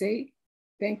Aleksei,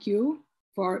 thank you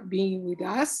for being with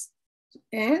us.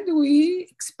 And we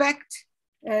expect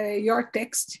your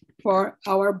text for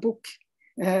our book.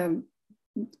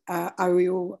 I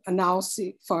will announce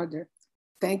it further.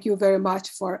 Thank you very much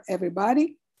for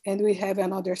everybody. And we have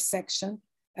another section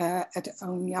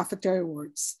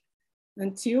afterwards.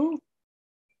 Until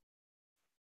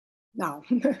now,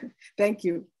 thank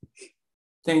you.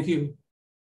 Thank you.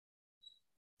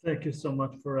 Thank you so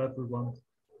much for everyone.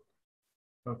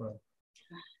 Bye-bye.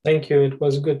 Thank you. It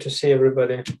was good to see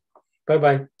everybody.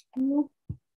 Bye-bye.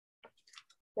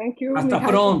 Thank you. Hasta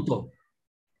pronto.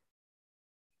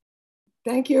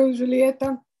 Thank you,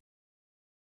 Julieta.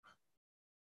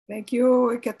 Thank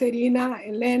you, Ekaterina,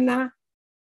 Elena,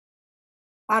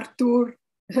 Arthur,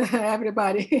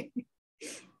 everybody.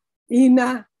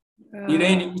 Ina.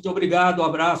 Irene, muito obrigado.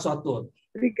 Abraço a todos.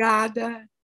 Obrigada.